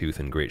Dragon Tooth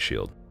and Great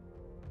Shield.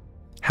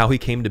 How he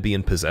came to be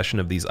in possession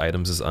of these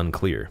items is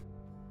unclear.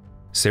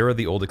 Sarah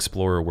the Old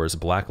Explorer wears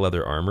black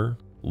leather armor,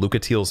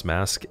 Lucatiel's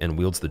mask, and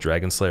wields the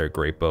Dragonslayer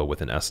Great Bow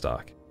with an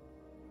S-stock.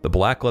 The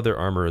black leather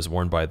armor is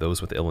worn by those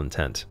with ill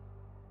intent.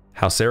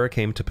 How Sarah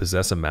came to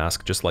possess a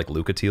mask just like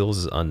Lucatiel's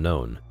is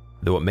unknown,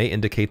 though it may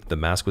indicate that the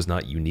mask was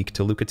not unique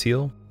to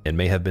Lucatiel and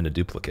may have been a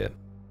duplicate.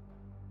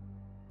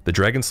 The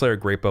Dragonslayer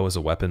Great Bow is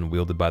a weapon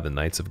wielded by the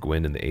Knights of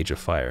Gwyn in the Age of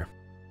Fire.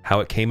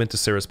 How it came into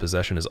Sarah's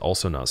possession is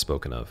also not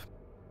spoken of.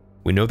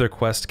 We know their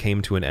quest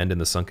came to an end in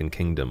the Sunken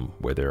Kingdom,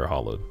 where they are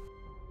hollowed.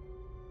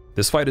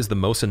 This fight is the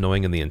most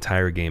annoying in the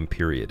entire game,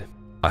 period.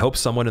 I hope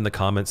someone in the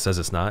comments says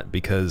it's not,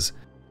 because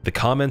the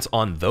comments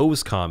on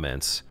those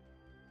comments,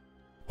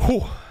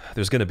 whew,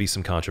 there's going to be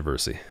some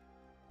controversy.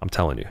 I'm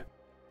telling you.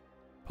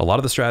 A lot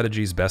of the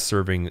strategies best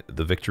serving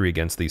the victory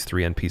against these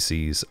three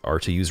NPCs are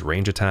to use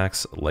range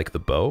attacks like the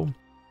bow,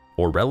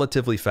 or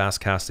relatively fast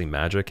casting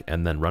magic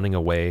and then running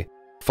away,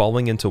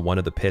 falling into one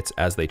of the pits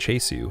as they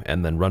chase you,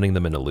 and then running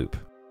them in a loop.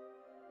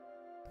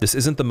 This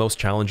isn't the most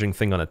challenging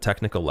thing on a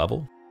technical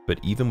level, but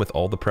even with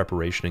all the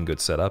preparation and good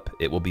setup,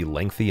 it will be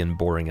lengthy and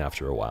boring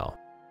after a while.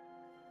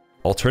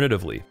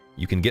 Alternatively,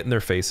 you can get in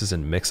their faces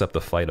and mix up the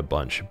fight a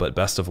bunch, but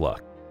best of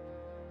luck.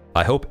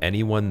 I hope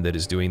anyone that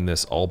is doing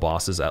this all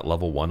bosses at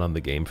level 1 on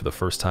the game for the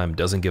first time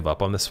doesn't give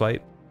up on this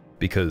fight,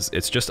 because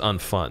it's just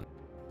unfun.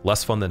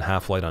 Less fun than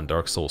Half-Light on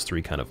Dark Souls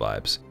 3 kind of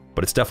vibes,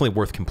 but it's definitely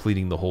worth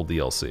completing the whole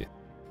DLC.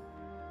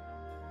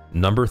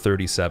 Number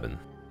 37.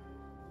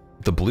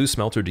 The blue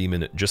smelter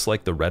demon, just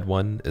like the red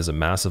one, is a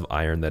mass of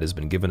iron that has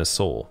been given a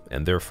soul,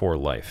 and therefore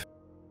life.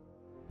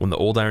 When the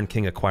old Iron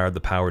King acquired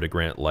the power to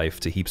grant life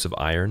to heaps of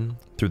iron,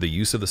 through the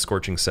use of the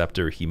Scorching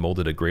Scepter he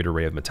molded a great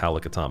array of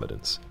metallic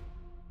automatons.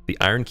 The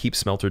Iron Keep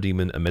Smelter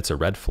Demon emits a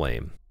red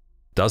flame,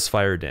 does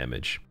fire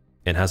damage,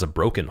 and has a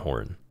broken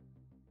horn,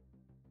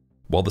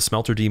 while the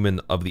Smelter Demon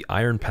of the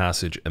Iron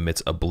Passage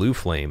emits a blue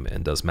flame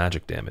and does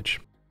magic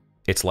damage.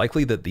 It's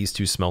likely that these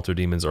two Smelter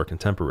Demons are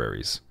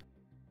contemporaries.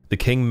 The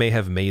king may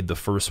have made the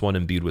first one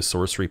imbued with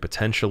sorcery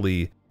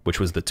potentially, which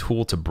was the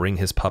tool to bring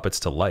his puppets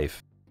to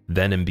life,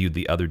 then imbued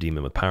the other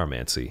demon with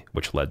pyromancy,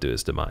 which led to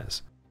his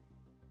demise.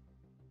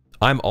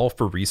 I'm all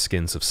for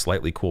reskins of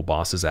slightly cool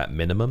bosses at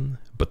minimum,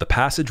 but the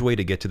passageway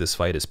to get to this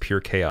fight is pure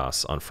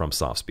chaos on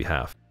FromSoft's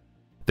behalf.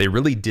 They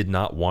really did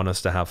not want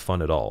us to have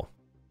fun at all.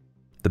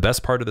 The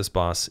best part of this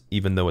boss,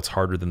 even though it's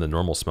harder than the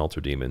normal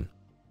Smelter Demon,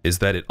 is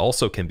that it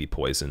also can be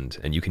poisoned,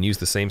 and you can use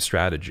the same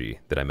strategy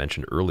that I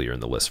mentioned earlier in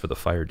the list for the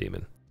Fire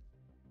Demon.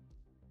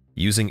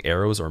 Using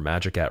arrows or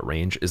magic at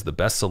range is the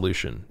best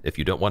solution if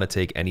you don't want to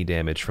take any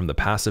damage from the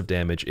passive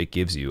damage it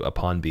gives you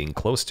upon being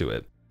close to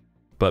it,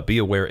 but be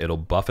aware it'll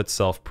buff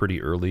itself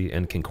pretty early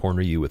and can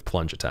corner you with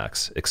plunge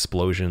attacks,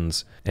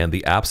 explosions, and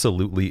the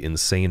absolutely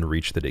insane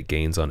reach that it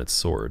gains on its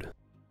sword.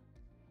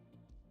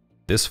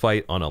 This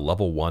fight on a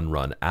level 1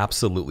 run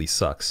absolutely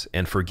sucks,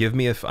 and forgive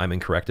me if I'm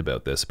incorrect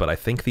about this, but I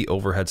think the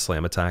overhead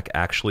slam attack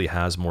actually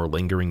has more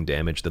lingering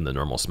damage than the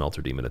normal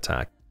Smelter Demon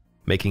attack,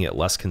 making it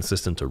less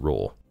consistent to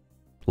roll.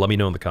 Let me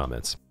know in the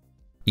comments.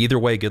 Either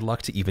way, good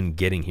luck to even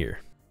getting here.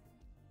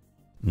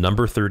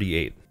 Number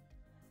 38.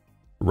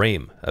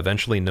 Raim,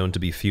 eventually known to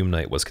be Fume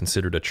Knight, was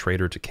considered a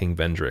traitor to King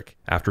Vendrick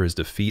after his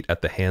defeat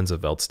at the hands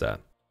of Veldstat.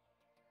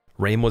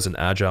 Raim was an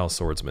agile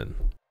swordsman.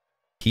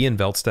 He and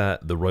Veldstat,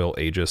 the Royal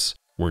Aegis,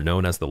 were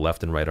known as the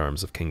left and right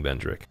arms of King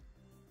Vendrick.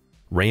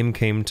 Raim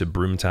came to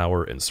Broom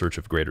Tower in search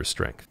of greater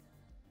strength.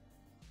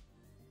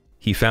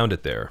 He found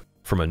it there,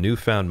 from a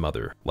newfound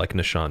mother, like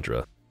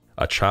Nishandra,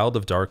 a child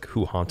of dark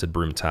who haunted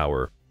Broom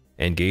Tower,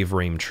 and gave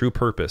Raim true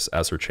purpose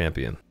as her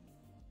champion.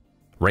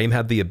 Raim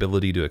had the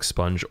ability to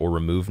expunge or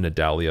remove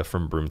Nadalia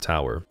from Broom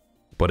Tower,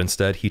 but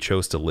instead he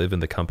chose to live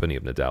in the company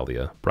of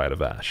Nadalia, Bride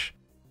of Ash,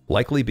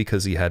 likely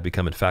because he had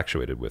become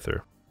infatuated with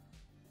her.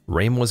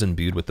 Raim was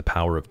imbued with the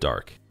power of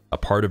dark. A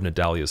part of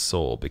Nadalia's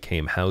soul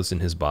became housed in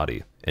his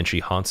body, and she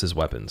haunts his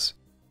weapons.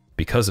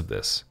 Because of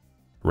this,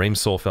 Raim's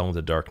soul fell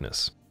into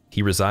darkness.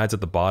 He resides at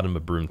the bottom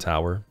of Broom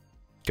Tower,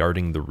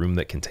 guarding the room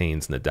that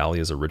contains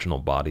Nadalia's original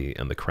body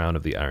and the crown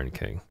of the Iron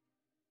King.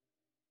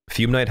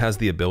 Fume Knight has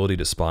the ability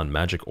to spawn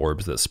magic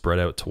orbs that spread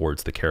out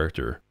towards the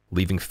character,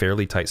 leaving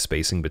fairly tight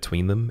spacing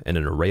between them and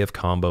an array of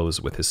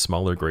combos with his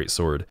smaller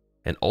greatsword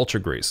and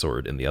ultra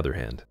greatsword in the other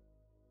hand.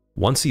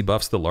 Once he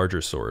buffs the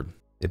larger sword,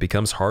 it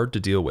becomes hard to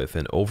deal with,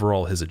 and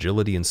overall his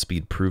agility and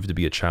speed prove to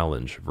be a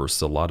challenge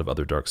versus a lot of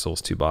other Dark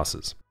Souls 2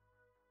 bosses.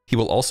 He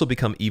will also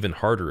become even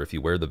harder if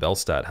you wear the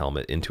Veldstat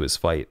helmet into his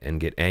fight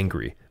and get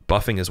angry,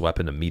 buffing his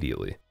weapon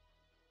immediately.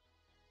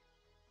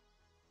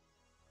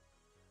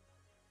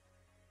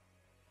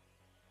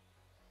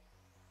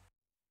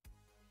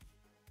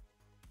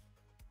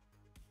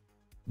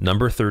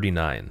 Number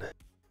 39.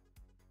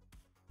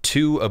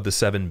 2 of the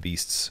 7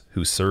 beasts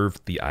who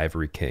served the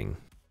Ivory King.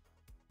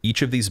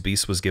 Each of these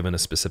beasts was given a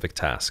specific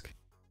task.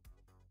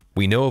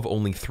 We know of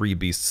only 3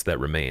 beasts that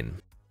remain: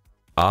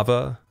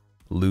 Ava,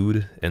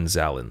 Lud, and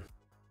Zalin.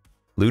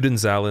 Lud and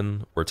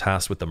Zalin were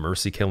tasked with the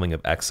mercy killing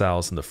of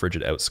exiles in the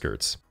frigid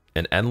outskirts,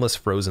 an endless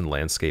frozen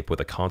landscape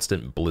with a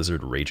constant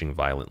blizzard raging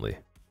violently.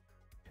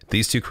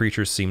 These 2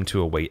 creatures seemed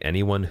to await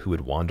anyone who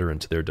would wander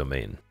into their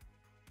domain.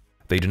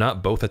 They do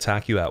not both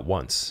attack you at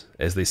once,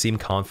 as they seem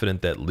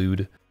confident that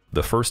Lud,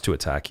 the first to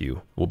attack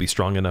you, will be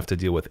strong enough to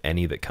deal with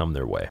any that come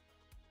their way.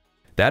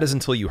 That is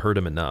until you hurt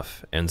him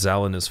enough, and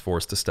Zalin is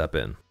forced to step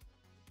in.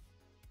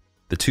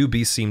 The 2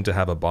 beasts seem to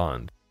have a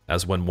bond,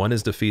 as when one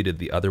is defeated,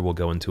 the other will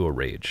go into a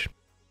rage.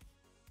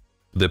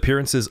 The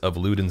appearances of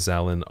Lud and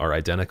Zalin are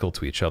identical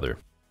to each other,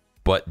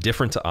 but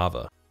different to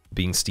Ava,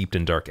 being steeped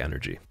in dark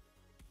energy.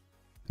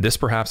 This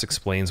perhaps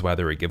explains why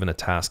they were given a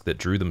task that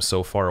drew them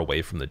so far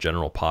away from the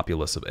general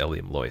populace of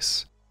Eliam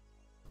Lois.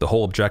 The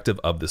whole objective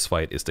of this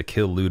fight is to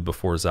kill Lud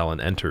before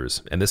Zalin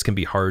enters, and this can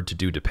be hard to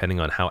do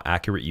depending on how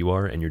accurate you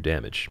are and your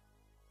damage.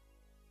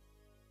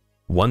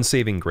 One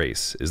saving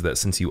grace is that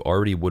since you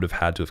already would have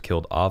had to have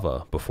killed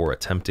Ava before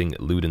attempting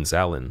Lud and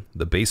Zalin,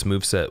 the base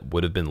moveset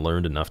would have been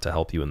learned enough to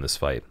help you in this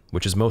fight,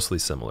 which is mostly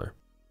similar.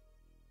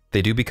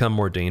 They do become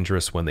more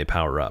dangerous when they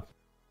power up.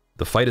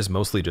 The fight is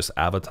mostly just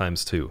Ava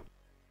times 2.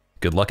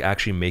 Good luck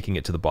actually making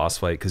it to the boss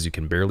fight because you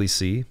can barely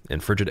see,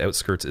 and Frigid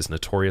Outskirts is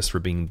notorious for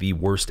being the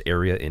worst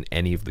area in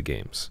any of the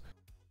games.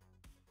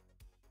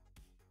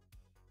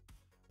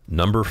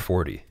 Number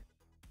 40.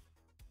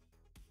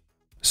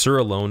 Sur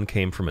alone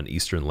came from an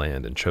eastern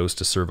land and chose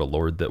to serve a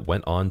lord that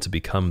went on to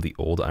become the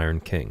Old Iron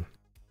King.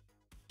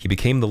 He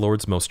became the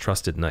lord's most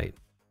trusted knight.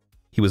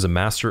 He was a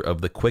master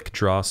of the quick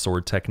draw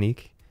sword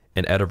technique,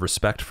 and out of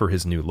respect for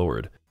his new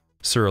lord,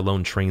 Sur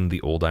alone trained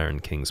the Old Iron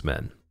King's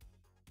men.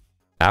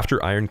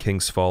 After Iron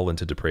King's fall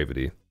into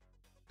depravity,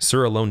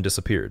 Sur alone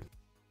disappeared.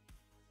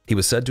 He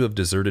was said to have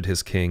deserted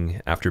his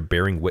king after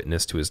bearing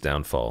witness to his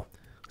downfall,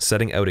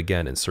 setting out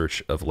again in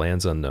search of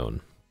lands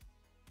unknown.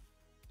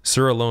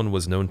 Sur alone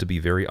was known to be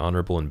very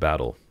honorable in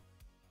battle,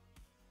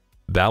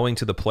 bowing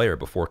to the player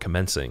before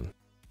commencing,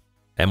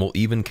 and will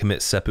even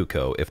commit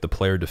seppuku if the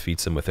player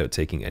defeats him without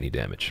taking any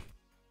damage.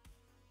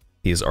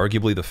 He is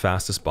arguably the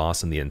fastest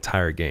boss in the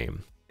entire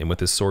game, and with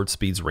his sword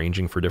speeds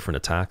ranging for different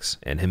attacks,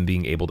 and him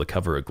being able to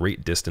cover a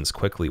great distance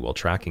quickly while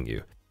tracking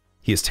you,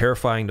 he is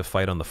terrifying to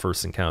fight on the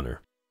first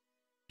encounter.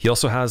 He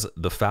also has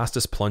the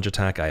fastest plunge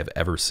attack I have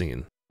ever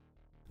seen.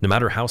 No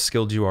matter how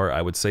skilled you are,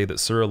 I would say that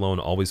Sur alone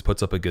always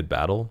puts up a good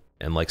battle,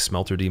 and like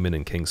Smelter Demon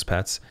and King's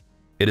Pets,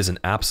 it is an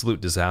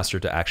absolute disaster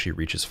to actually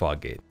reach his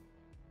fog gate.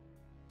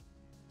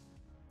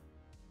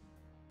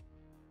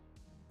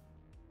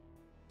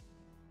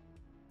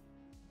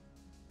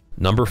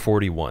 Number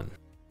 41.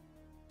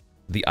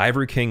 The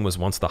Ivory King was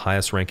once the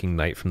highest ranking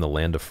knight from the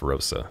land of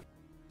Ferosa.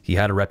 He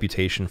had a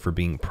reputation for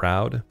being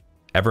proud,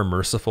 ever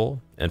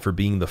merciful, and for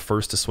being the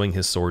first to swing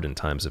his sword in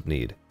times of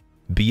need,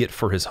 be it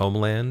for his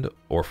homeland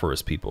or for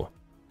his people.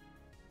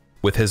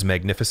 With his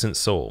magnificent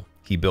soul,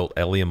 he built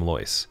Eliam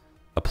Lois,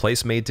 a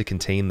place made to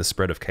contain the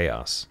spread of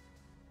chaos.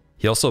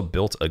 He also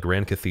built a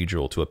grand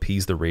cathedral to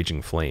appease the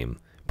raging flame,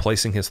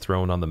 placing his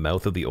throne on the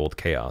mouth of the old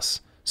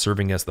chaos,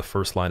 serving as the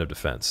first line of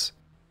defense.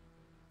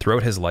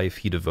 Throughout his life,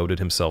 he devoted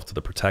himself to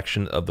the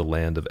protection of the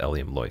land of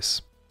Eliam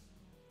Lois.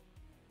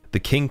 The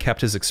king kept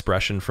his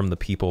expression from the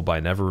people by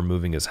never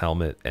removing his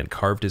helmet and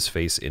carved his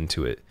face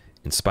into it,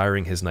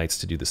 inspiring his knights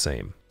to do the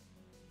same.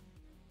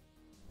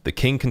 The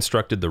king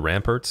constructed the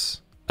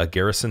ramparts, a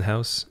garrison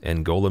house,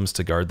 and golems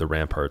to guard the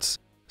ramparts,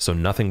 so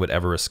nothing would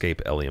ever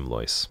escape Eliam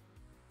Lois.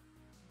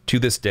 To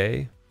this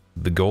day,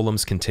 the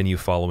golems continue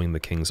following the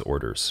king's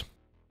orders.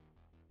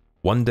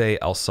 One day,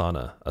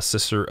 Alsana, a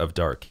sister of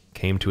Dark,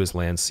 came to his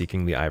land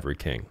seeking the Ivory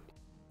King.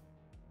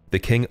 The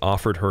king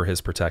offered her his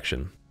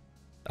protection.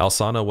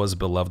 Alsana was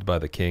beloved by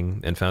the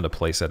king and found a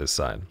place at his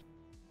side.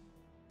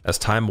 As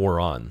time wore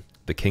on,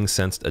 the king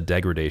sensed a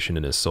degradation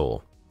in his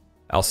soul.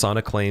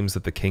 Alsana claims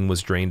that the king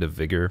was drained of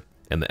vigor,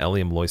 and the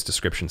Eliam Lois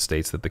description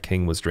states that the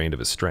king was drained of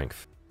his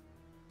strength.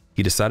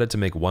 He decided to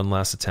make one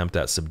last attempt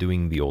at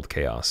subduing the old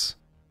chaos.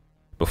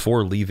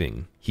 Before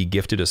leaving, he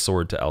gifted a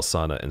sword to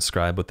Alsana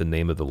inscribed with the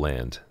name of the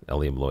land,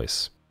 Eliam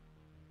Lois.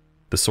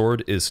 The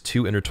sword is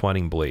 2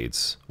 intertwining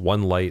blades,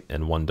 one light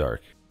and one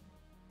dark.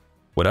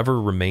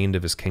 Whatever remained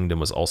of his kingdom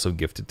was also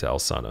gifted to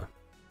Alsana.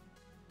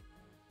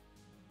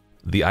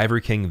 The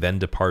Ivory King then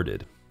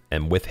departed,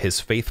 and with his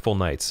faithful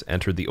knights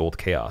entered the old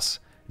chaos,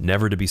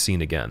 never to be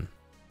seen again.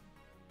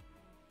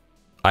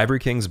 Ivory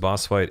King's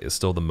boss fight is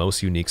still the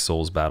most unique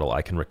Souls battle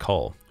I can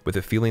recall, with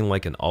it feeling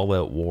like an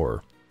all-out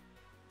war.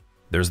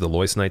 There's the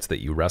Lois Knights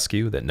that you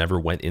rescue that never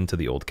went into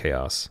the old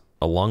chaos,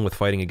 along with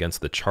fighting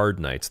against the Charred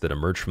Knights that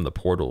emerge from the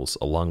portals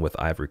along with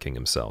Ivory King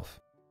himself.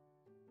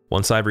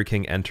 Once Ivory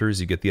King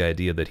enters, you get the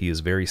idea that he is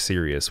very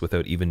serious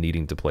without even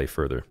needing to play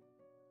further.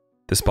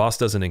 This boss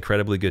does an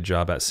incredibly good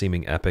job at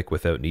seeming epic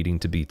without needing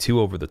to be too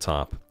over the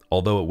top,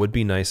 although it would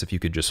be nice if you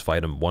could just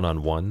fight him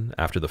one-on-one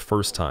after the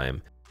first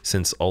time,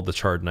 since all the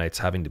Charred Knights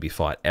having to be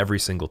fought every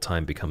single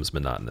time becomes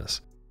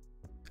monotonous.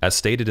 As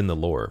stated in the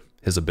lore,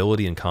 his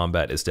ability in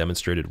combat is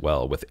demonstrated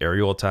well with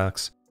aerial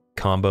attacks,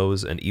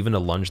 combos, and even a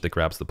lunge that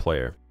grabs the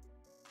player.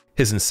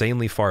 His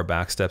insanely far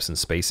backsteps and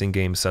spacing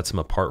game sets him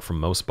apart from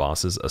most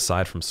bosses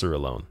aside from Sur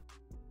alone.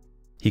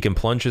 He can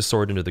plunge his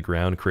sword into the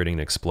ground, creating an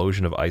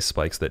explosion of ice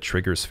spikes that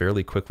triggers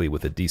fairly quickly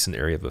with a decent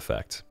area of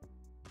effect.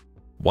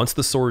 Once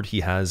the sword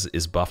he has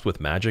is buffed with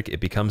magic, it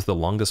becomes the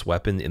longest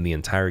weapon in the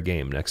entire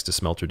game next to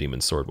Smelter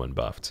Demon's sword when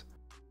buffed.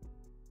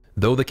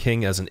 Though the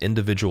king as an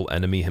individual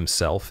enemy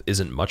himself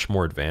isn't much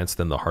more advanced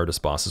than the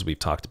hardest bosses we've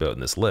talked about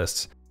in this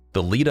list,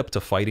 the lead up to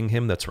fighting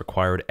him that's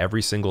required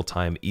every single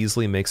time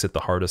easily makes it the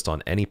hardest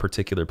on any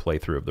particular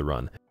playthrough of the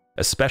run,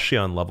 especially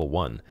on level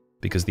 1,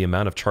 because the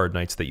amount of Charred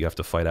Knights that you have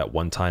to fight at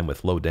one time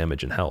with low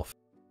damage and health.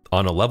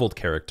 On a leveled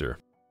character,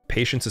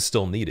 patience is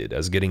still needed,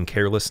 as getting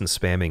careless and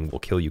spamming will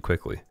kill you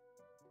quickly.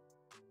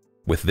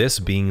 With this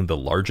being the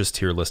largest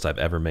tier list I've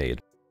ever made,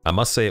 I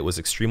must say it was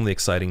extremely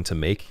exciting to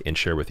make and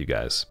share with you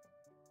guys.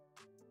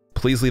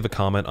 Please leave a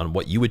comment on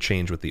what you would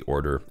change with the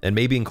order, and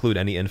maybe include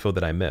any info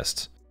that I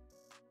missed.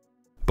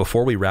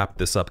 Before we wrap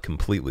this up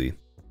completely,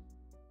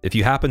 if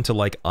you happen to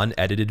like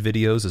unedited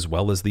videos as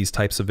well as these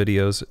types of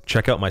videos,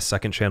 check out my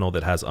second channel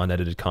that has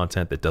unedited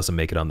content that doesn't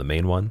make it on the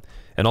main one,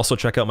 and also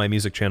check out my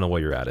music channel while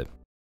you're at it.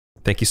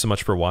 Thank you so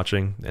much for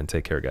watching, and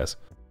take care, guys.